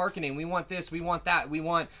type marketing. We want this. We want that. We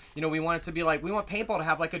want, we want it to be like, we want paintball to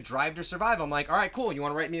have like a Drive to Survive. I'm like, all right, cool. You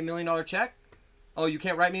want to write me $1 million check? Oh, you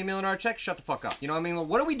can't write me $1 million check? Shut the fuck up. You know what I mean?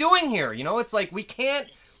 What are we doing here? It's like we can't.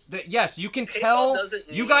 Yes, you can tell.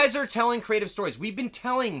 You guys are telling creative stories. We've been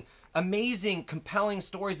telling amazing, compelling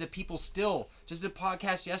stories that people still just did a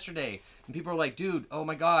podcast yesterday, and people are like, dude, oh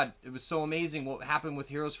my god, it was so amazing what happened with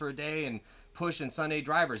Heroes for a Day and Push and Sunday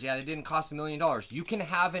Drivers. Yeah, they didn't cost $1 million. You can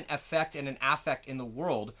have an effect and an affect in the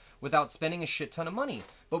world without spending a shit ton of money.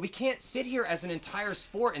 But we can't sit here as an entire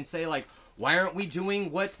sport and say like, why aren't we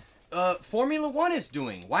doing what Formula One is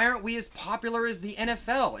doing? Why aren't we as popular as the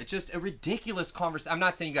NFL? It's just a ridiculous conversation. I'm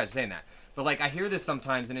not saying you guys are saying that, but like I hear this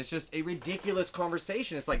sometimes and it's just a ridiculous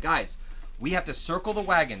conversation. It's like, guys, we have to circle the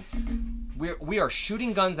wagons. We are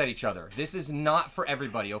shooting guns at each other. This is not for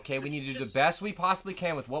everybody, okay? We need to do the best we possibly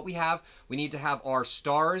can with what we have. We need to have our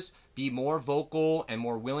stars be more vocal and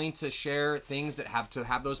more willing to share things that have to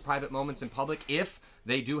have those private moments in public. If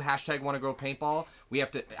they do #WannaGrowPaintball, we have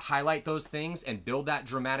to highlight those things and build that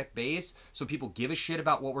dramatic base so people give a shit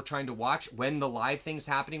about what we're trying to watch. When the live thing's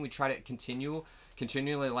happening, we try to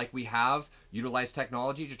continually like we have, utilize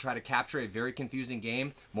technology to try to capture a very confusing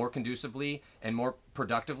game more conducively and more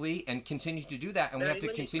productively, and continue to do that. And we have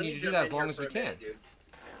to continue to do that as long as we can.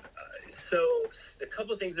 So a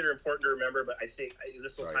couple of things that are important to remember, but I think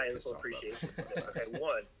this will tie in this whole appreciation for this. Okay,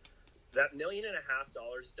 one, that $1.5 million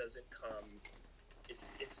doesn't come.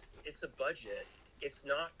 It's a budget. It's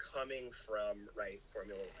not coming from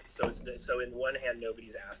Formula One. So in one hand,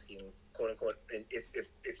 nobody's asking, quote unquote, and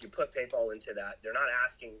if you put paintball into that, they're not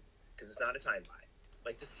asking because it's not a time buy.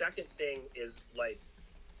 Like the second thing is like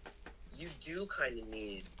you do kind of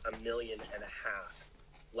need $1.5 million.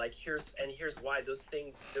 Like here's why those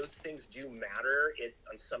things do matter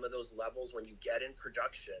on some of those levels when you get in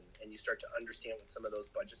production and you start to understand what some of those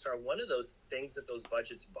budgets are. One of those things that those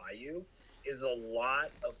budgets buy you is a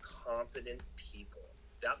lot of competent people.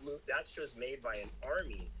 That show's made by an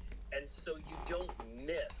army, and so you don't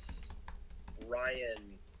miss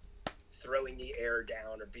Ryan throwing the air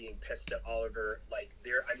down or being pissed at Oliver.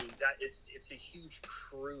 It's a huge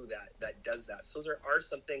crew that does that. So there are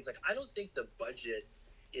some things like I don't think the budget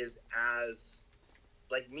is as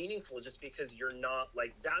meaningful just because you're not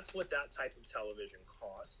that's what that type of television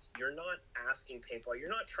costs. You're not asking paintball. You're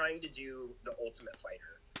not trying to do the Ultimate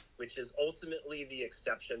Fighter, which is ultimately the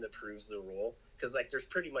exception that proves the rule. Because there's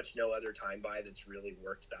pretty much no other time buy that's really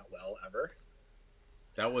worked that well ever.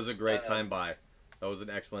 That was a great time buy. That was an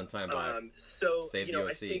excellent time buy.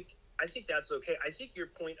 I think that's okay. I think your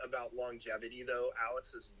point about longevity, though,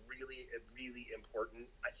 Alex, is really, really important.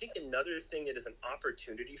 I think another thing that is an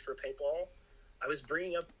opportunity for paintball,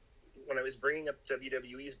 when I was bringing up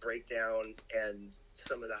WWE's breakdown and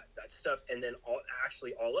some of that stuff, and then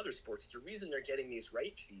all other sports, the reason they're getting these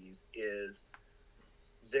right fees is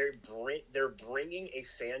they're bringing a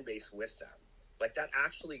fan base with them. Like that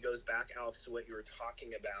actually goes back, Alex, to what you were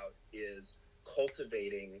talking about is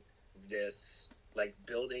cultivating this,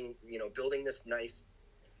 building this nice,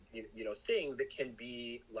 thing that can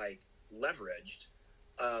be leveraged.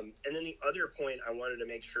 And then the other point I wanted to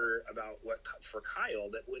make sure about for Kyle,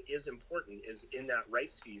 that what is important is in that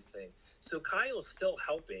rights fees thing. So Kyle's still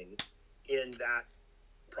helping in that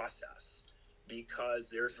process because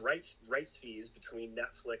there's rights fees between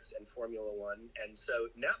Netflix and Formula One. And so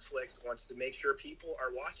Netflix wants to make sure people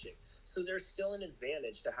are watching. So there's still an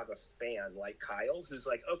advantage to have a fan like Kyle who's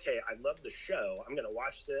like, okay, I love the show. I'm going to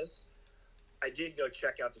watch this. I did go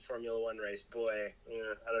check out the Formula One race. Boy,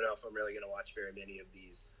 I don't know if I'm really going to watch very many of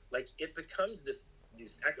these. Like, it becomes this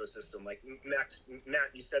ecosystem. Like, Matt,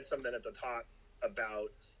 you said something at the top about,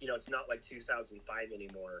 it's not like 2005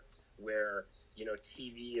 anymore, where,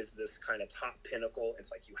 TV is this kind of top pinnacle.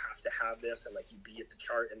 It's like you have to have this, and like you be at the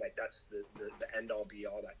chart, and like that's the end all be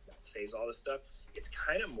all that saves all this stuff. It's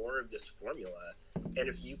kind of more of this formula. And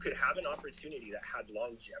if you could have an opportunity that had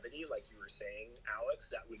longevity, like you were saying, Alex,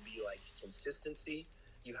 that would be like consistency.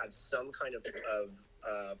 You had some kind of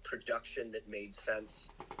production that made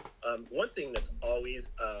sense. One thing that's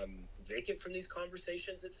always vacant from these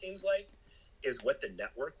conversations, it seems like, is what the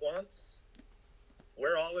network wants.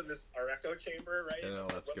 We're all in our echo chamber, right? I know,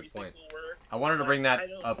 that's a good point. Work. I wanted to bring that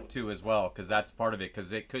up too as well, because that's part of it.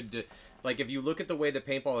 Because it could, like, if you look at the way that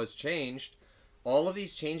paintball has changed, all of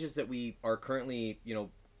these changes that we are currently,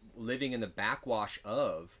 living in the backwash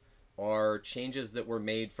of, are changes that were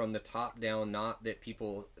made from the top down, not that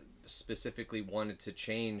people specifically wanted to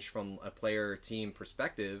change from a player team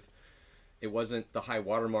perspective. It wasn't the high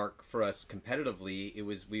watermark for us competitively. It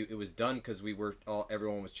was done because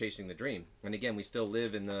everyone was chasing the dream. And again, we still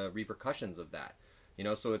live in the repercussions of that.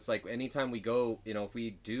 So it's like anytime we go, if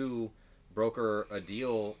we do broker a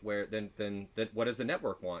deal where then what does the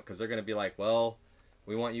network want? Because they're going to be like, well,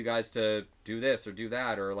 we want you guys to do this or do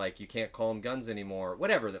that, or like you can't call them guns anymore,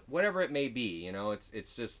 whatever it may be.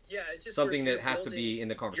 It's just something that has to be in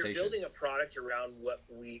the conversation. You're building a product around what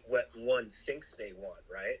one thinks they want,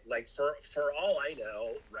 right? Like for all I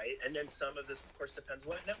know, right? And then some of this, of course, depends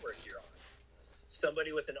what network you're on.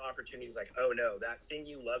 Somebody with an opportunity is like, oh no, that thing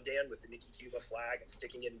you love, Dan, with the Nikki Cuba flag and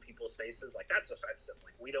sticking it in people's faces, like that's offensive.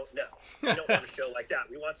 Like we don't know. We don't want a show like that.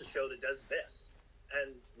 We want a show that does this.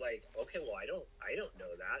 And like, okay, well, I don't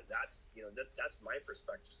know that. That's that's my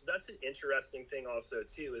perspective. So that's an interesting thing also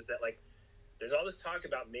too, is that like there's all this talk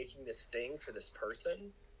about making this thing for this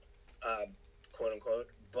person, quote unquote,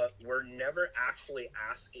 but we're never actually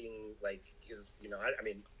asking, like, because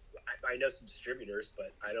I know some distributors,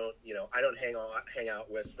 but I don't hang out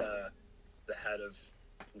with the head of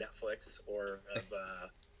Netflix or of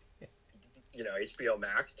HBO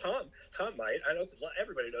Max. Tom might. I don't.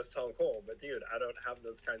 Everybody knows Tom Cole, but dude, I don't have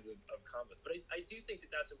those kinds of combos. But I do think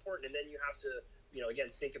that that's important. And then you have to, again,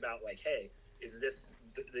 think about like, hey, is this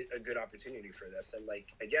a good opportunity for this? And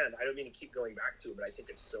like, again, I don't mean to keep going back to it, but I think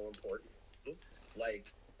it's so important.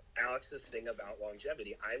 Like Alex's thing about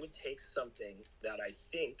longevity, I would take something that I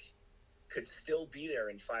think could still be there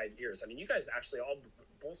in 5 years. I mean, you guys actually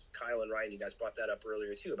both Kyle and Ryan, you guys brought that up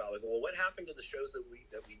earlier too, about like, well, what happened to the shows that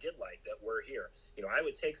we did like, that were here? I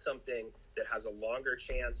would take something that has a longer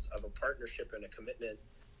chance of a partnership and a commitment,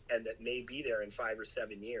 and that may be there in 5 or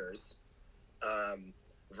 7 years,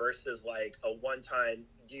 versus like a one-time,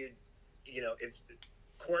 dude, if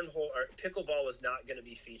cornhole or pickleball is not going to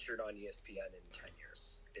be featured on ESPN in 10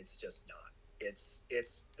 years. It's just not.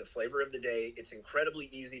 It's the flavor of the day. It's incredibly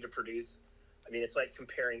easy to produce. I mean, it's like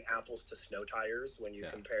comparing apples to snow tires when you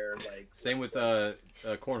compare like. Same with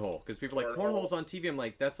cornhole, because people are like cornhole's on TV. I'm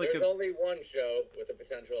like, that's like There's only one show with the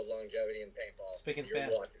potential of longevity in paintball. Spick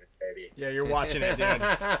Span. You're watching it, baby. Yeah, you're watching it,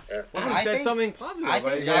 dude. Well, you said something positive.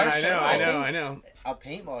 I know. A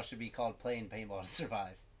paintball should be called Playing Paintball to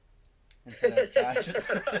Survive. Instead of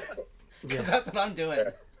because that's what I'm doing.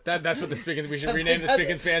 That's what we should rename the Spick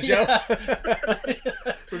and Span show.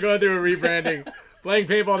 We're going through a rebranding. Playing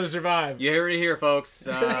Paintball to Survive. You heard it here, folks.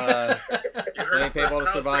 Playing Paintball to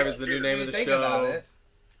Survive is the new name of the show.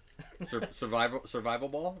 Survival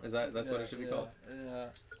Ball? That's what it should be called? Yeah.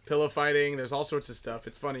 Pillow fighting. There's all sorts of stuff.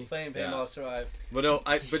 It's funny. Playing Paintball to Survive. But no,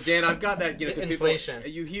 but Dan, I've got that. Because inflation.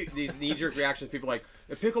 You hear these knee-jerk reactions. People are like,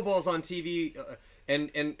 the pickleball's on TV.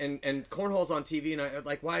 And cornhole's on TV, and I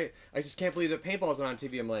like, why? I just can't believe that paintball's not on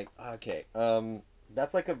TV. I'm like, okay,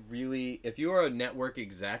 that's like if you are a network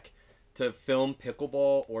exec, to film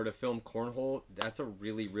pickleball or to film cornhole, that's a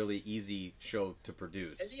really, really easy show to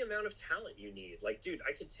produce. And the amount of talent you need, like, dude,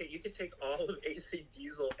 you could take all of AC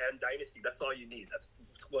Diesel and Dynasty. That's all you need. That's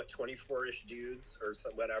what 24-ish dudes or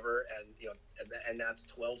some whatever, and that's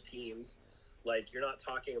 12 teams. Like, you're not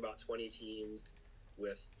talking about 20 teams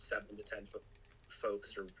with 7 to 10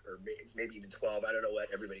 folks or maybe even 12. I don't know what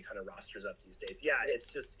everybody kind of rosters up these days. Yeah,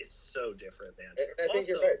 it's so different, man. I think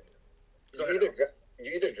you're right.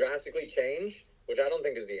 You either drastically change, which I don't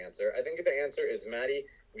think is the answer. I think the answer is, Matty,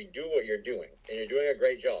 we do what you're doing, and you're doing a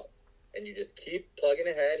great job. And you just keep plugging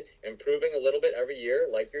ahead, improving a little bit every year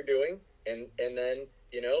like you're doing, and then,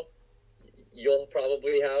 you'll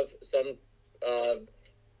probably have some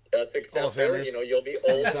successor. You'll be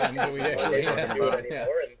old and not do it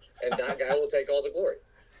anymore, and that guy will take all the glory.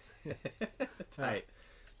 Tight.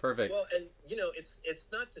 Perfect. Well, and it's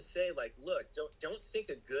not to say like, look, don't think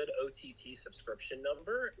a good OTT subscription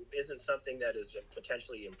number isn't something that is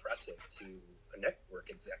potentially impressive to a network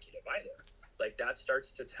executive either. Like that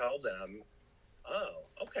starts to tell them, oh,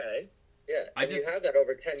 okay. Yeah, and you have that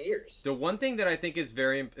over 10 years. The one thing that I think is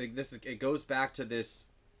it goes back to this,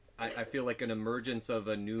 I feel like an emergence of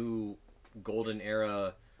a new golden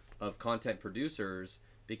era of content producers,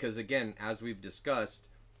 because again, as we've discussed,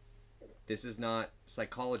 this is not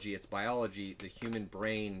psychology, it's biology. The human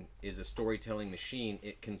brain is a storytelling machine.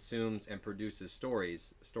 It consumes and produces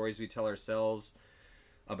stories we tell ourselves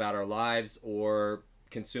about our lives, or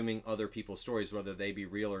consuming other people's stories, whether they be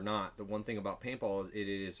real or not. The one thing about paintball is it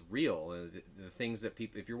is real. The things that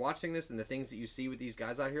people, if you're watching this and the things that you see with these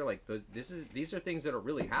guys out here, like these are things that are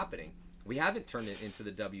really happening. We haven't turned it into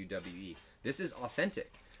the WWE. This is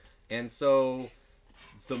authentic. And so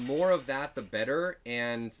the more of that, the better.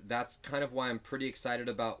 And that's kind of why I'm pretty excited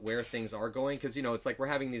about where things are going. Because, it's like we're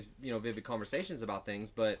having these, vivid conversations about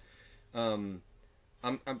things. But I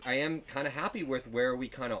am kind of happy with where we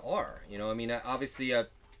kind of are. I mean, obviously,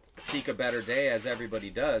 seek a better day, as everybody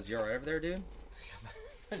does. You're all right over there, dude?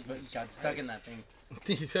 Got stuck in that thing.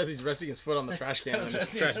 He says he's resting his foot on the trash can. And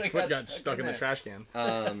his foot got stuck in the trash can.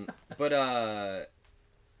 But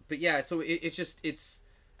yeah, so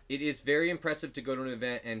it is very impressive to go to an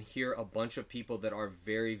event and hear a bunch of people that are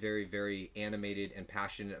very, very, very animated and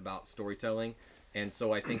passionate about storytelling. And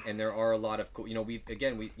so I think, and there are a lot of cool,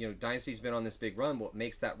 Dynasty's been on this big run. What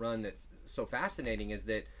makes that run that's so fascinating is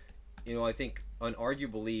that, I think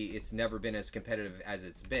unarguably it's never been as competitive as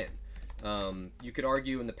it's been. You could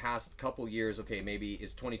argue in the past couple years, okay, maybe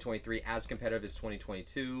is 2023 as competitive as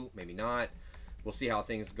 2022? Maybe not. We'll see how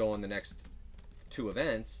things go in the next 2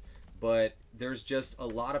 events. But there's just a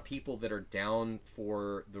lot of people that are down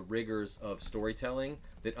for the rigors of storytelling,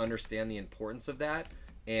 that understand the importance of that.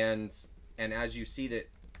 And as you see that,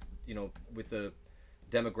 with the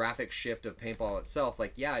demographic shift of paintball itself,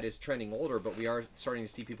 like, yeah, it is trending older, but we are starting to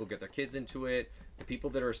see people get their kids into it. The people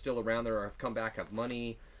that are still around there have come back, have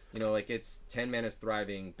money. Like, it's 10 Man is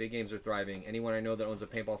thriving, big games are thriving. Anyone I know that owns a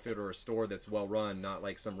paintball field or a store that's well run, not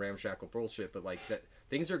like some ramshackle bullshit, but like that,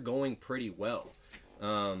 things are going pretty well.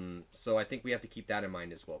 So I think we have to keep that in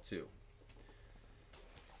mind as well too.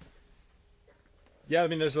 Yeah, I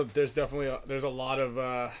mean, there's definitely a lot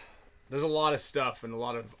of stuff and a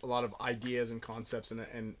lot of ideas and concepts,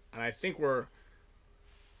 and I think we're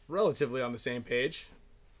relatively on the same page.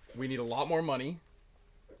 We need a lot more money,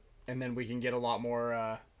 and then we can get a lot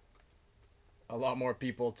more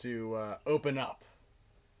people to open up.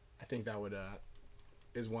 I think that would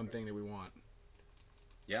is one thing that we want.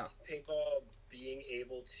 Yeah. Paintball being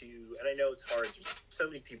able to, and I know it's hard, there's so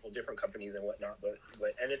many people, different companies and whatnot, but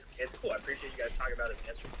and it's cool. I appreciate you guys talking about it and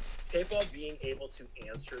answering. Paintball being able to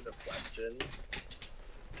answer the question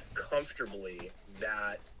comfortably,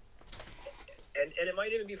 that, and it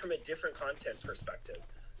might even be from a different content perspective,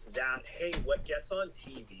 that, hey, what gets on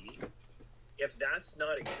TV, if that's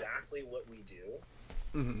not exactly what we do,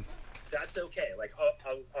 that's okay. Like,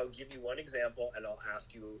 I'll give you one example, and I'll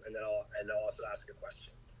ask you, and then I'll also ask a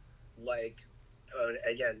question. Like,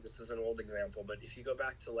 again, this is an old example, but if you go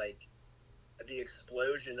back to like the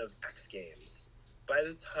explosion of X Games, by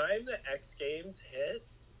the time the X Games hit,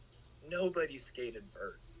 nobody skated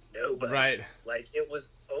vert. Nobody. Right. Like, it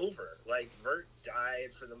was over. Like, vert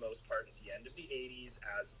died for the most part at the end of the 80s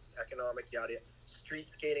as it's economic, yada yada. Street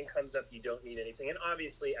skating comes up, you don't need anything. And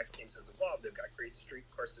obviously X Games has evolved. They've got great street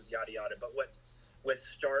courses, yada yada. But what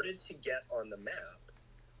started to get on the map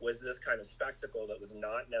was this kind of spectacle that was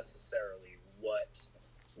not necessarily what,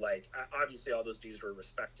 like, obviously all those dudes were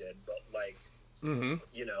respected, but like,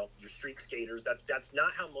 your street skaters, that's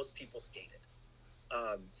not how most people skated.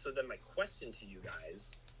 So then my question to you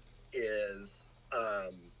guys is,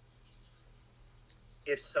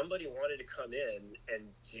 if somebody wanted to come in and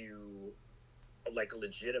do, like, a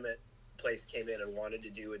legitimate place came in and wanted to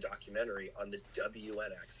do a documentary on the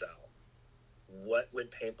WNXL, what would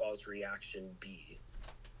paintball's reaction be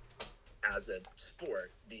as a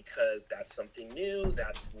sport? Because that's something new,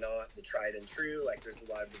 that's not the tried and true, like, there's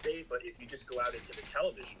a lot of debate. But if you just go out into the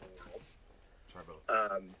television world,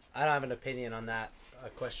 I don't have an opinion on that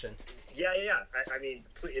question. Yeah. I mean,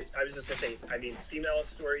 please, I was just gonna say, I mean, female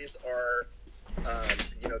stories are,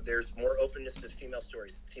 there's more openness to female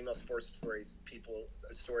stories, female sports stories, people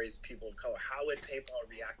of color. How would paintball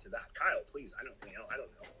react to that? Kyle, please. I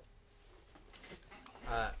don't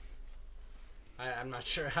know. I'm not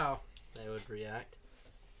sure how they would react.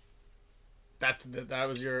 That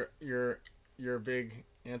was your big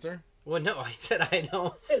answer? Well, no, I said I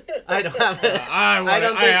don't have an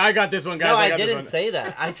I got this one, guys. No, I I got this didn't one. say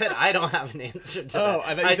that. I said I don't have an answer to that. Oh,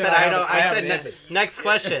 I thought you I said said I I have- don't. I I have said an answer. next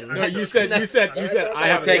question. No, you said I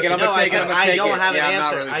have take it. an I'm answer. gonna take it. I'm gonna I take don't it. have an Yeah, I'm not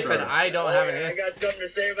answer. really I sure. said I don't have an I answer. got something to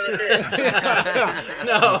say about this.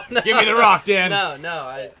 No. Give me the rock, Dan. No.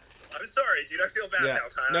 I'm sorry, dude. I feel bad Yeah. now,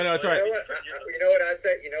 Kyle. No, it's all right. You know what I'd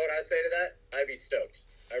say? You know what I'd say to that? I'd be stoked.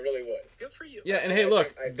 I really would. Good for you. Yeah, and hey, look,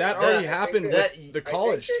 I think that that- already I happened think with that- the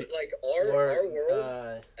college. I think that, like our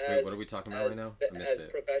world. Wait, what are we talking about right now? I missed As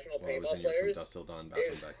it. professional Well, I was paintball in your From players, Dusk Till Dawn bathroom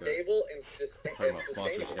is back there. stable and sustainable. Talking about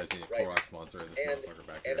sponsors, you guys need a Clorox sponsor of this motherfucker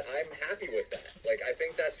back And here. I'm happy with that. Like, I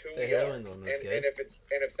think that's who The we are. heroin one was And good.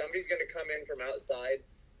 if somebody's gonna come in from outside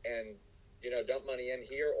and dump money in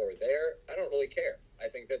here or there, I don't really care. I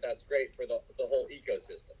think that that's great for the whole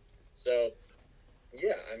ecosystem. So,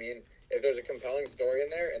 yeah, I mean, if there's a compelling story in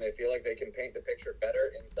there and they feel like they can paint the picture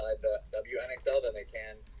better inside the WNXL than they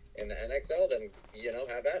can in the NXL, then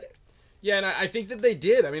have at it. Yeah, and I think that they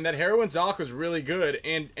did. I mean, that heroin Zoc was really good.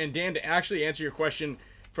 And Dan, to actually answer your question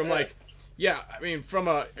from you're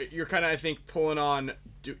kind of, I think, pulling on,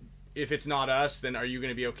 if it's not us, then are you going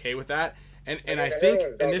to be okay with that? And I think,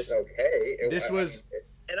 and this, okay. this was,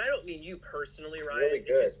 And I don't mean you personally, Ryan. Really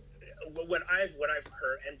good. Just, what I've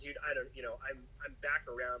heard, and dude, I don't, I'm back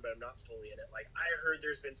around, but I'm not fully in it. Like, I heard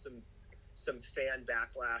there's been some fan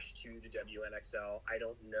backlash to the WNXL. I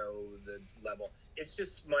don't know the level. It's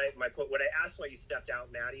just my point. What I asked why you stepped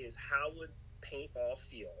out, Matty, is how would paintball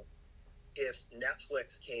feel if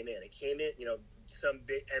Netflix came in? It came in, some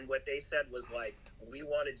big, and what they said was like, we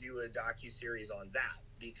want to do a docuseries on that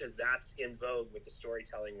because that's in vogue with the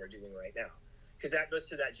storytelling we're doing right now. Because that goes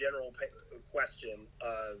to that general question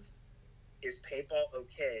of, is paintball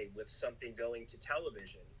okay with something going to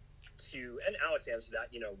television and Alex answered that,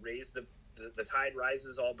 raise the tide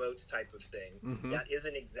rises all boats type of thing. Mm-hmm. That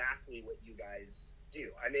isn't exactly what you guys do.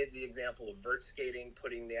 I made the example of vert skating,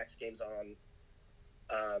 putting the X Games on,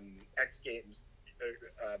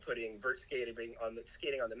 putting vert skating on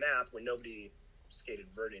the map when nobody skated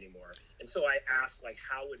vert anymore. And so I asked, like,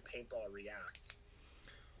 how would paintball react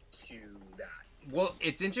to that? Well,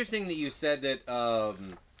 it's interesting that you said that,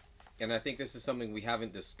 and I think this is something we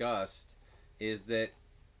haven't discussed, is that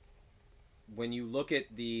when you look at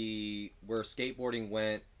where skateboarding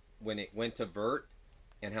went when it went to vert,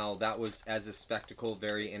 and how that was, as a spectacle,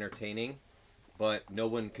 very entertaining, but no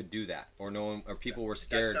one could do that, or people were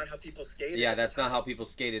scared. That's not how people skated. Yeah, that's not how people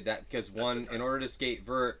skated. That because in order to skate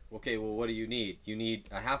vert, okay, well, what do you need? You need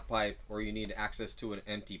a half pipe, or you need access to an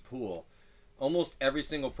empty pool. Almost every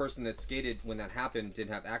single person that skated when that happened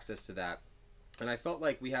didn't have access to that. And I felt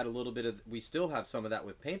like we had a little bit of, we still have some of that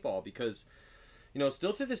with paintball because,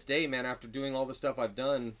 still to this day, man, after doing all the stuff I've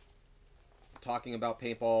done, talking about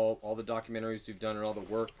paintball, all the documentaries we've done and all the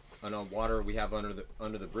work on water we have under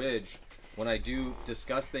the bridge, when I do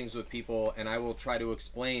discuss things with people and I will try to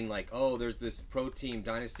explain like, oh, there's this pro team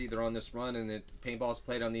Dynasty, they're on this run and the paintball's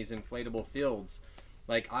played on these inflatable fields,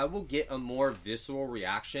 like I will get a more visceral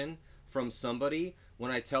reaction from somebody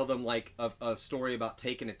when I tell them like a story about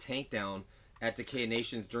taking a tank down at Decay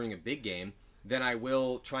Nations during a big game than I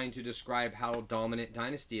will trying to describe how dominant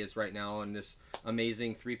Dynasty is right now in this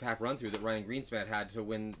amazing 3-pack run through that Ryan Greenspan had to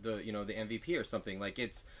win the the MVP or something. Like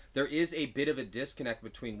there is a bit of a disconnect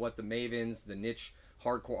between what the mavens, the niche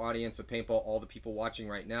hardcore audience of paintball, all the people watching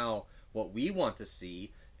right now, what we want to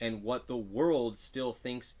see, and what the world still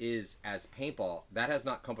thinks is as paintball. That has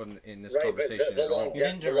not come up in this conversation at all. You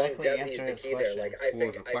didn't directly answer his question. Like, I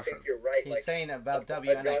think you're right. He's like, saying about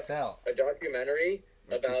WNXL. A documentary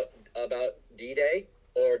about D-Day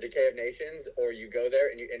or Decay of Nations, or you go there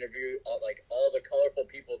and you interview all the colorful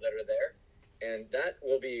people that are there, and that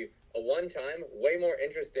will be a one-time, way more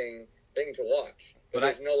interesting thing to watch. But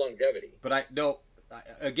there's no longevity.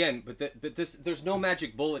 There's no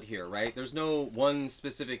magic bullet here, right? There's no one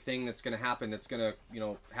specific thing that's going to happen that's going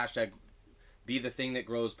to, hashtag be the thing that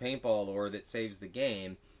grows paintball or that saves the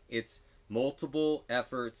game. It's multiple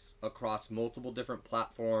efforts across multiple different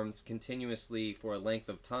platforms continuously for a length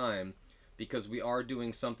of time, because we are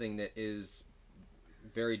doing something that is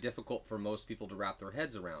very difficult for most people to wrap their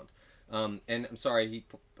heads around. And I'm sorry, he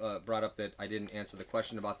brought up that I didn't answer the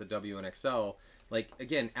question about the WNXL. Like,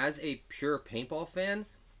 again, as a pure paintball fan,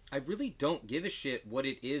 I really don't give a shit what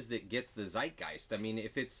it is that gets the zeitgeist. I mean,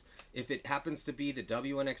 if it happens to be the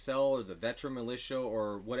WNXL or the Veteran Militia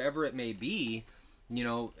or whatever it may be,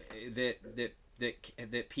 that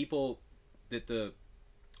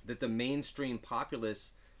the mainstream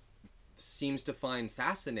populace seems to find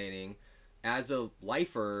fascinating, as a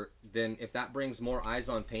lifer, then if that brings more eyes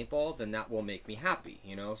on paintball, then that will make me happy,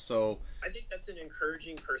 you know? So I think that's an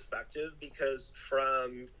encouraging perspective, because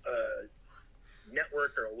from a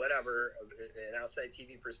network or whatever, an outside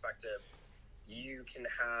TV perspective, you can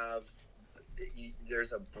have,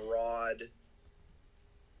 there's a broad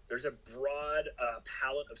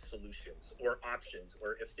palette of solutions or options,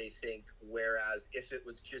 or if they think, whereas if it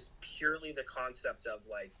was just purely the concept of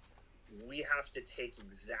like, we have to take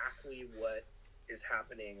exactly what is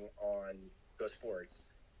happening on Go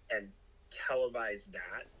Sports and televise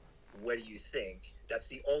that, what do you think? That's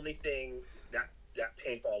the only thing that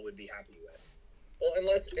paintball would be happy with. Well,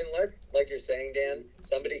 unless, like you're saying, Dan,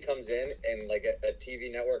 somebody comes in and like a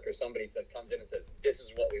TV network or somebody comes in and says, this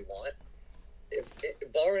is what we want.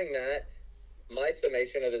 Barring that, my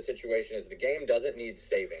summation of the situation is the game doesn't need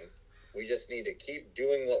saving. We just need to keep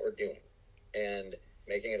doing what we're doing and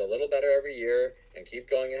making it a little better every year and keep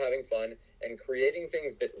going and having fun and creating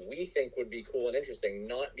things that we think would be cool and interesting,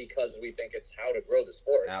 not because we think it's how to grow the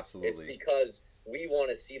sport. Absolutely. It's because we want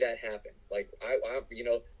to see that happen. Like, I you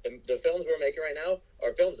know, the films we're making right now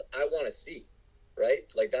are films I want to see, right?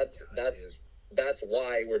 Like, that's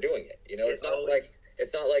why we're doing it. You know, it's not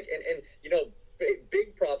like, and you know,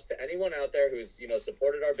 big props to anyone out there who's, you know,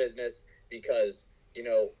 supported our business, because, you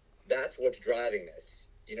know, that's what's driving this.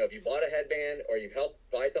 You know, if you bought a headband or you've helped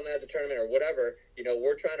buy something at the tournament or whatever, you know,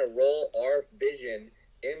 we're trying to roll our vision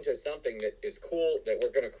into something that is cool, that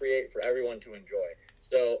we're going to create for everyone to enjoy.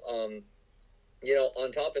 So, you know,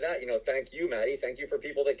 on top of that, you know, thank you, Matty. Thank you for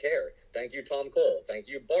people that care. Thank you, Tom Cole. Thank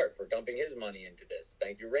you, Bart, for dumping his money into this.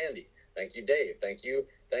 Thank you, Randy. Thank you, Dave. Thank you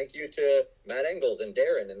to Matt Engels and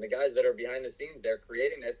Darren and the guys that are behind the scenes. They're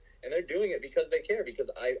creating this, and they're doing it because they care, because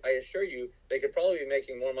I assure you they could probably be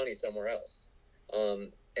making more money somewhere else.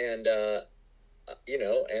 You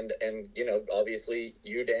know, and you know, obviously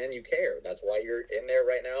you, Dan, you care. That's why you're in there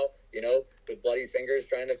right now, you know, with bloody fingers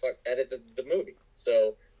trying to edit the movie.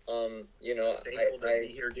 So, you know, thankful to be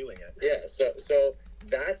here doing it. Yeah. So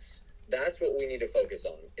that's what we need to focus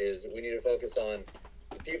on, is we need to focus on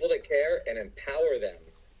the people that care and empower them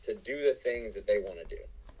to do the things that they want to do.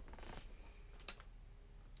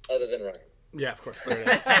 Other than Ryan. Yeah, of course. There it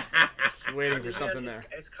is. Just waiting for something there.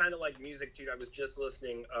 It's kind of like music, dude. I was just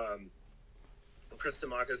listening. Chris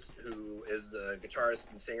Demakis, who is the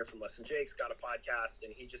guitarist and singer from Less Than Jake's, got a podcast,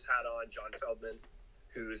 and he just had on John Feldman,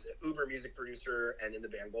 who's an Uber music producer and in the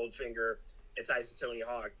band Goldfinger. It's Isotony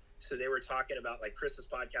Hawk. So they were talking about, like, Chris's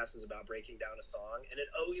podcast is about breaking down a song, and it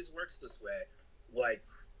always works this way. Like,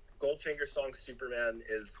 Goldfinger's song Superman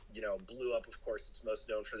is, you know, blew up, of course. It's most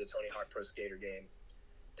known for the Tony Hawk Pro Skater game.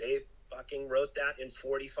 They fucking wrote that in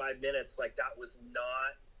 45 minutes. Like, that was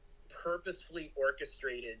not purposefully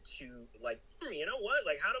orchestrated to, like, you know what?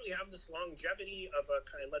 Like, how do we have this longevity of a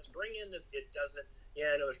kind? Let's bring in this. It doesn't.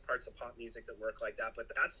 Yeah, I know there's parts of pop music that work like that, but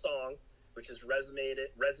that song, which has resonated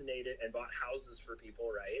and bought houses for people,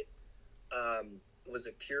 right? Was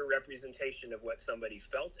a pure representation of what somebody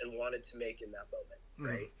felt and wanted to make in that moment,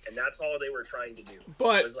 right? And that's all they were trying to do.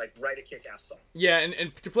 But was like write a kick-ass song. Yeah,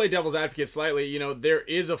 and to play devil's advocate slightly, you know, there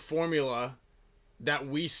is a formula that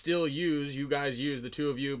we still use. You guys use, the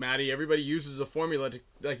two of you, Matty, everybody uses a formula to,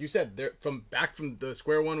 like you said, there from the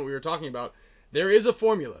square one we were talking about. There is a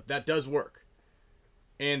formula that does work,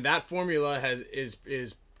 and that formula has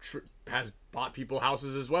bought people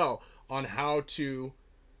houses as well on how to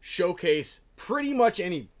showcase pretty much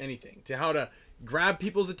anything, to how to grab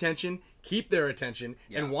people's attention, keep their attention,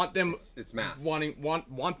 and want them. It's math.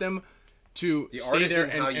 Want them to the stay there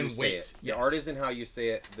and wait. Yes. The art isn't how you say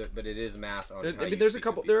it, but it is math. On I how mean,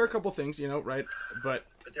 you there are a couple things, you know, right? But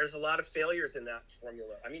there's a lot of failures in that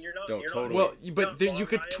formula. I mean, you're not. Well, but you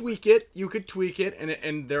could tweak it. You could tweak it,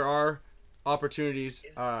 and there are opportunities.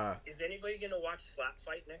 Is anybody gonna watch Slap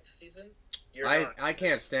Fight next season? I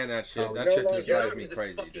can't stand that shit. That no, shit just drives me it's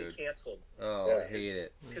crazy, fucking dude. canceled. Oh, yeah. I hate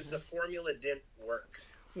it. Because the formula didn't work.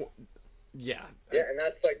 Well, yeah. Yeah, and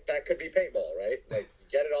that's like, that could be paintball, right? Like, you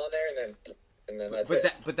get it on there and then that's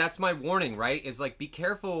it. But that's my warning, right? Is like, be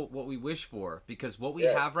careful what we wish for, because what we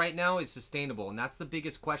have right now is sustainable, and that's the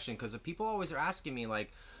biggest question. Because people always are asking me,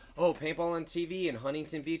 like, oh, paintball on TV and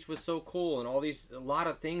Huntington Beach was so cool, and a lot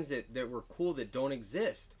of things that were cool that don't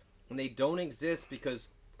exist. And they don't exist because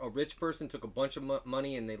a rich person took a bunch of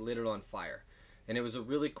money and they lit it on fire. And it was a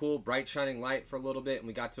really cool, bright, shining light for a little bit, and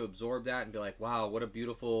we got to absorb that and be like, wow, what a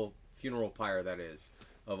beautiful funeral pyre that is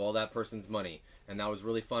of all that person's money. And that was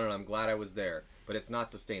really fun, and I'm glad I was there. But it's not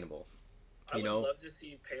sustainable. I would love to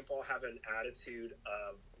see paintball have an attitude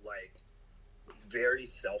of, like, very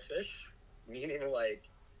selfish, meaning, like,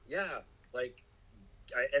 yeah, like,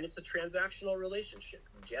 and it's a transactional relationship.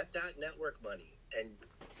 get that network money and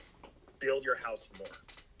build your house more,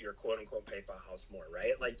 your quote unquote PayPal house more,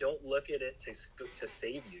 right? Like, don't look at it to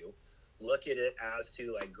save you. Look at it as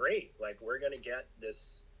to like, great, like we're going to get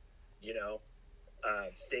this, you know,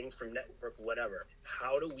 thing from network, whatever.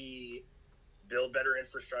 How do we build better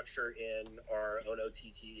infrastructure in our own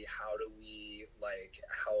OTT? How do we like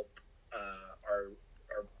help our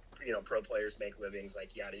you know, pro players make livings,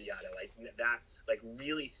 like yada yada, like that, like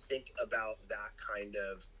really think about that kind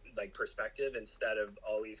of like perspective instead of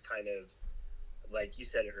always kind of, like you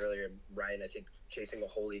said it earlier, Ryan, I think chasing the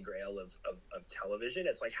holy grail of television.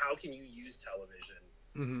 It's like, how can you use television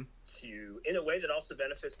to, in a way that also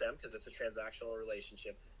benefits them because it's a transactional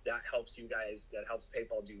relationship that helps you guys, that helps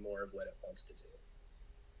PayPal do more of what it wants to do.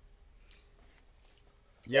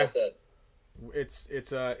 Yeah,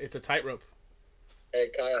 it's a tightrope. Hey,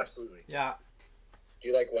 Kyle. Absolutely. Yeah. Do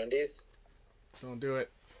you like Wendy's? Don't do it.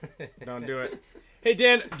 Don't do it. Hey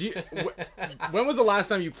Dan, when was the last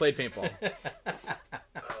time you played paintball?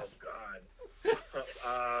 Oh God. You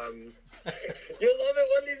love it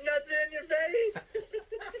when these nuts are in your face.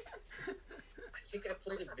 I think I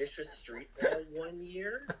played a vicious street ball 1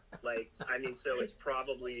 year. Like, I mean, so it's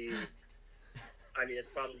probably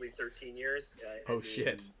 13 years. I mean,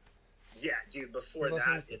 Shit. Yeah, dude, before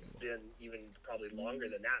that, it's been even probably longer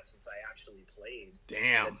than that since I actually played.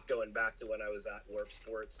 Damn. And it's going back to when I was at Warp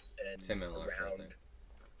Sports and around.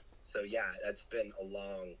 So yeah, that's been a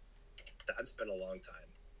long time.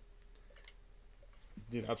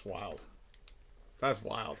 Dude, that's wild. That's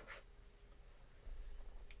wild.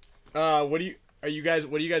 What are you guys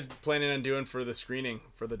planning on doing for the screening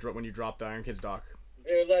for the when you drop the Iron Kids doc?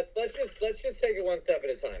 Dude, let's just take it one step at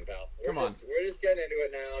a time, pal. We're just getting into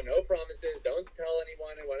it now. No promises. Don't tell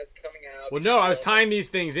anyone when it's coming out. Well, no, I was tying these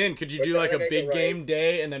things in. Could you do like a big game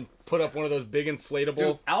day and then put up one of those big inflatable?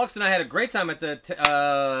 Dude, Alex and I had a great time at the.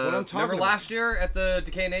 Remember last year at the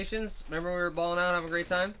Decay Nations? Remember we were balling out, having a great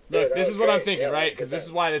time. Look, this is what I'm thinking, right? Because this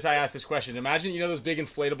is why I asked this question. Imagine, you know, those big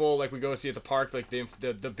inflatable, like we go see at the park, like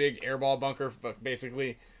the big airball bunker,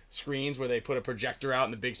 basically. Screens where they put a projector out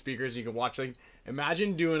and the big speakers you can watch. Like,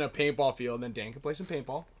 imagine doing a paintball field and then Dan can play some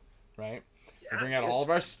paintball, right? Yeah, we bring out all of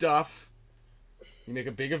our stuff. You make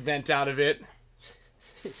a big event out of it.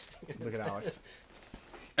 Look at Alex.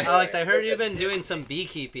 Alex, I heard you've been doing some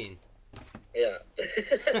beekeeping. Yeah. I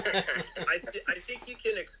think you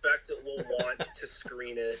can expect that we'll want to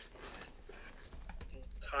screen it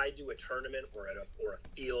tied to a tournament or a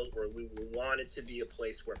field where we want it to be a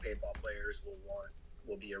place where paintball players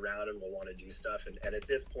will be around and will want to do stuff, and at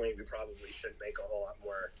this point we probably should make a whole lot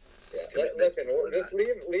more. Yeah, listen, just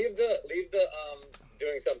leave the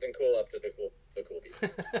doing something cool up to the cool people.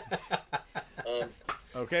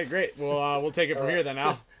 Okay, great. Well, we'll take it from here then,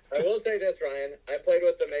 Al. I will say this, Ryan. I played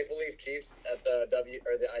with the Maple Leaf Chiefs at the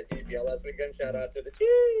the ICPL last weekend. Shout out to the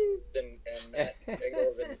Chiefs and Matt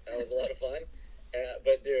Engel. That was a lot of fun.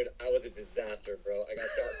 But dude, I was a disaster, bro. I got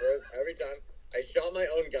shot every time. I shot my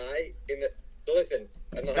own guy in the. So listen,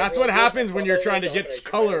 that's what happens when you're trying to get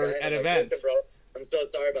color at events. Listen, bro, I'm so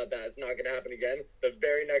sorry about that. It's not going to happen again. The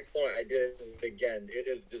very next point, I did it again. It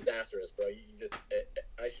is disastrous, bro.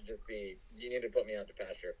 I should just be. You need to put me out to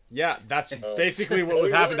pasture. Yeah, that's basically what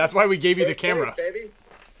was happening. That's why we gave you the camera. Baby.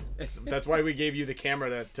 That's why we gave you the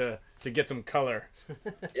camera to get some color.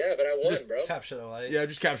 Yeah, but I won, bro. Capture the light. Yeah,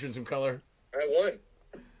 just capturing some color. I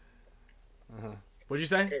won. What'd you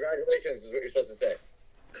say? Congratulations is what you're supposed to say.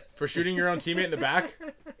 For shooting your own teammate in the back?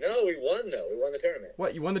 No, we won, though. We won the tournament.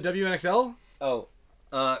 What, you won the WNXL? Oh,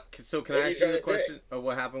 so can I ask you a question of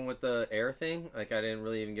what happened with the air thing? Like, I didn't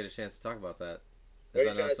really even get a chance to talk about that. What are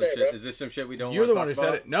you trying to say, bro? Is this some shit we don't You're want the one who to talk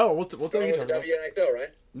said about? it. No, we'll tell you. WNXL,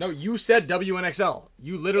 right? No, you said WNXL.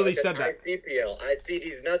 You literally said that. ICPL. I see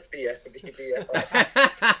these nuts, DPL.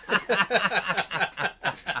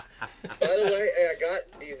 By the way, hey, I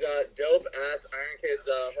got these dope-ass Iron Kids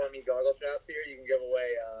Hormy goggle straps here. You can give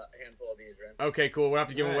away a handful of these, Ren. Okay, cool. We'll have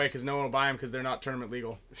to give them away because no one will buy them because they're not tournament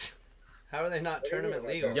legal. How are they not tournament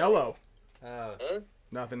legal? Yellow. Huh?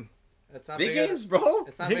 Nothing. It's not Big games, bro.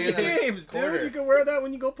 It's not Big games, dude. You can wear that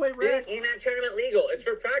when you go play Dude, rec. ain't that tournament legal? It's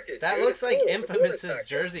for practice. That dude. looks It's like cool. Infamous's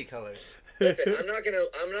jersey colors. Listen, I'm not gonna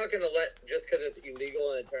let, just because it's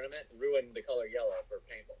illegal in a tournament, ruin the color yellow for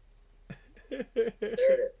paintball. There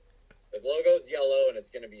it is. The logo's yellow, and it's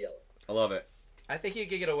gonna be yellow. I love it. I think you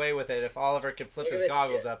could get away with it if Oliver could flip Look at his this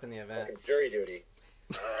goggles shit. up in the event. Fucking jury duty.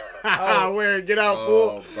 Where? Get out,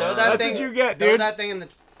 fool. Throw that That's thing, what you get, throw dude. that thing in the.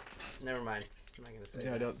 Never mind. I'm not gonna say.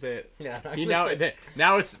 Yeah, that. don't say it. Yeah, I'm He not now gonna say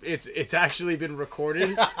now it's actually been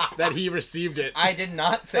recorded that he received it. I did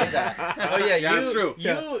not say that. Oh yeah, Yeah, it's true.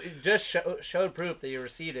 You just showed proof that you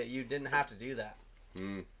received it. You didn't have to do that.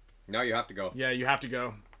 Now you have to go. Yeah, you have to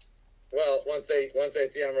go. Well, once they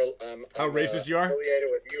see I'm How racist you are? affiliated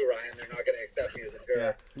with you, Ryan, they're not going to accept me as a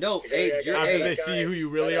juror. No, After they see who you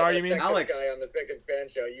really are, you mean? Alex. Guy on the Spick Span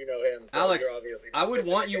show, you know him. So Alex, you're obviously I would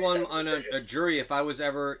want you on a a jury if I was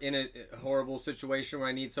ever in a horrible situation where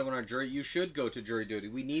I need someone on jury. You should go to jury duty.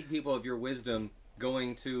 We need people of your wisdom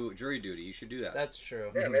going to jury duty. You should do that. That's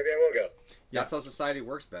true. Yeah, maybe I will go. That's how society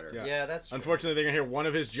works better. Yeah, that's true. Unfortunately, they're gonna hear one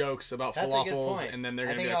of his jokes about That's a good falafels, point. and then they're I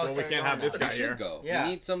gonna be think like, I'll "Well, we start can't have going this now. guy You here." should go. Yeah.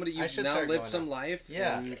 You need somebody. I You've should now start lived going some now. life,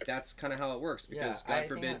 Yeah. and that's kind of how it works. Because Yeah, I God think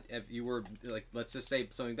forbid, if you were like, let's just say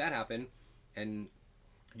something bad happened, and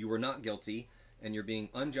you were not guilty, and you're being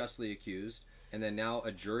unjustly accused, and then now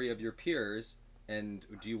a jury of your peers, and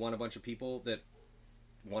do you want a bunch of people that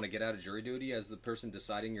want to get out of jury duty as the person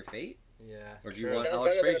deciding your fate? Yeah. Or do you True. want That's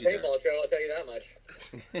Alex better than a Frazee there? paintball show, I'll tell you that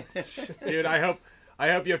much. Dude, I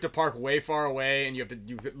hope you have to park way far away, and you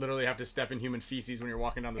literally have to step in human feces when you're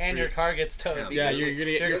walking down the street. And your car gets towed. Yeah, because you're gonna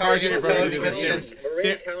get your your car car's gonna gets get towed broken because into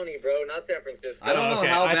Marin County, bro, not San Francisco. I don't know okay.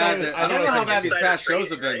 how I bad. thought it was- I don't know how bad these Insider past shows trading,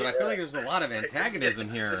 have been, but I right? feel like there's a lot of antagonism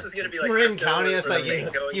here. This is gonna be like Marin crypto County, for it's the like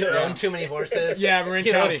bank going you down. own too many horses. Yeah, Marin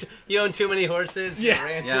you County. You own too many horses. Yeah. Your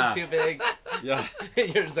ranch Yeah. is too big. Yeah.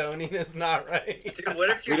 Your zoning is not right. Dude,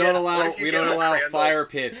 what if you We get- don't what allow if you get on fire Crandall's-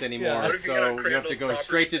 pits anymore, Yeah. What if you get on so you have to go Crandall's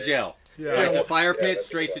straight to property? jail. Yeah. Like the fire pit, that's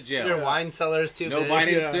straight to Your jail. wine cellar is too No big.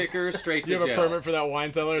 binding Yeah. stickers, straight Do you to have a jail. permit for that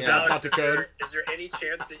wine cellar? Is Yeah. that Alex, not the code? is there any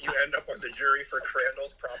chance that you end up on the jury for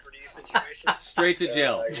Crandall's property situation? Straight to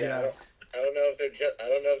jail. Yeah. I don't know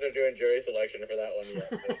if they're doing jury selection for that one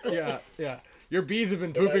yet. but- Yeah. Your bees have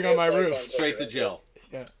been But I pooping on my guess, like, roof. on- Straight to jail.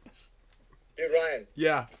 Yeah. Dude, Ryan,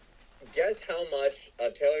 Yeah. guess how much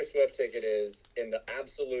a Taylor Swift ticket is in the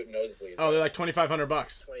absolute nosebleed? Oh, they're like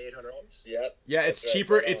 $2,500. $2,800. Yep. Yeah, That's it's right,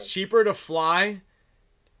 cheaper. right It's on. cheaper to fly.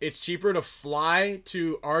 It's cheaper to fly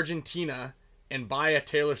to Argentina and buy a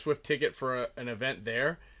Taylor Swift ticket for an event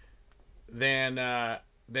there than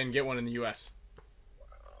get one in the U.S.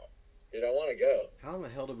 Dude, I want to go. How in the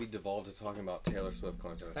hell did we devolve to talking about Taylor Swift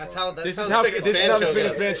content? That's how. This is how the Spick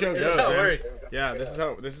Span show This is goes, how it man. works. Yeah, this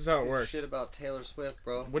is how it works. Shit about Taylor Swift,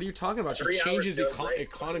 bro. What are you talking about? She 3 hours changes no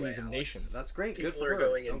breaks, economies by the of way, nations. That's great. Good People for are her.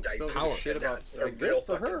 going in Don't diapers, give a shit and about that's a like, real good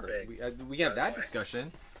for fucking her. thing. We can have By that the way.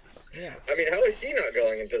 discussion. I mean, how is she not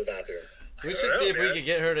going into the bathroom? We I should don't see know, if we man. could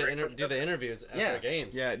get her to Great do the interviews after Yeah.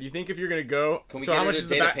 games. Yeah. Do you think if you're gonna go? Can we So get how her much to is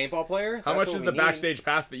the date a back? paintball player? How That's much what is we the need. backstage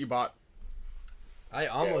pass that you bought? I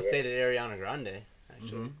almost Yeah, dated Ariana Grande.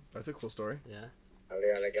 Actually, That's a cool story. yeah.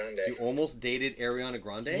 Ariana Grande. You almost dated Ariana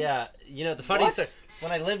Grande? Yeah, you know the funny What? story.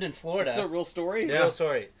 When I lived in Florida, This is a real story? Yeah. real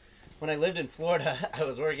story. When I lived in Florida, I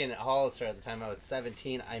was working at Hollister at the time. I was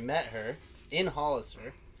 17. I met her in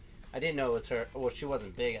Hollister. I didn't know it was her. Well, she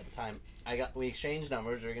wasn't big at the time. We exchanged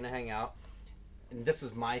numbers. We were gonna hang out. And this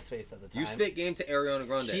was MySpace at the time. You spit game to Ariana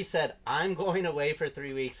Grande. She said, "I'm going away for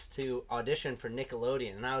 3 weeks to audition for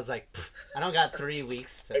Nickelodeon," and I was like, "I don't got 3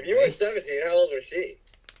 weeks to." If you were waste." 17, how old was she?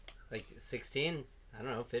 Like 16. I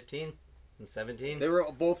don't know, 15. I'm 17. They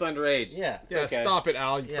were both underage. Yeah. It's Yeah, okay. stop it,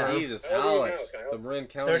 Al. you Yeah. perv. Jesus, How old are you Alex. now, Kyle? The Marin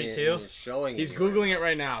County 32. is showing He's you googling it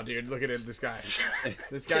right now, dude. Look at it. This guy.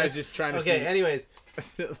 This guy's just trying to Okay. see. Anyways,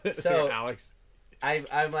 so- Alex.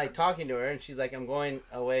 I'm like talking to her, and she's like, "I'm going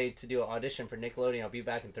away to do an audition for Nickelodeon. I'll be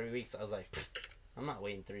back in 3 weeks." I was like, "I'm not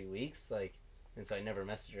waiting 3 weeks." Like, and so I never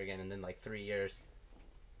messaged her again. And then like 3 years,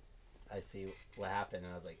 I see what happened,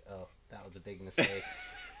 and I was like, "Oh, that was a big mistake."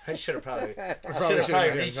 I should have probably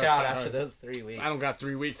reached out after those 3 weeks. I don't got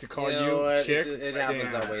 3 weeks to call You you, know what? chick. It happens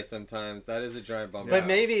Damn. that way sometimes. That is a giant bummer. But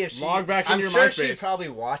maybe if she Log back in I'm your sure she MySpace. probably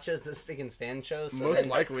watches the Spick Span show. So Most then,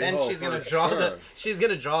 likely. Then Oh, she's for gonna draw sure. she's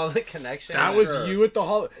gonna draw the connection. That was Sure. you at the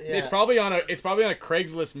hall. Yeah. It's probably on a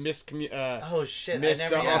Craigslist Oh shit! Missed I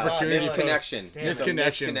never the even thought. opportunity. Misconnection. Damn. It's a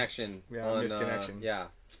Misconnection. misconnection. Yeah, on, misconnection. Yeah.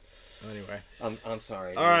 Anyway. I'm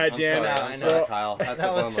sorry. All right, I'm Dan. Sorry. I I'm know. sorry, Kyle. That's That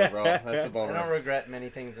a was- bummer, bro. That's a I don't bummer. regret many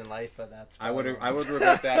things in life, but that's. I would probably-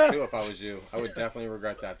 regret that too if I was you. I would definitely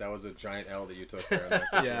regret that. That was a giant L that you took there in that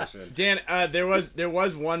Yeah, situation. Dan. There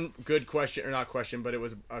was one good question, or not question, but it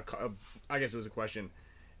was I guess it was a question.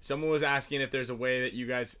 Someone was asking if there's a way that you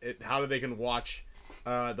guys, how they can watch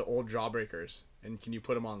the old Jawbreakers, and can you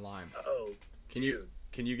put them online? Oh, Can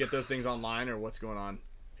you get those things online, or what's going on?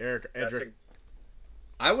 Eric, that's Edric.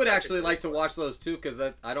 I would That's a actually great like to watch those too because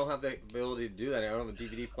I don't have the ability to do that. I don't have a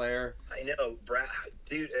DVD player. I know, Brad.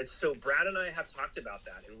 Dude, so Brad and I have talked about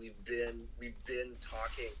that, and we've been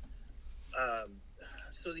talking.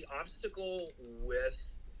 So the obstacle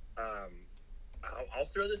with, I'll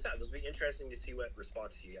throw this out. This will be interesting to see what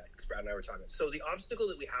response you get because Brad and I were talking. So the obstacle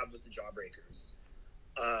that we have with the Jawbreakers,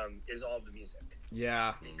 is all of the music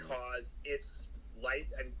Yeah. because it's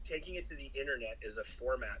and taking it to the internet is a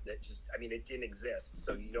format that just, I mean, it didn't exist,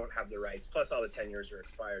 so you don't have the rights. Plus, all the 10 years are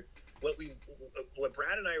expired. What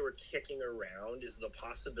Brad and I were kicking around is the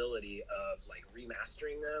possibility of like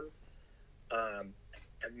remastering them,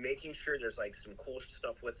 and making sure there's like some cool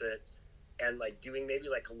stuff with it, and like doing maybe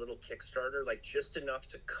like a little Kickstarter, like just enough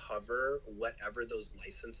to cover whatever those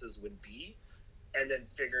licenses would be, and then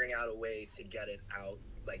figuring out a way to get it out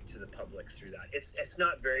like to the public through that. It's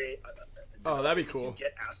not very. That'd be cool.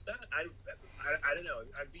 Get asked that? I don't know.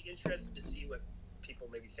 I'd be interested to see what people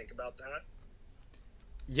maybe think about that.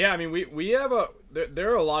 Yeah, I mean, we have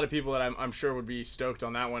there are a lot of people that I'm sure would be stoked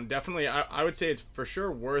on that one. Definitely, I would say it's for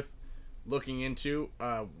sure worth looking into.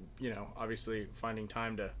 Obviously finding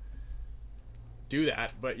time to do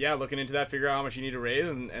that, but yeah, looking into that, figure out how much you need to raise,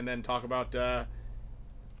 and then talk about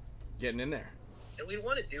getting in there. And we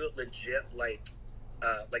want to do it legit, like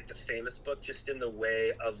the Famous book, just in the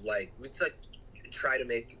way of like we'd like try to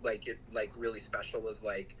make like it like really special. As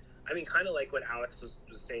like, I mean, kind of like what Alex was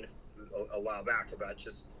saying a while back about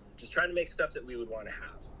just trying to make stuff that we would want to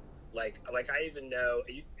have. Like I even know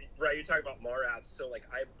you're talking about Marats. So like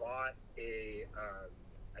I bought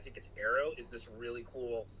I think it's Arrow is this really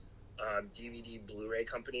cool DVD Blu-ray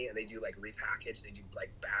company, and they do like repackage. They do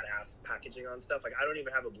like badass packaging on stuff. Like I don't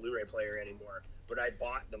even have a Blu-ray player anymore, but I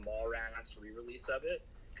bought the Mallrats re-release of it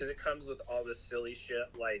because it comes with all this silly shit.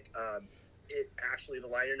 Like it actually, the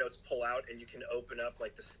liner notes pull out, and you can open up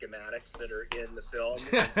like the schematics that are in the film.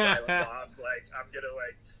 And Silent Bob's like, I'm gonna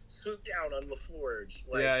like swoop down on LaForge.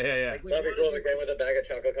 Like, yeah. Like, that'd be cool if it came with a bag of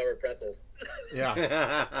chocolate-covered pretzels. Yeah.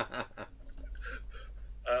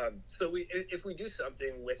 So if we do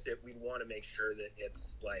something with it, we want to make sure that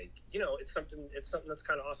it's like, it's something that's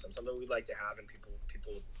kind of awesome, something we'd like to have, and people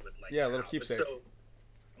would like. Yeah, to a little have. keepsake. So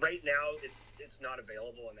right now it's not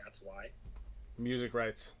available, and that's why. Music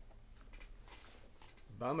rights.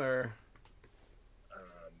 Bummer.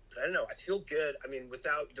 I don't know. I feel good. I mean,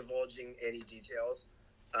 without divulging any details,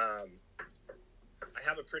 I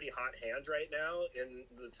have a pretty hot hand right now in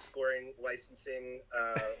the scoring licensing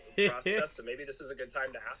process, so maybe this is a good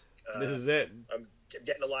time to ask. This is it. I'm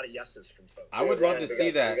getting a lot of yeses from folks. I would love to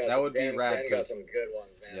see that. That would be rad. Dan got some good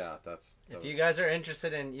ones, man. Yeah, that's. If you guys are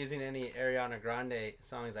interested in using any Ariana Grande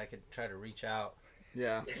songs, I could try to reach out.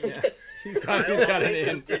 Yeah. He's got it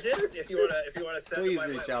in. Digits, if you wanna send Please them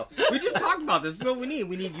my reach way. out. We just talked about this. This is what we need.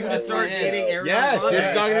 We need you to start dating Ariana Yes, Grande.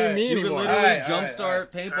 it's not gonna be me You can anymore. literally Alright,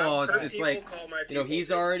 jumpstart paintball. It's People like, call my people. he's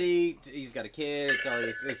got a kid. It's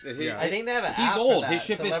already. Yeah. I think they have an He's app for old. that, His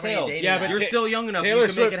ship is celebrity sailed. dating Yeah, app. but You're still young enough. Taylor you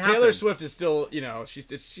can make Swift. it happen. Taylor Swift is still,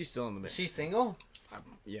 she's still in the mix. She's single?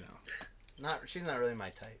 She's not really my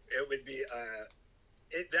type. It would be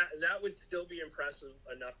that would still be impressive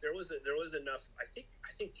enough. There was enough. I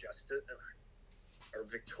think Justin or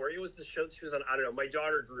Victoria was the show that she was on. I don't know. My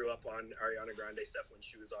daughter grew up on Ariana Grande stuff when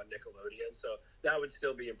she was on Nickelodeon, so that would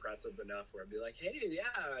still be impressive enough where I'd be like, hey,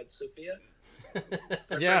 yeah, it's Sophia.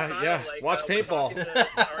 Yeah. Watch paintball. We're talking to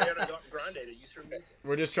Ariana Grande to use her music.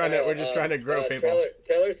 We're just trying to grow paintball.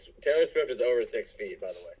 Taylor Swift is over 6 feet, by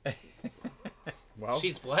the way. Well,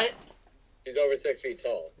 She's what? She's over 6 feet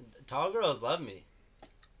tall. Tall girls love me.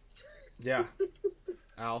 yeah.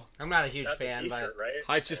 Al, I'm not a huge That's fan, a t-shirt, but right?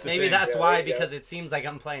 height's just a maybe thing. that's Yeah, why, there you go. because it seems like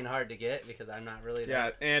I'm playing hard to get, because I'm not really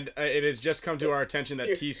Yeah, that. and it has just come to our attention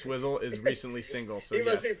that T Swizzle is recently single. So He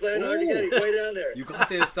must yes. be playing hard to get. He's way down there. You got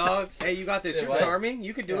this, dog. Hey, you got this. Yeah, You're what? charming.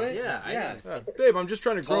 You can do it. Yeah, Yeah. Babe, I'm just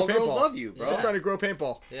trying to grow Tall girls paintball. love you, bro. Just trying to grow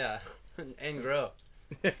paintball. Yeah, and grow.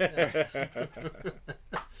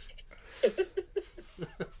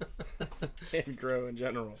 And grow in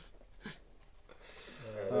general.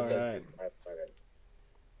 All right.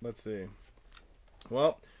 Let's see.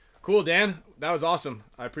 Well, cool, Dan. That was awesome.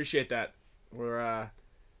 I appreciate that. We're I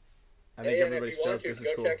think And if everybody's you want stoked. to, This is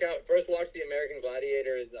go cool. check out. First, watch the American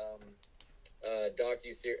Gladiators doc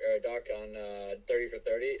on 30 for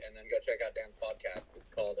 30, and then go check out Dan's podcast. It's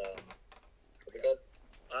called what's it called?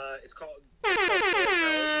 It's called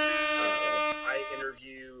I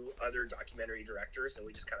interview other documentary directors, and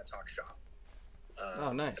we just kind of talk shop.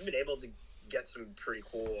 Oh, nice. I've been able to get some pretty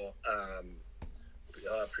cool,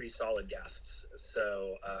 pretty solid guests.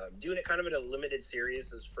 So doing it kind of in a limited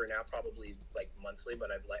series is for now probably like monthly, but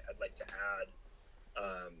I'd like to add.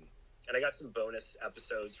 And I got some bonus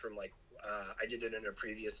episodes from like I did it in a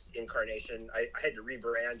previous incarnation. I had to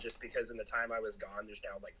rebrand just because in the time I was gone, there's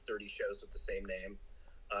now like 30 shows with the same name.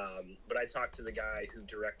 But I talked to the guy who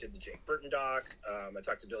directed the Jake Burton doc. I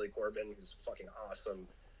talked to Billy Corbin, who's fucking awesome.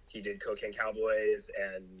 He did Cocaine Cowboys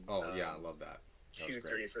and Oh yeah, I love that. two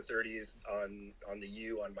 30 for 30s on the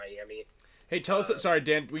U on Miami. Hey, tell us. Sorry,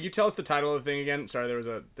 Dan. Will you tell us the title of the thing again? Sorry, there's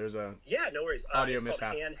a. Yeah, no worries. Audio it's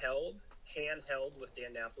mishap. called Handheld with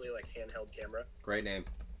Dan Napoli, like handheld camera. Great name.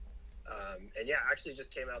 And yeah, actually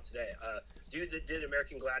just came out today. Dude that did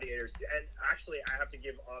American Gladiators, and actually I have to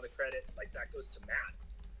give all the credit. Like that goes to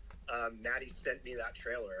Matt. Matty sent me that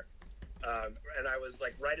trailer. And I was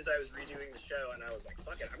like, right as I was redoing the show, and I was like,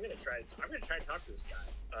 "Fuck it, I'm gonna try and talk to this guy."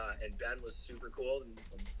 And Ben was super cool and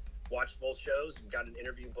watched both shows and got an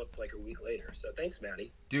interview booked like a week later. So thanks,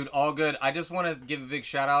 Matty. Dude, all good. I just want to give a big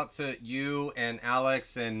shout out to you and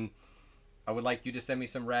Alex, and I would like you to send me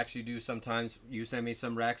some recs. You do sometimes. You send me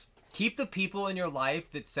some recs. Keep the people in your life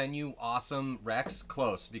that send you awesome recs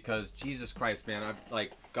close, because Jesus Christ, man, I've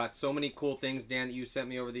like got so many cool things, Dan, that you sent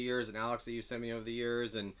me over the years, and Alex that you sent me over the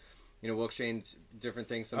years, and we'll exchange different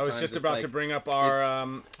things sometimes. I was just about to bring up our.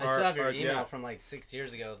 I still have your email from like 6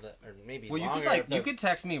 years ago, or maybe longer. You could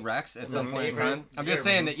text me Rex at some point in time. I'm just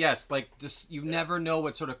saying that yes, like just you never know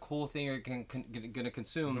what sort of cool thing you're gonna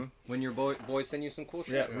consume when your boys send you some cool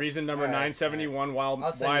shit. Yeah, reason number 971: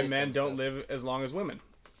 why men don't live as long as women.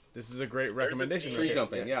 This is a great recommendation. Tree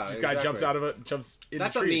jumping, yeah. This guy jumps out of it, jumps into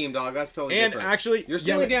That's trees. a meme, dog. That's totally and different. actually, you're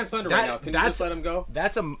stealing Dan's thunder right now. Can you just let him go?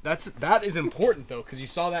 That is important though, because you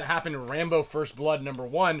saw that happen in Rambo: First Blood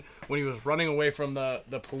 #1 when he was running away from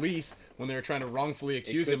the police when they were trying to wrongfully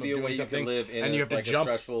accuse him of doing something, and you have to jump.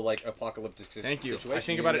 A stressful, like apocalyptic Thank you. situation. I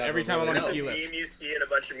think about it every time I'm on a ski lift. There's a meme you see in a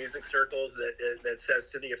bunch of music circles that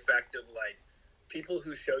says to the effect of like, people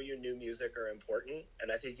who show you new music are important,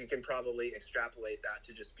 and I think you can probably extrapolate that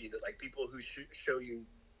to just be that like people who show you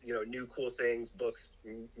new cool things, books,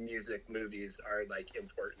 music, movies are like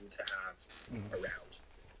important to have around.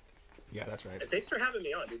 Yeah, that's right. And thanks for having me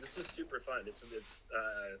on, dude. This was super fun. It's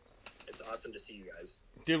awesome to see you guys.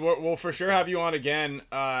 Dude, we'll for sure have you on again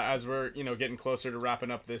as we're getting closer to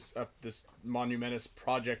wrapping up this monumentous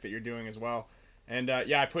project that you're doing as well. And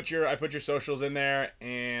yeah, I put your socials in there,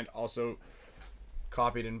 and also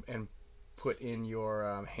copied and put in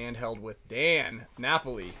your handheld with Dan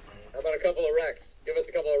Napoli. How about a couple of recs? Give us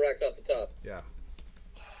a couple of recs off the top. Yeah.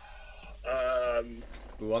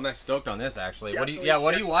 Ooh, I'm stoked on this actually. What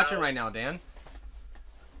are you watching right now, Dan?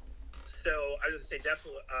 So I was gonna say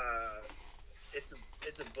definitely. It's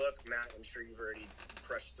a book, Matt. I'm sure you've already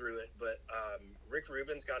crushed through it, but Rick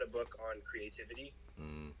Rubin's got a book on creativity.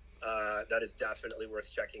 That is definitely worth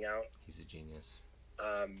checking out. He's a genius.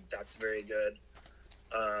 That's very good.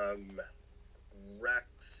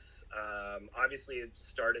 Rex, obviously it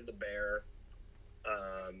started the Bear.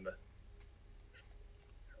 I'm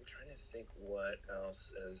trying to think what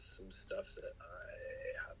else is some stuff that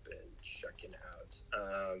I have been checking out.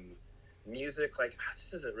 Music, like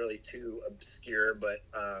this isn't really too obscure, but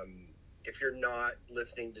if you're not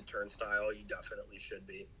listening to Turnstile, you definitely should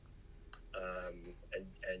be,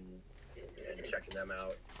 and checking them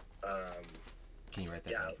out. Can you write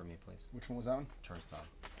that down for me, please? Which one was that one? Turnstile.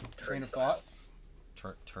 Train of Thought?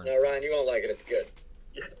 Turnstile. No, Ryan, you won't like it. It's good.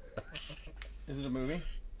 Is it a movie?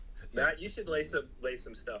 Matt, you should lay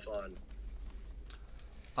some stuff on.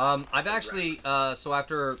 I've actually, so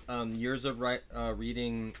after years of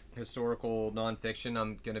reading historical nonfiction,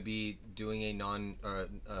 I'm going to be doing a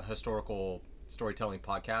historical storytelling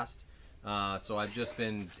podcast. So I've just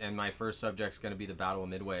been, and my first subject's going to be the Battle of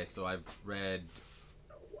Midway. So I've read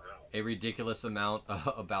a ridiculous amount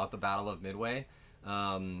about the Battle of Midway.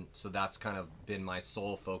 So that's kind of been my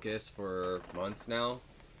sole focus for months now.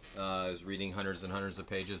 I was reading hundreds and hundreds of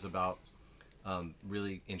pages about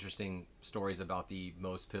really interesting stories about the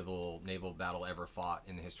most pivotal naval battle ever fought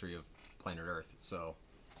in the history of planet Earth. So,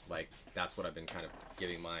 like, that's what I've been kind of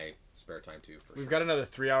giving my spare time to. We've got another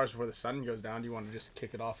 3 hours before the sun goes down. Do you want to just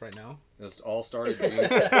kick it off right now? This all started.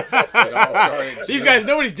 These guys,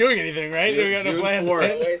 nobody's doing anything, right? We got no plans. Ryan's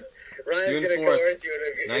going to coerce you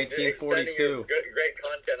into 1942. extending your great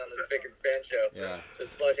content on the Spick and Span show. Yeah.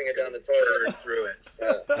 Just flushing it down the toilet. Through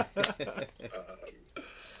it.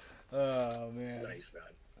 Oh man. Nice,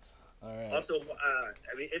 man. All right. Also,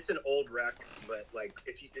 I mean, it's an old rec, but like,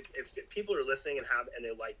 if people are listening and they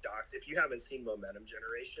like docs, if you haven't seen Momentum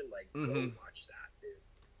Generation, like, go watch that, dude.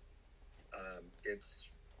 It's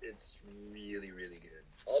really, really good.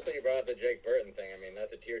 Also, you brought up the Jake Burton thing. I mean,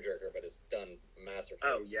 that's a tearjerker, but it's done masterfully.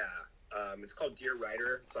 Oh yeah. It's called Dear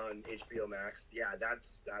Writer. It's on HBO Max. Yeah,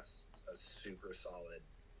 that's a super solid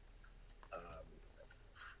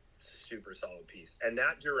piece. And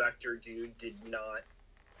that director, dude, did not.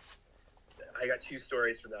 I got two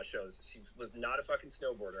stories from that show. He was not a fucking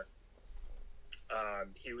snowboarder.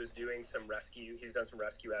 He was doing some rescue. He's done some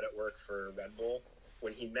rescue edit work for Red Bull.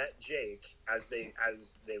 When he met Jake, as they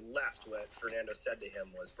left, what Fernando said to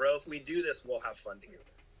him was, "Bro, if we do this, we'll have fun together."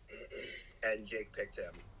 and Jake picked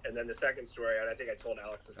him. And then the second story, and I think I told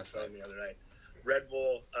Alex this phone the other night, Red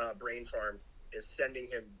Bull Brain Farm is sending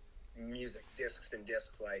him music, discs and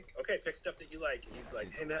discs, like, okay, pick stuff that you like. And he's like,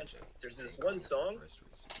 hey man, there's this one song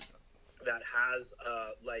that has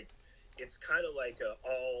like, it's kind of like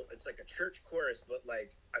it's like a church chorus, but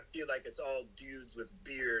like I feel like it's all dudes with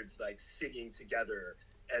beards like singing together,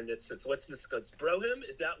 and it's what's this? It's Brohim.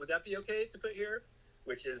 Would that be okay to put here?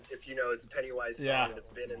 Which is, if you know, is the Pennywise song that's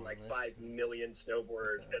been in like 5 million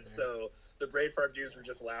snowboard. And so the Brain Farm dudes were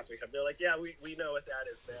just laughing. They're like, yeah, we know what that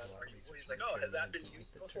is, man. He's like, oh, has that been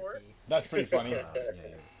used before? That's pretty funny.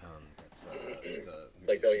 That's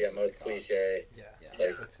like most cliche.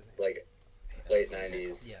 Like late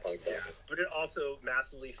 90s punk song. Yeah, but it also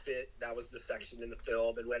massively fit. That was the section in the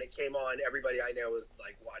film, and when it came on, everybody I know was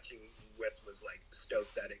like watching with was like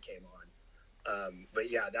stoked that it came on. But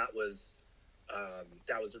yeah, that was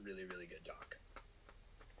a really, really good doc.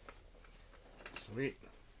 Sweet.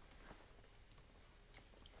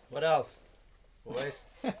 What else, boys?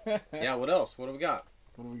 Yeah, what else? What do we got?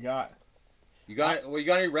 What do we got? You got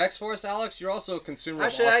any recs for us, Alex? You're also a consumer.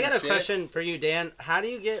 Actually, of I awesome got a shit. question for you, Dan. How do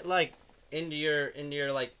you get like into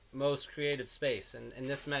your like most creative space? And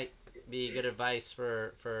this might be good advice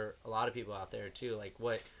for a lot of people out there too. Like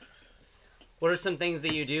what are some things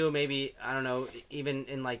that you do? Maybe, I don't know, even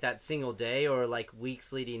in like that single day or like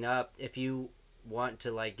weeks leading up, if you want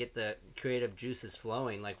to like get the creative juices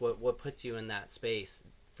flowing, like what puts you in that space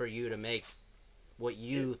for you to make what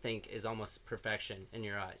you think is almost perfection in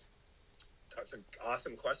your eyes? That's an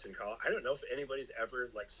awesome question, Kyle. I don't know if anybody's ever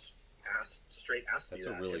like asked me that.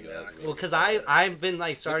 That's a really good. Well, because I've been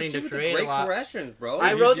like starting to create a lot. Questions, bro.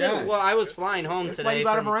 I wrote this while I was flying home That's today. why you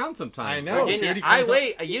got from him around sometime. I know. Virginia.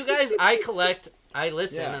 You guys. I collect. I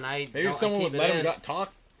listen, and I. Maybe someone would let him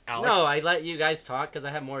talk. Alex. No, I let you guys talk because I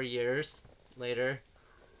have more years later.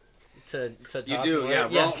 To talk You do, more. yeah.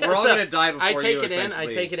 Yes. We're all gonna die before I take you. it in. I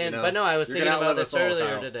take it in. But no, I was thinking about this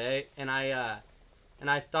earlier today, and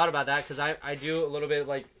I thought about that because I do a little bit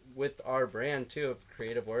like with our brand too of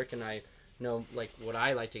creative work, and I know like what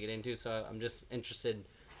I like to get into. So I'm just interested,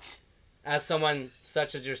 as someone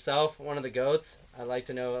such as yourself, one of the goats. I'd like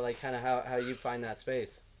to know like kind of how you find that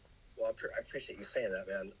space. Well, I appreciate you saying that,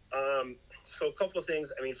 man. So a couple of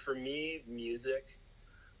things. I mean, for me, music.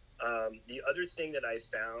 The other thing that I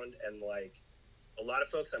found, and like a lot of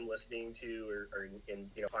folks I'm listening to or in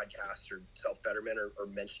podcasts or self-betterment are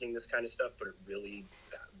mentioning this kind of stuff, but it really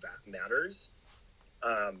that matters.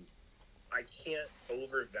 I can't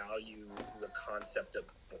overvalue the concept of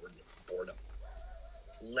boredom.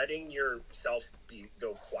 Letting yourself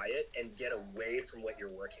go quiet and get away from what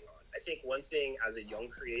you're working on. I think one thing as a young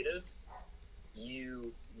creative,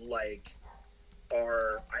 you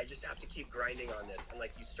I just have to keep grinding on this, and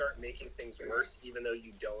like you start making things worse even though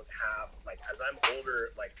you don't have like, as I'm older,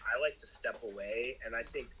 like I like to step away, and I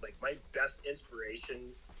think like my best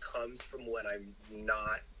inspiration comes from when I'm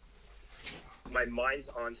not, my mind's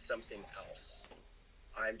on something else.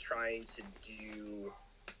 I'm trying to do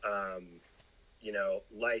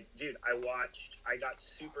like, dude, I got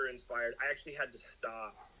super inspired. I actually had to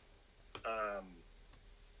stop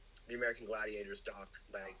the American Gladiators doc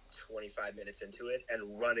like 25 minutes into it and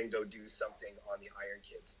run and go do something on the Iron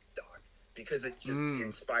Kids doc because it just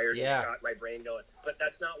inspired and got my brain going. But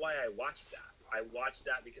that's not why I watched that. I watched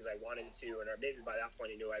that because I wanted to, and maybe by that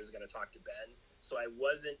point I knew I was going to talk to Ben. So I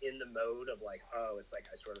wasn't in the mode of like, oh, it's like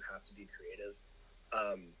I sort of have to be creative.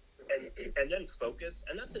 And then focus.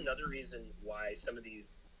 And that's another reason why some of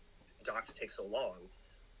these docs take so long.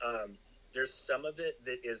 There's some of it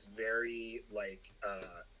that is very like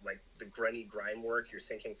the grunny grime work. You're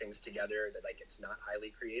syncing things together that like it's not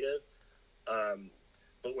highly creative.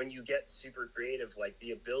 But when you get super creative, like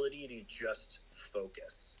the ability to just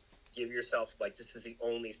focus, give yourself like, this is the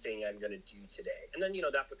only thing I'm going to do today. And then,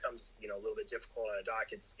 that becomes, a little bit difficult on a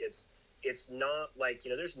doc. It's not like,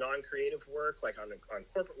 there's non-creative work, like on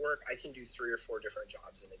corporate work, I can do 3 or 4 different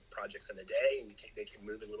jobs and projects in a day, and they can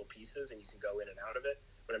move in little pieces and you can go in and out of it.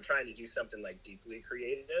 When I'm trying to do something like deeply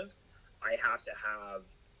creative, I have to have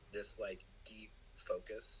this like deep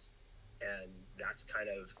focus, and that's kind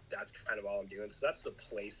of all I'm doing. So that's the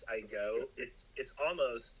place I go. It's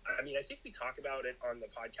almost, I mean, I think we talk about it on the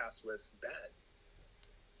podcast with Ben.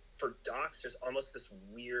 For docs, there's almost this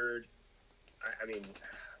weird, I mean,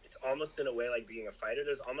 it's almost in a way like being a fighter.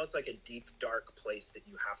 There's almost like a deep, dark place that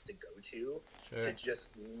you have to go to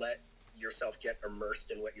just let yourself get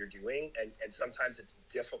immersed in what you're doing. And sometimes it's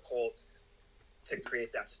difficult to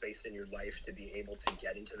create that space in your life to be able to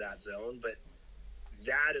get into that zone. But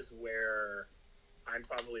that is where I'm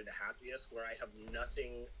probably the happiest, where I have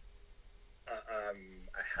nothing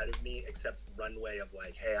ahead of me, except runway of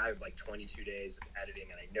like, hey, I have like 22 days of editing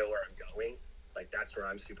and I know where I'm going. Like, that's where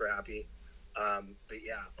I'm super happy. But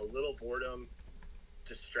yeah, a little boredom,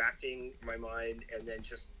 distracting my mind, and then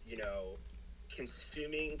just, you know,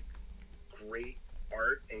 consuming great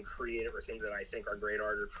art and creative, or things that I think are great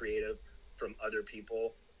art or creative from other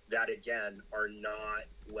people that, again, are not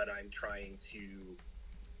what I'm trying to,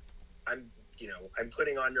 I'm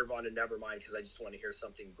putting on Nirvana Nevermind because I just want to hear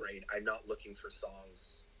something great. I'm not looking for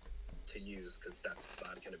songs to use because that's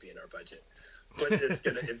not going to be in our budget, but it's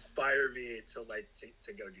going to inspire me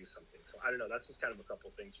to go do something. So I don't know. That's just kind of a couple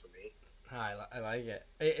things for me. I like it.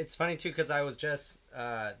 It's funny too because I was just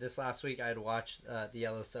this last week I had watched the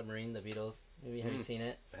Yellow Submarine, the Beatles movie. Have you seen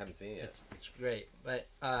it? I haven't seen it yet. It's great, but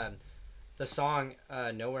the song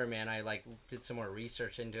Nowhere Man, I like did some more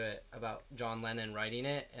research into it about John Lennon writing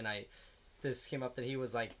it, and this came up that he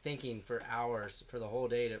was like thinking for hours for the whole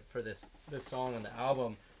day for this song on the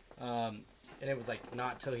album, and it was like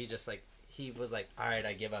not till he was like, all right,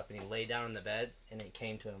 I give up, and he lay down in the bed and it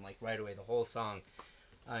came to him like right away, the whole song.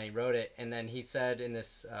 He wrote it, and then he said in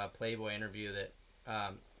this Playboy interview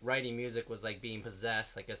that writing music was like being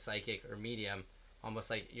possessed, like a psychic or medium, almost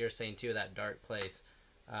like you're saying too, that dark place.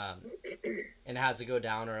 And it has to go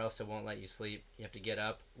down or else it won't let you sleep. You have to get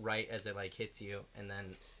up right as it like hits you, and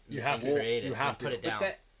then you have to create it. You have to put it down.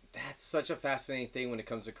 That's such a fascinating thing when it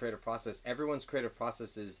comes to creative process. Everyone's creative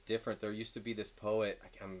process is different. There used to be this poet,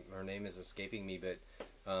 her name is escaping me, but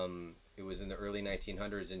it was in the early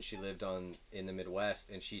 1900s, and she lived in the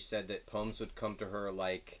Midwest, and she said that poems would come to her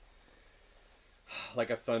like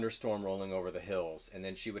a thunderstorm rolling over the hills, and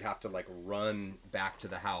then she would have to like run back to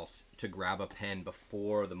the house to grab a pen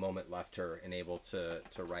before the moment left her and able to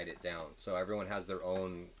write it down. So everyone has their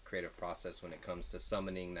own creative process when it comes to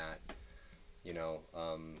summoning that, you know,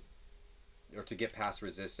 or to get past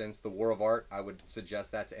resistance. The War of Art, I would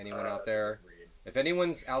suggest that to anyone out there. If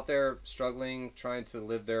anyone's out there struggling, trying to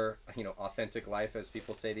live their, you know, authentic life, as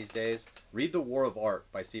people say these days, read The War of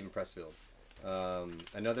Art by Stephen Pressfield. You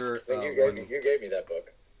gave me that book,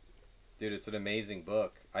 dude. It's an amazing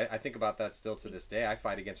book. I think about that still to this day. I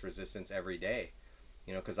fight against resistance every day,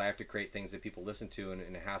 you know, because I have to create things that people listen to, and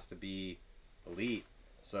it has to be elite.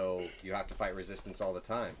 So you have to fight resistance all the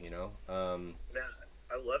time, you know.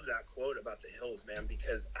 I love that quote about the hills, man,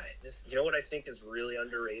 because you know what I think is really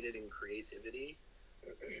underrated in creativity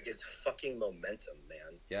is fucking momentum,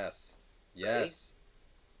 man. Yes. Right?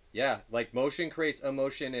 Yeah, like motion creates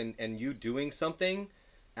emotion, and you doing something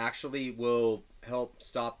actually will help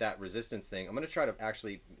stop that resistance thing. I'm going to try to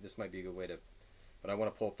this might be a good way to, but I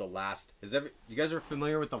want to pull up the last. You guys are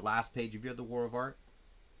familiar with the last page? Have you read The War of Art?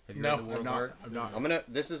 Have you read The War of Art? I'm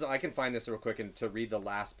not. I can find this real quick and to read the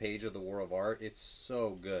last page of The War of Art. It's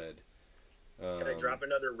so good. Can I drop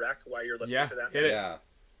another rec while you're looking for that? Yeah.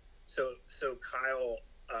 So Kyle,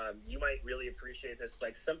 you might really appreciate this.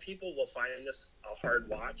 Like, some people will find this a hard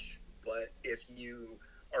watch, but if you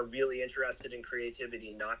are really interested in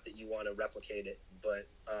creativity, not that you want to replicate it, but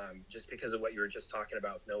just because of what you were just talking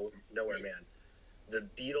about with Nowhere Man, the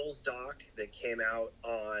Beatles doc that came out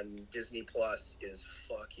on Disney Plus is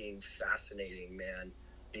fucking fascinating, man,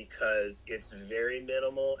 because it's very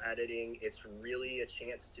minimal editing. It's really a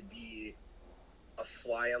chance to be a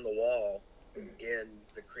fly on the wall in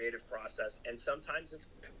the creative process, and sometimes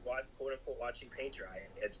it's quote unquote watching paint dry.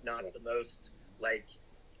 It's not the most, like,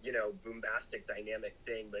 you know, bombastic dynamic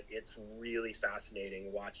thing, but it's really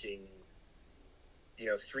fascinating watching, you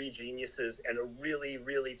know, three geniuses and a really,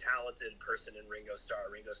 really talented person in Ringo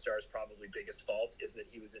Starr. Ringo Starr's probably biggest fault is that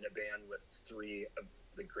he was in a band with three of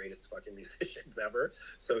the greatest fucking musicians ever,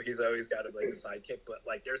 so he's always got like a sidekick. But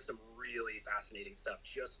like, there's some really fascinating stuff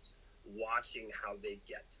just watching how they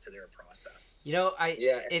get to their process. You know, I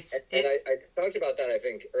talked about that, I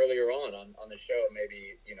think, earlier on the show,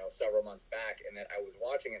 maybe, you know, several months back, and that I was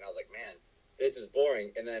watching it and I was like, man, this is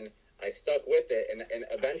boring. And then I stuck with it, and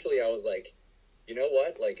eventually I was like, you know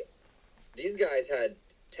what, like, these guys had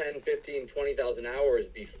 10, 15, 20,000 hours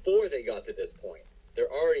before they got to this point. They're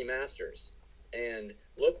already masters, and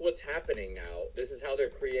look what's happening now. This is how they're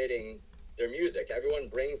creating their music. Everyone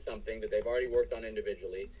brings something that they've already worked on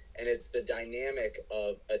individually, and it's the dynamic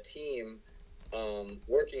of a team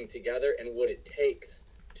working together and what it takes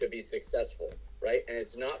to be successful, right? And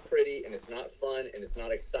it's not pretty, and it's not fun, and it's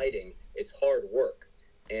not exciting. It's hard work,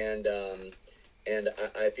 and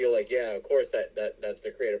I feel like, yeah, of course that's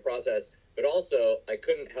the creative process, but also I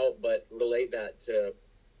couldn't help but relate that to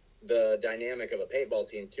the dynamic of a paintball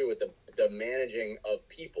team too, with the managing of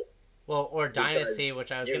people. Well, or Dynasty,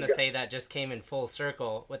 which I was going to say that just came in full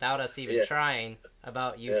circle without us even trying,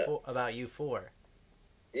 about U4.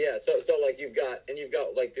 Yeah, so like you've got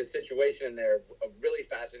like this situation in there, a really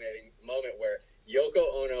fascinating moment where Yoko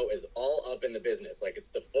Ono is all up in the business. Like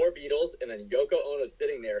it's the four Beatles, and then Yoko Ono's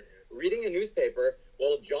sitting there reading a newspaper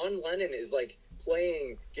while John Lennon is like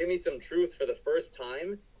playing "Give Me Some Truth" for the first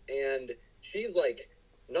time, and she's like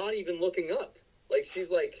not even looking up. Like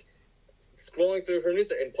she's like scrolling through her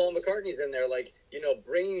newspaper, and Paul McCartney's in there, like, you know,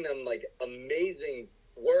 bringing them like amazing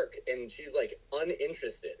work, and she's like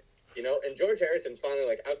uninterested. You know, and George Harrison's finally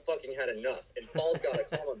like, I've fucking had enough. And Paul's got to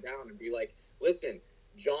calm him down and be like, listen,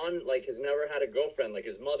 John, like, has never had a girlfriend. Like,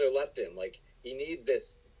 his mother left him. Like, he needs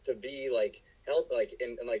this to be, like, health, like,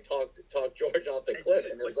 and like, talk George off the cliff.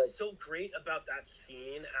 And what's like, so great about that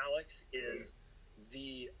scene, Alex, is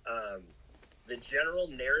the general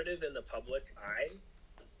narrative in the public eye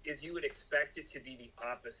is you would expect it to be the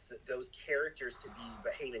opposite, those characters to be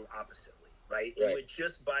behaving oppositely. Right? You would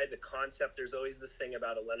just buy the concept. There's always this thing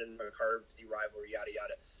about a Lennon-McCartney rivalry, yada,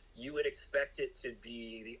 yada. You would expect it to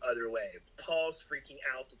be the other way. Paul's freaking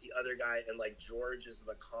out at the other guy, and, like, George is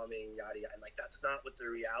the calming, yada, yada. And, like, that's not what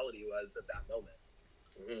the reality was at that moment.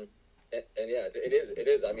 Mm-hmm. And yeah, it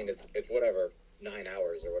is. I mean, it's whatever, 9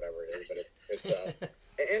 hours or whatever it is. But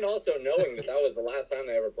it's and also knowing that was the last time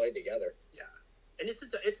they ever played together. Yeah. And it's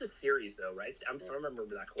a series, though, right? I remember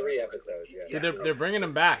that. 3 episodes, yeah. They're bringing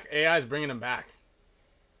them back. AI's bringing them back.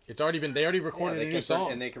 It's already been. They already recorded a new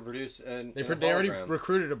song, and they can produce. They already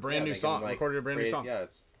recruited a brand new song. Recorded a brand new song. Yeah,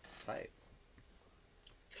 it's tight.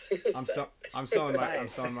 I'm selling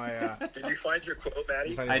my. Did you find your quote,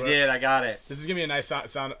 Matty? I did. I got it. This is gonna be a nice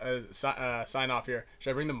sign off here. Should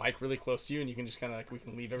I bring the mic really close to you and you can just kind of we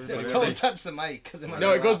can leave everybody? Don't touch the mic because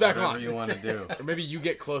no, it goes back on. Whatever you want to do. Or maybe you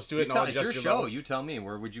get close to it and I'll adjust it's your show. You tell me.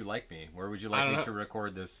 Where would you like me? Where would you like me to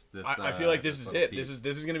record this? I feel like this is it. This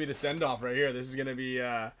is gonna be the send off right here. This is gonna be.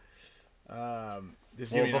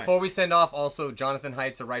 Before we send off, also Jonathan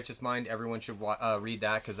Haidt's A Righteous Mind. Everyone should read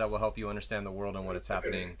that because that will help you understand the world and what it's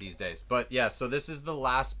happening these days. But yeah, so this is the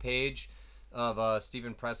last page of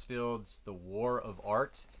Stephen Pressfield's The War of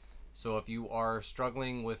Art. So if you are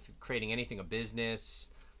struggling with creating anything, a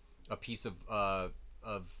business, a piece of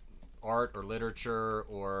art or literature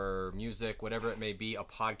or music, whatever it may be, a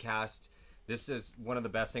podcast, this is one of the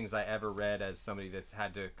best things I ever read as somebody that's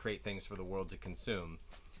had to create things for the world to consume.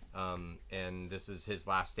 And this is his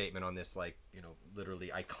last statement on this, like, you know,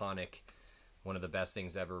 literally iconic, one of the best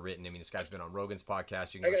things ever written. I mean, this guy's been on Rogan's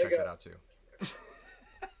podcast. You can go check that out too.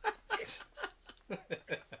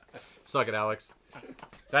 Suck it, Alex.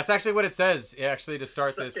 That's actually what it says. Actually, to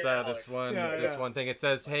start this one thing, it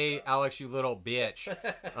says, "Hey, Alex, you little bitch."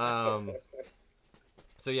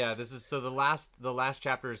 So yeah, the last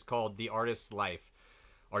chapter is called "The Artist's Life."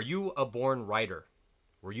 Are you a born writer?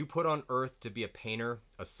 Were you put on earth to be a painter,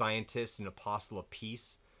 a scientist, an apostle of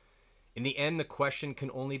peace? In the end, the question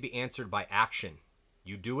can only be answered by action.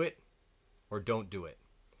 You do it or don't do it.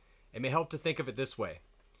 It may help to think of it this way.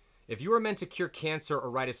 If you are meant to cure cancer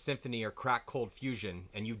or write a symphony or crack cold fusion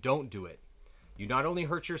and you don't do it, you not only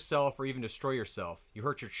hurt yourself or even destroy yourself, you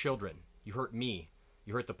hurt your children, you hurt me,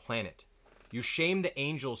 you hurt the planet. You shame the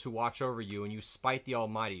angels who watch over you, and you spite the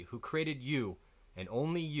Almighty who created you and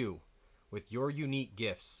only you with your unique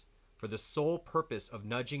gifts for the sole purpose of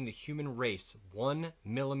nudging the human race 1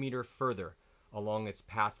 millimeter further along its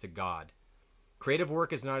path to God. Creative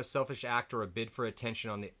work is not a selfish act or a bid for attention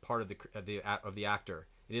on the part of the actor.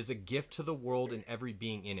 It is a gift to the world and every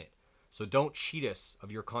being in it. So don't cheat us of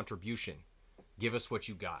your contribution. Give us what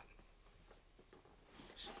you got.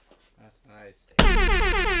 That's nice. And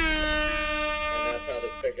that's how the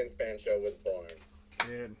Spick Span show was born.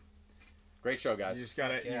 Dude. Great show, guys. You just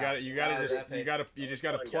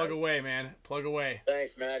gotta plug away, man. Plug away.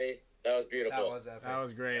 Thanks, Matty. That was beautiful. That was epic. That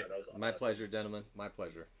was great. Yeah, that was awesome. My pleasure, gentlemen. My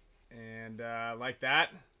pleasure. And like that,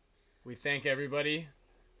 we thank everybody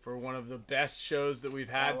for one of the best shows that we've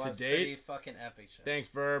had to date. Pretty fucking epic show. Thanks,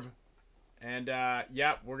 Verb. And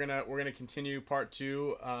yeah, we're gonna continue part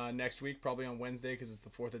 2 next week, probably on Wednesday because it's the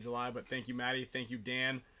 4th of July. But thank you, Matty. Thank you,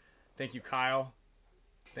 Dan. Thank you, Kyle.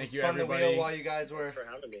 Thank you, everybody. The wheel while you guys were. Thanks for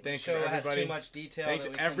having me. Thanks Show has everybody. too much detail. Thanks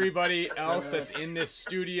everybody else that's in this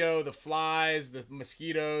studio, the flies, the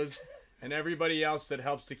mosquitoes, and everybody else that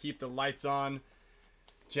helps to keep the lights on.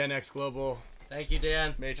 Gen X Global. Thank you,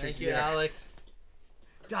 Dan. Matrix Thank you, Gear. Alex.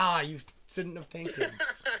 You shouldn't have thanked him.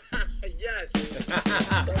 Yes.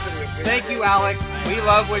 Thank you, Alex. We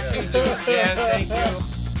love what you do, Jen. Thank you.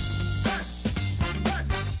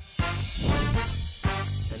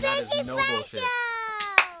 And that is no bullshit.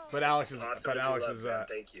 But Alex is. Awesome.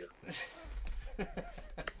 Thank you.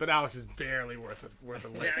 But Alex is barely worth a lick.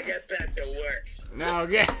 Now I get back to work. Now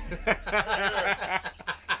again.